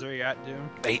acorns are you at, Doom?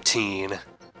 18. Alright,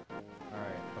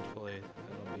 hopefully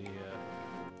it'll be,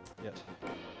 it.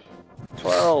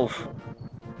 12.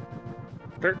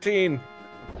 13.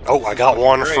 Oh, I got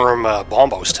one Great. from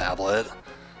Bombo's tablet.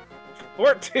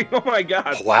 14. Oh my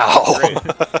god. Wow. Great.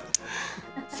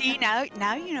 See,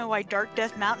 now you know why Dark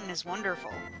Death Mountain is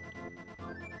wonderful.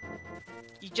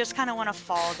 You just kind of want to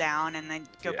fall down and then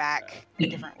go Yeah. back a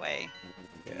different way.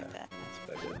 Yeah, Like that.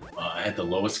 that's what I did. I had the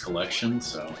lowest collection,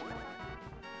 so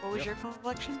What was your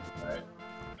collection?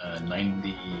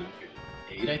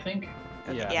 98, I think.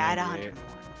 Yeah, I had 98. 100.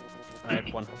 I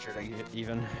had 100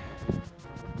 even.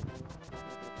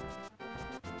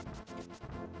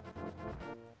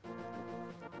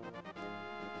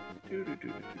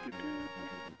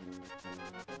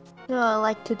 No, I'd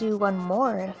like to do one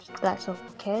more if that's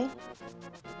okay.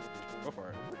 Go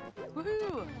for it.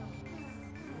 Woohoo!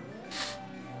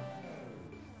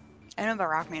 I know about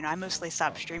Rockman, I mostly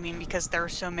stopped streaming because there were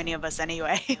so many of us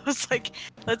anyway. It was like,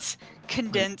 let's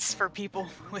condense for people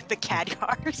with the CAD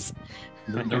cars.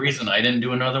 The reason I didn't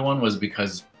do another one was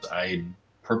because I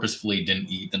purposefully didn't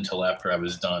eat until after I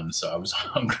was done, so I was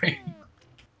hungry.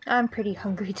 I'm pretty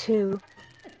hungry too.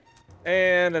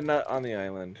 And a nut on the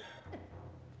island.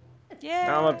 Yeah.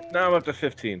 Now I'm up to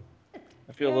 15.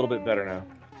 I feel a little bit better now.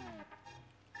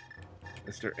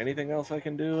 Is there anything else I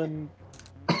can do in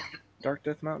Dark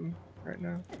Death Mountain right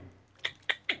now?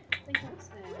 I think that's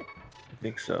it. I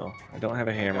think so. I don't have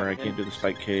a hammer. I can't do the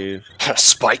Spike Cave.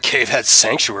 Spike Cave had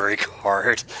Sanctuary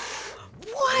card.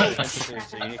 What?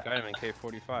 There's a unique item in Cave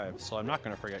 45, so I'm not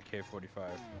gonna forget Cave 45.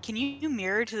 Can you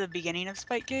mirror to the beginning of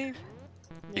Spike Cave?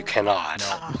 You cannot. No.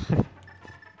 Ah.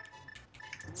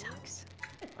 Sucks.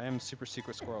 I am Super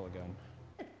Secret Squirrel again.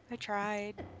 I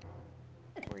tried.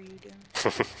 What were you doing?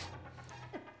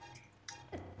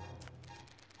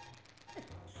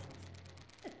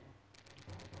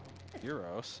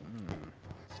 Gyros?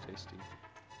 It's tasty.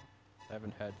 I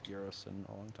haven't had gyros in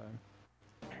a long time.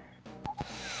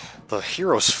 The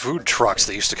Heroes food trucks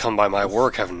that used to come by my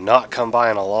work have not come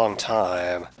by in a long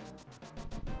time. Your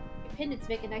pendants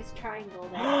make a nice triangle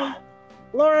there.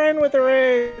 Lauren with a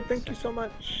raid! Thank you so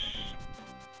much.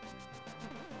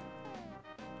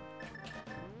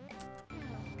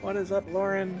 What is up,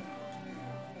 Lauren?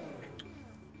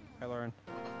 Hi, Lauren.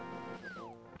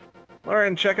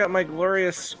 Lauren, check out my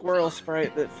glorious squirrel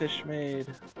sprite that Fish made.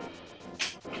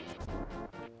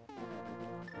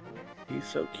 He's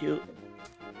so cute.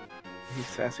 He's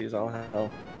sassy as all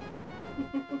hell.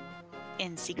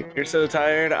 In secret. You're so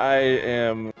tired. I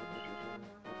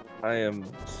am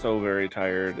so very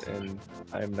tired, and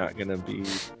I'm not gonna be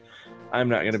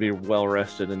well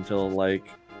rested until like,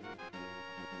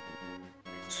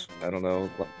 I don't know,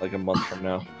 like a month from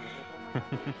now.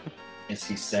 Is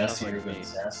he Sounds sassier like than me.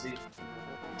 sassy?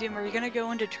 Doom, are we gonna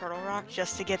go into Turtle Rock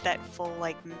just to get that full,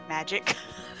 like, magic?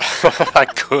 I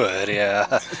could, yeah.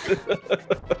 That's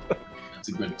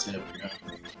a good tip. Yeah.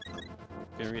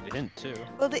 You can read a hint, too.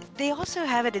 Well, they also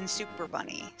have it in Super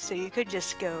Bunny, so you could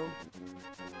just go...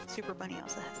 Super Bunny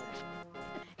also has that.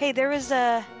 Hey, there was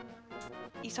a...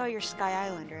 You saw your Sky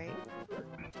Island, right?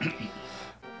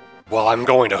 Well, I'm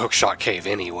going to Hookshot Cave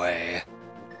anyway.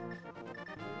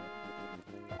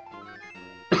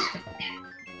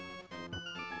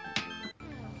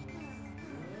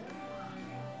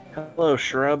 Hello,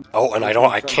 shrub. Oh, and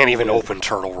I can't even open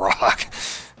Turtle Rock.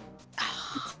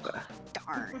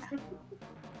 Darn.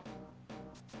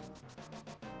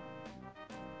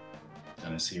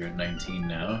 And I see you're at 19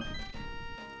 now.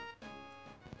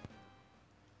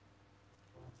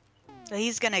 So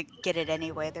he's gonna get it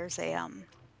anyway. There's a,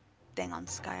 thing on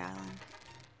Sky Island.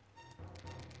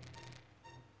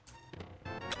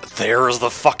 There's the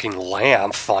fucking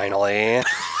lamp, finally.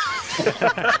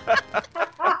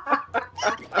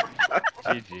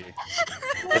 GG.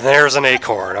 And there's an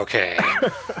acorn, okay.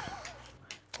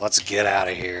 Let's get out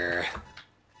of here.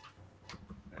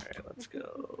 Alright, let's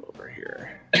go over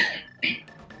here.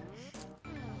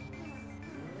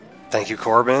 Thank you,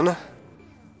 Corbin.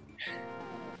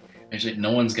 Actually,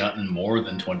 no one's gotten more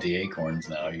than 20 acorns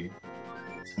now.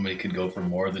 Somebody could go for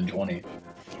more than 20.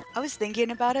 I was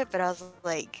thinking about it, but I was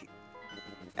like,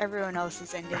 everyone else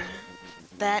is ending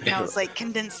that, and I was like,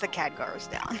 condense the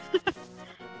Khadgars down.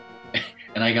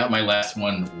 And I got my last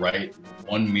one right,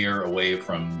 one mirror away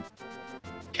from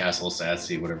Castle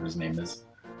Sassy, whatever his name is.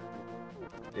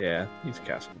 Yeah, he's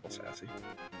Castle Sassy.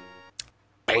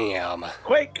 Bam.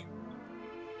 Quake!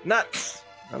 Nuts!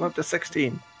 I'm up to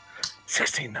 16.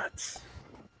 16 nuts.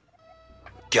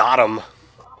 Got him.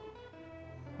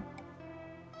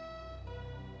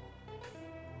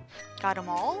 Got them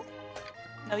all?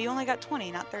 No, you only got 20,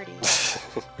 not 30.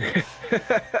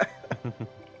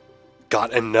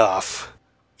 Got enough.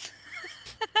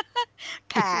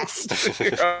 Passed.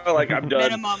 Oh, like, I'm done.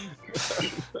 Minimum.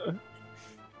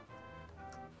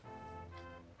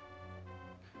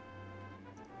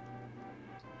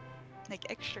 Like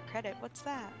extra credit, what's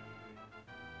that?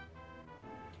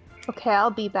 Okay, I'll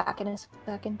be back in a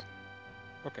second.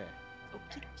 Okay.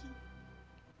 Okie dokie.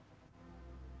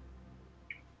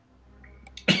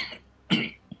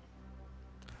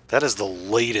 That is the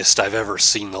latest I've ever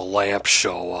seen the lamp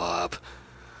show up.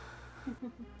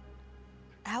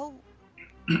 How?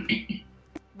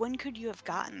 When could you have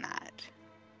gotten that?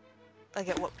 Like,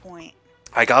 at what point?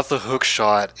 I got the hook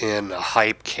shot in a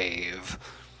hype cave.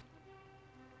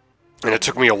 And it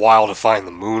took me a while to find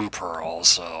the moon pearl,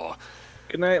 so...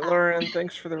 Good night, Lauren.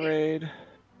 Thanks for the raid.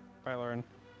 Bye, Lauren.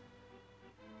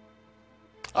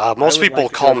 Most people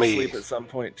call me... sleep at some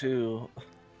point, too.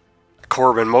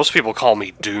 Corbin, most people call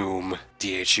me Doom.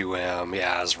 D-H-U-M.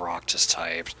 Yeah, as Rock just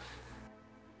typed.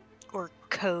 Or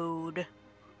Code.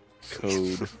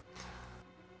 Code.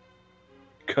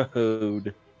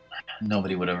 Code.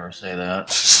 Nobody would ever say that.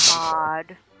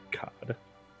 God. God.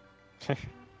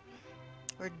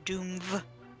 Or Doomv.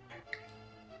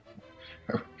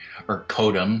 Or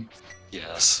Codum.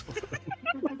 Yes.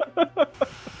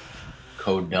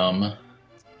 Codum.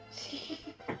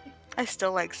 I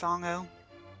still like Songo.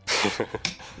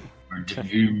 Or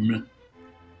Doom.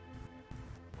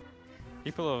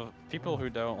 People who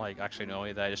don't like actually know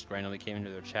me that I just randomly came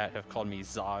into their chat have called me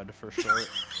Zod for short.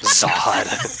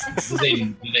 Zod.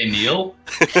 Do they kneel?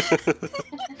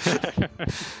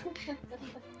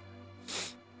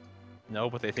 No,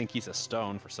 but they think he's a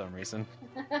stone for some reason.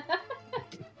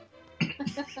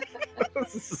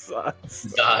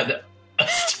 Zod. God. A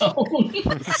stone.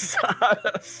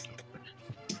 Zod.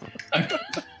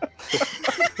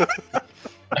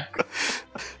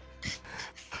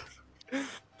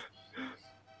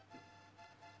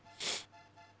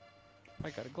 I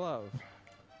got a glove.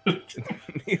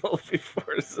 Kneel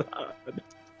before Zod.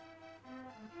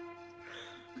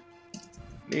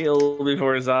 Kneel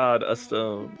before Zod, a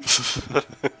stone.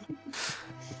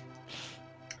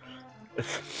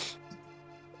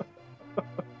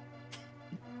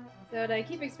 So I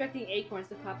keep expecting acorns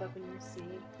to pop up in your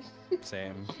seed.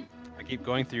 Same. I keep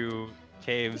going through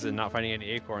caves and not finding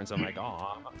any acorns. I'm like,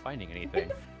 oh, I'm not finding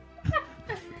anything.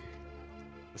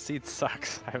 The seed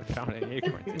sucks. I haven't found any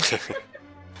acorns.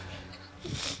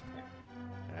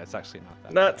 Yeah, it's actually not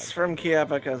that Nuts bad. from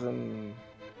Kiappa, cousin.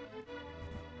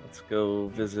 Let's go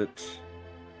visit.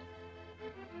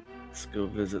 Let's go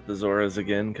visit the Zoras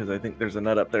again, because I think there's a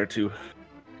nut up there too.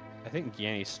 I think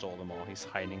Ganny stole them all. He's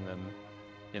hiding them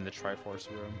in the Triforce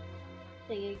room.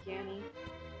 Dang it, Ganny.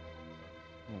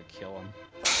 I'm gonna kill him.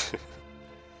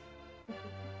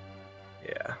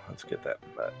 Yeah, let's get that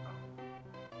nut.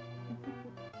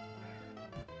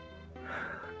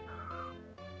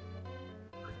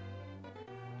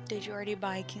 Did you already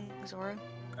buy King Zora?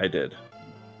 I did.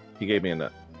 He gave me a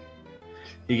nut.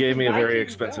 He gave me a Why very King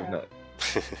expensive Zora? nut.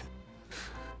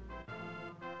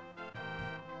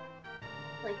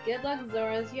 Like, good luck,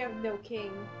 Zoras. You have no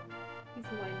king. He's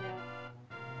mine now.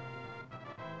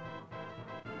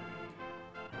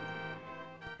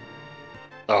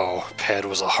 Oh, Ped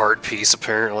was a heart piece,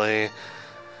 apparently.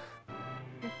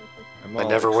 I all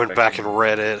never went back expecting- and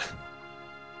read it.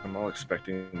 I'm all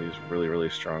expecting these really, really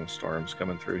strong storms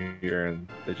coming through here, and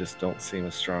they just don't seem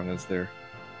as strong as they're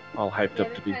all hyped Yeah,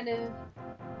 up to be.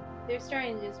 they're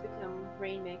starting to just become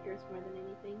rainmakers more than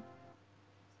anything.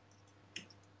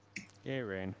 Yay,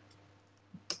 rain.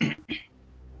 Oh,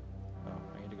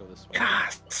 I need to go this way.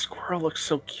 God, the squirrel looks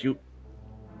so cute.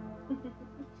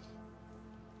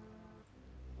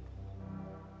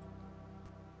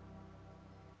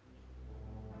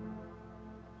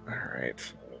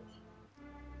 Alright.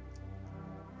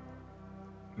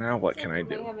 Now what can I We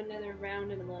do? have another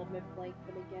round in a little bit, Blake,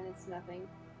 but again, it's nothing.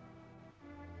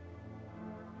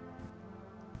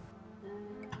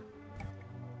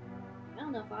 I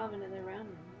don't know if I'll have another round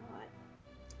or not.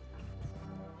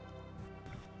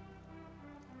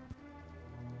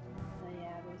 Oh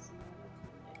yeah, there's some more.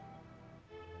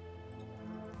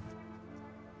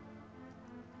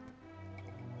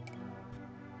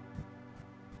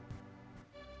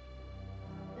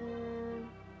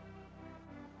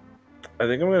 I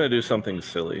think I'm gonna do something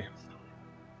silly.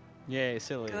 Yay,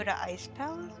 silly. Go to Ice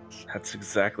Palace? That's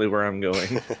exactly where I'm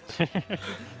going.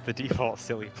 The default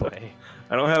silly play.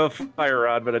 I don't have a fire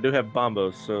rod, but I do have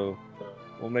bombos, so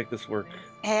we'll make this work.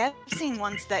 Hey, I've seen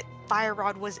once that Fire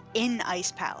Rod was in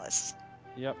Ice Palace.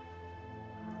 Yep.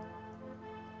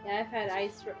 Yeah, I've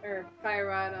had fire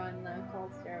rod on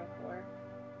Cold Stare before.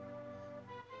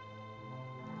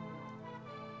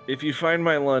 If you find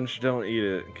my lunch, don't eat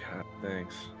it. God,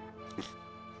 thanks.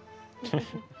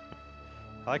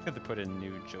 I like that they put in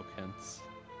new joke hints.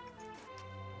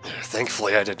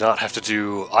 Thankfully, I did not have to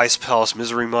do Ice Palace,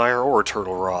 Misery Mire, or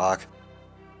Turtle Rock.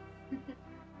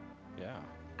 Yeah.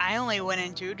 I only went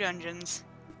in 2 dungeons.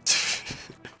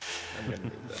 I'm gonna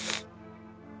need that.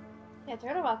 Yeah,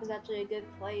 Turtle Rock is actually a good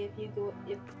play if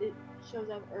it shows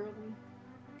up early.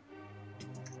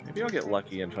 Maybe I'll get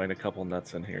lucky and find a couple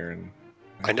nuts in here.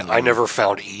 And I never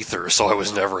found ether, so I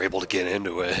was never able to get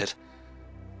into it.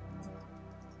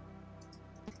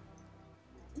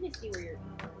 Let me see where you're.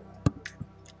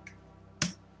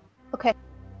 Okay.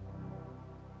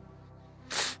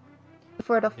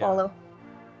 For it to follow.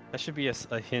 That should be a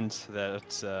hint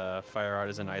that Fire Art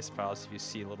is an ice palace if you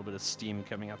see a little bit of steam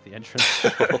coming out the entrance.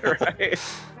 Right.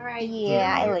 Alright.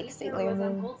 Yeah, I like Ether Sailor was on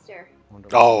Moon. Gold Stair.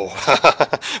 Oh,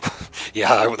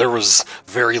 yeah, there was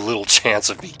very little chance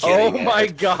of me getting it. Oh my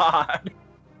god!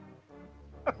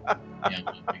 Yeah,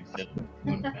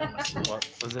 What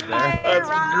was it there? Fire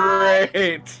That's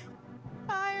great!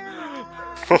 Fire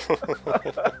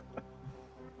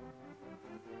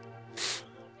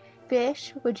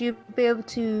Fish, would you be able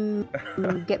to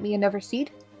get me another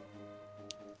seed?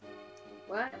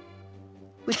 What?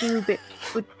 Would you be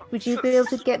able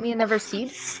to get me another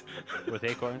seed? With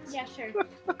acorns? Yeah, sure.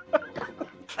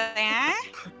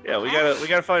 Yeah, we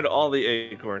gotta find all the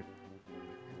acorn.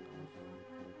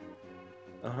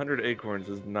 100 acorns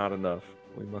is not enough.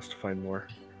 We must find more.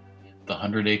 The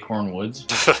 100 Acorn Woods.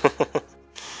 Oh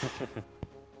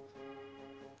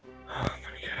my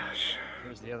gosh.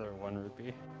 Where's the other 1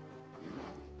 rupee?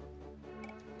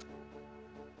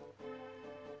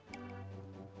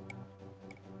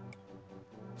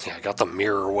 Yeah, I got the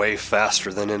mirror way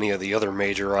faster than any of the other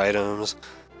major items.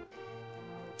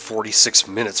 46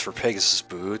 minutes for Pegasus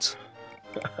boots.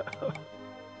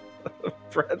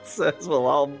 Brett says, well,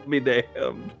 I'll be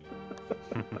damned.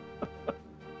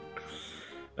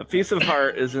 A piece of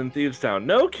heart is in Thieves Town.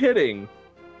 No kidding!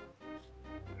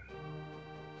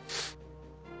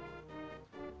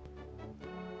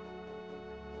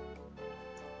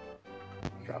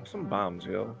 Drop some bombs,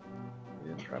 yo. You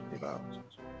didn't drop any bombs.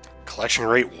 Collection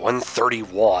rate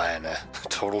 131.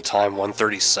 Total time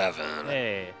 137.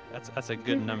 Hey, that's a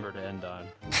good number to end on.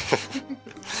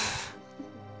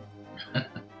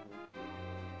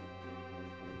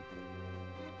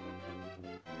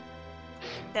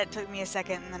 That took me a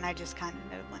second, and then I just kind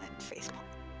of went into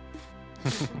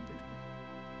facepalm.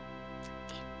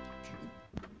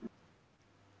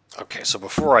 Okay, so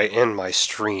before I end my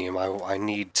stream, I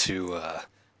need to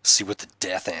see what the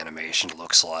death animation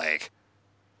looks like.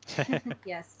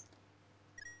 Yes.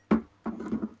 Why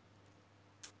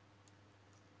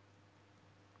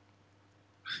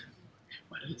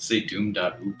did it say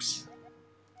Doom.oops?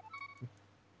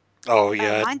 Oh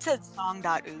yeah, Mine said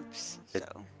song.oops, so.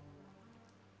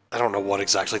 I don't know what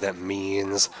exactly that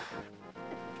means.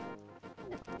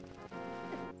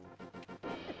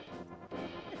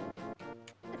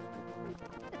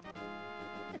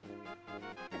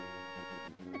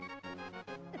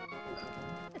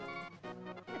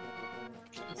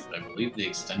 I believe the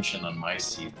extension on my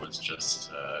seed was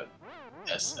just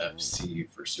SFC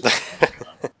for Super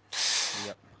Famicom.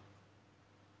 Yep.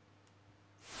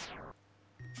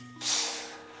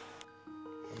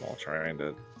 I'm all trying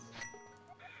to.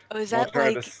 Oh, is I'm all that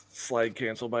trying like, to slide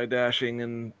cancel by dashing,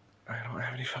 and I don't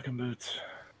have any fucking boots.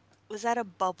 was that a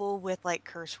bubble with like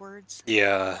curse words?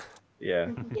 Yeah.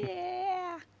 Yeah.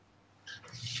 Yeah.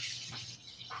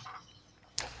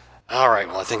 Alright,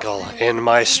 well I think I'll end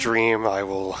my stream. I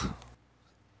will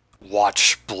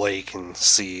watch Blake and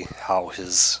see how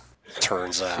his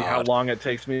turns out. See how long it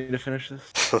takes me to finish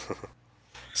this?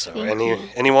 So Thank you.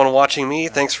 anyone watching me,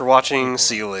 thanks for watching.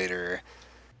 See you later.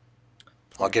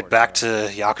 I'll get back to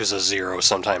Yakuza 0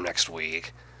 sometime next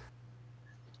week.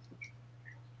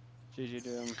 GG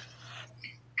Doom.